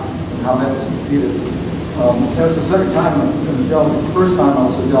nearby, and how that was defeated. That's the second time in the delegate. The first time I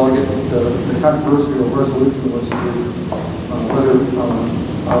was a delegate, the controversial resolution was to whether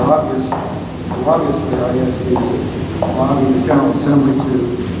our lobbyists for the ISB should lobby the General Assembly to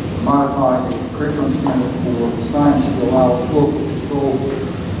modify the curriculum standard for science to allow local control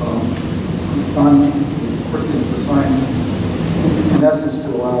on curriculum for science. In essence, to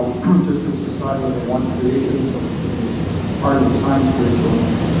allow districts to decide whether they want creations part of the science curriculum.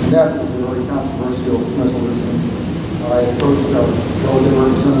 And that was a very controversial resolution. I approached our delegate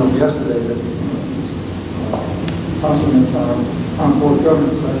representative yesterday that Councilman is on board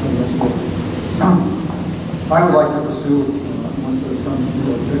governance session yesterday. I would like to pursue, unless there's some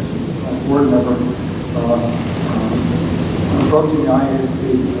real objection, board member approaching the ISB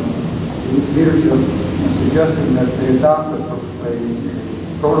leadership and suggesting that they adopt a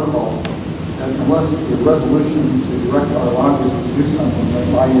protocol that unless the resolution to direct our lobbyists to do something, that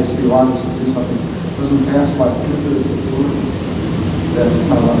ISB lobbyists to do something, doesn't pass by 2/3 majority, that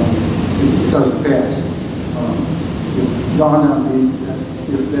it doesn't pass. It dawned on me that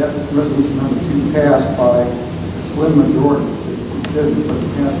if that resolution number 2 passed by a slim majority, it didn't, but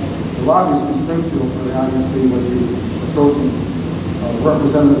it passed, the lobbyists in Springfield for the ISB would be approaching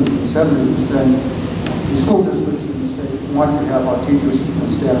representatives and senators and saying, the school districts in the state want to have our teachers and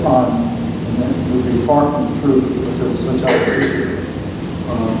staff on, and that would be far from the truth because there was such opposition.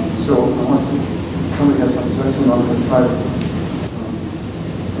 So unless somebody has an objection, I'm going to try to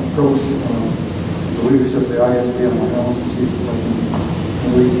approach the leadership of the ISB on my own to see if I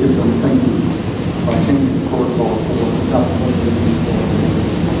can at least get them thinking about changing the protocol for adopting resolutions for.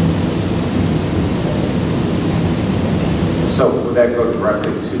 So would that go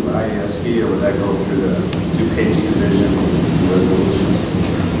directly to IASB, or would that go through the 2-page division resolutions?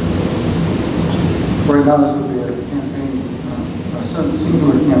 Right now, this would be a campaign, a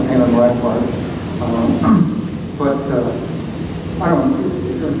singular campaign on my part. But I don't know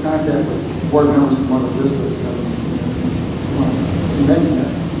if you're in contact with board members from other districts, and you mention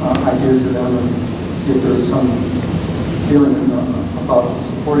that idea to them and see if there's some feeling about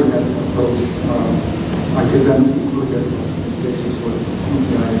supporting that approach. I give them include that. With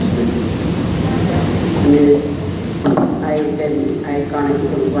the ISB. I've gone, I think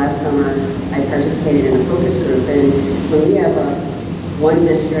it was last summer, I participated in a focus group, and when we have a one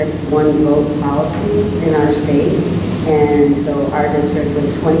district, one vote policy in our state, and so our district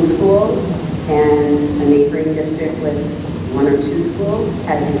with 20 schools and a neighboring district with 1 or 2 schools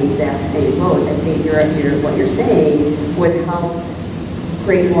has the exact same vote. I think what you're saying would help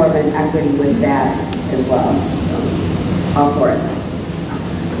create more of an equity with that as well. So. All for it.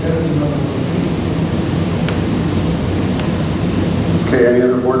 Okay, any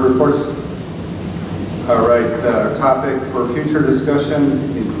other board reports? All right, our topic for future discussion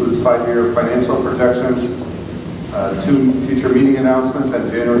includes 5-year financial projections, 2 future meeting announcements. On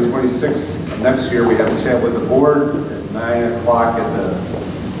January 26th of next year, we have a chat with the board at 9 o'clock at the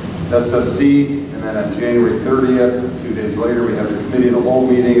SSC, and then on January 30th, a few days later, we have the committee of the whole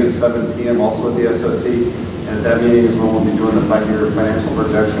meeting at 7 p.m. also at the SSC. And at that meeting is when we'll be doing the 5-year financial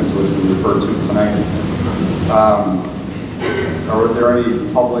projections, which we referred to tonight. Are there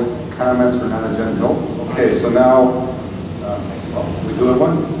any public comments for non-agenda? Nope. Okay, so now, we do have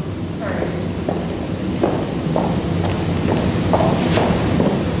one? Sorry.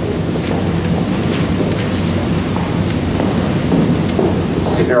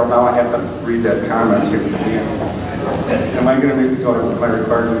 See, Harold, now I have to read that comment here at the end. Am I going to be, am I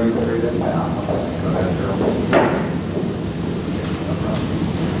required to read it? Yeah, I'll just go ahead, Harold.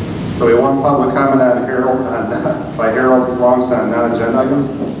 So we have one public comment on Harold, by Harold Longs on non-agenda items.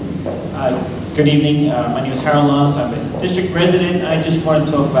 Good evening. My name is Harold Longs. I'm a district resident. I just want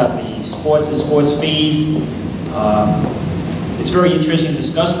to talk about the sports and sports fees. It's a very interesting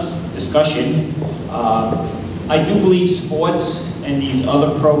discussion. I do believe sports and these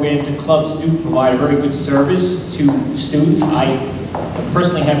other programs and clubs do provide a very good service to students. I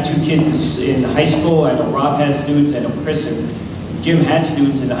personally have 2 kids in high school. I know Rob has students. I know Chris and Jim had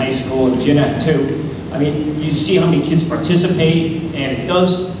students in the high school, and Jenna had 2. I mean, you see how many kids participate, and it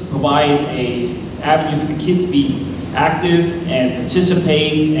does provide a avenue for the kids to be active and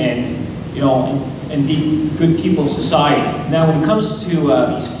participate and, you know, and be good people in society. Now, when it comes to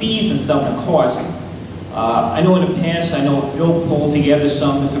these fees and stuff and the cost, I know in the past, I know Bill pulled together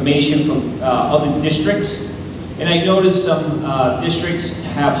some information from other districts, and I noticed some districts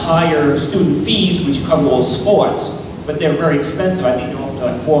have higher student fees, which cover all sports, but they're very expensive. I think they're up to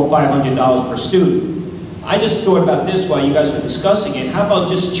like $400 or $500 per student. I just thought about this while you guys were discussing it. How about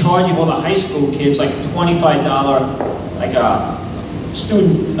just charging all the high school kids like a $25, like a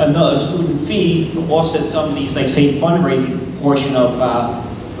another student fee to offset some of these, like say fundraising portion of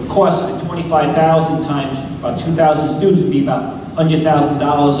the cost of the 25,000 times about 2,000 students would be about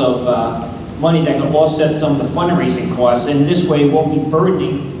 $100,000 of money that could offset some of the fundraising costs, and this way it won't be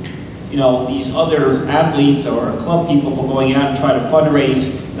burdening, you know, these other athletes or club people for going out and try to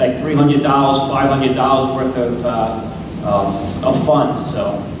fundraise like $300, $500 worth of funds.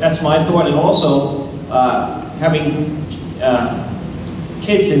 So that's my thought, and also having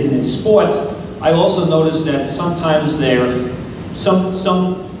kids in sports, I also noticed that sometimes some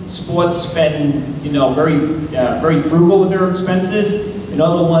sports spend, you know, very frugal with their expenses, and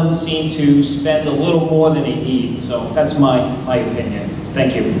other ones seem to spend a little more than they need. So that's my opinion.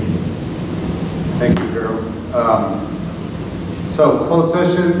 Thank you. Thank you, Harold. So closed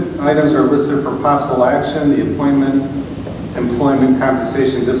session items are listed for possible action: the appointment, employment,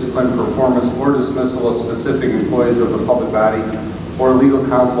 compensation, discipline, performance, or dismissal of specific employees of the public body or legal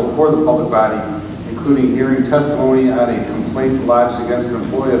counsel for the public body, including hearing testimony on a complaint lodged against an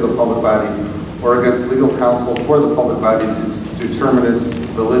employee of the public body or against legal counsel for the public body to determine its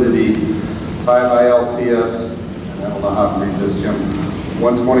validity. 5 ILCS, and I don't know how to read this, Jim,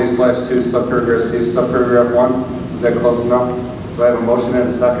 120/2, subparagraph C, subparagraph 1. Is that close enough? Do I have a motion and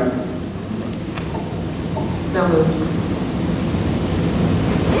a second? So moved.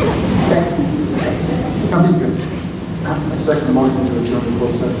 I'm just good. I second the motion to adjourn the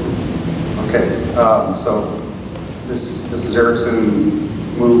closed session. Okay, so Mrs. Erickson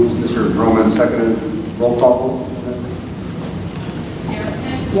moved, Mr. Roman seconded. Roll call.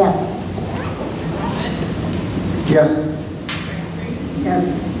 Yes. Yes. Yes.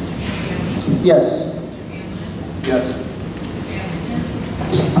 Yes. Yes.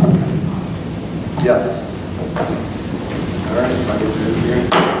 Yes. All right, so I get to this here.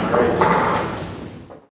 All right.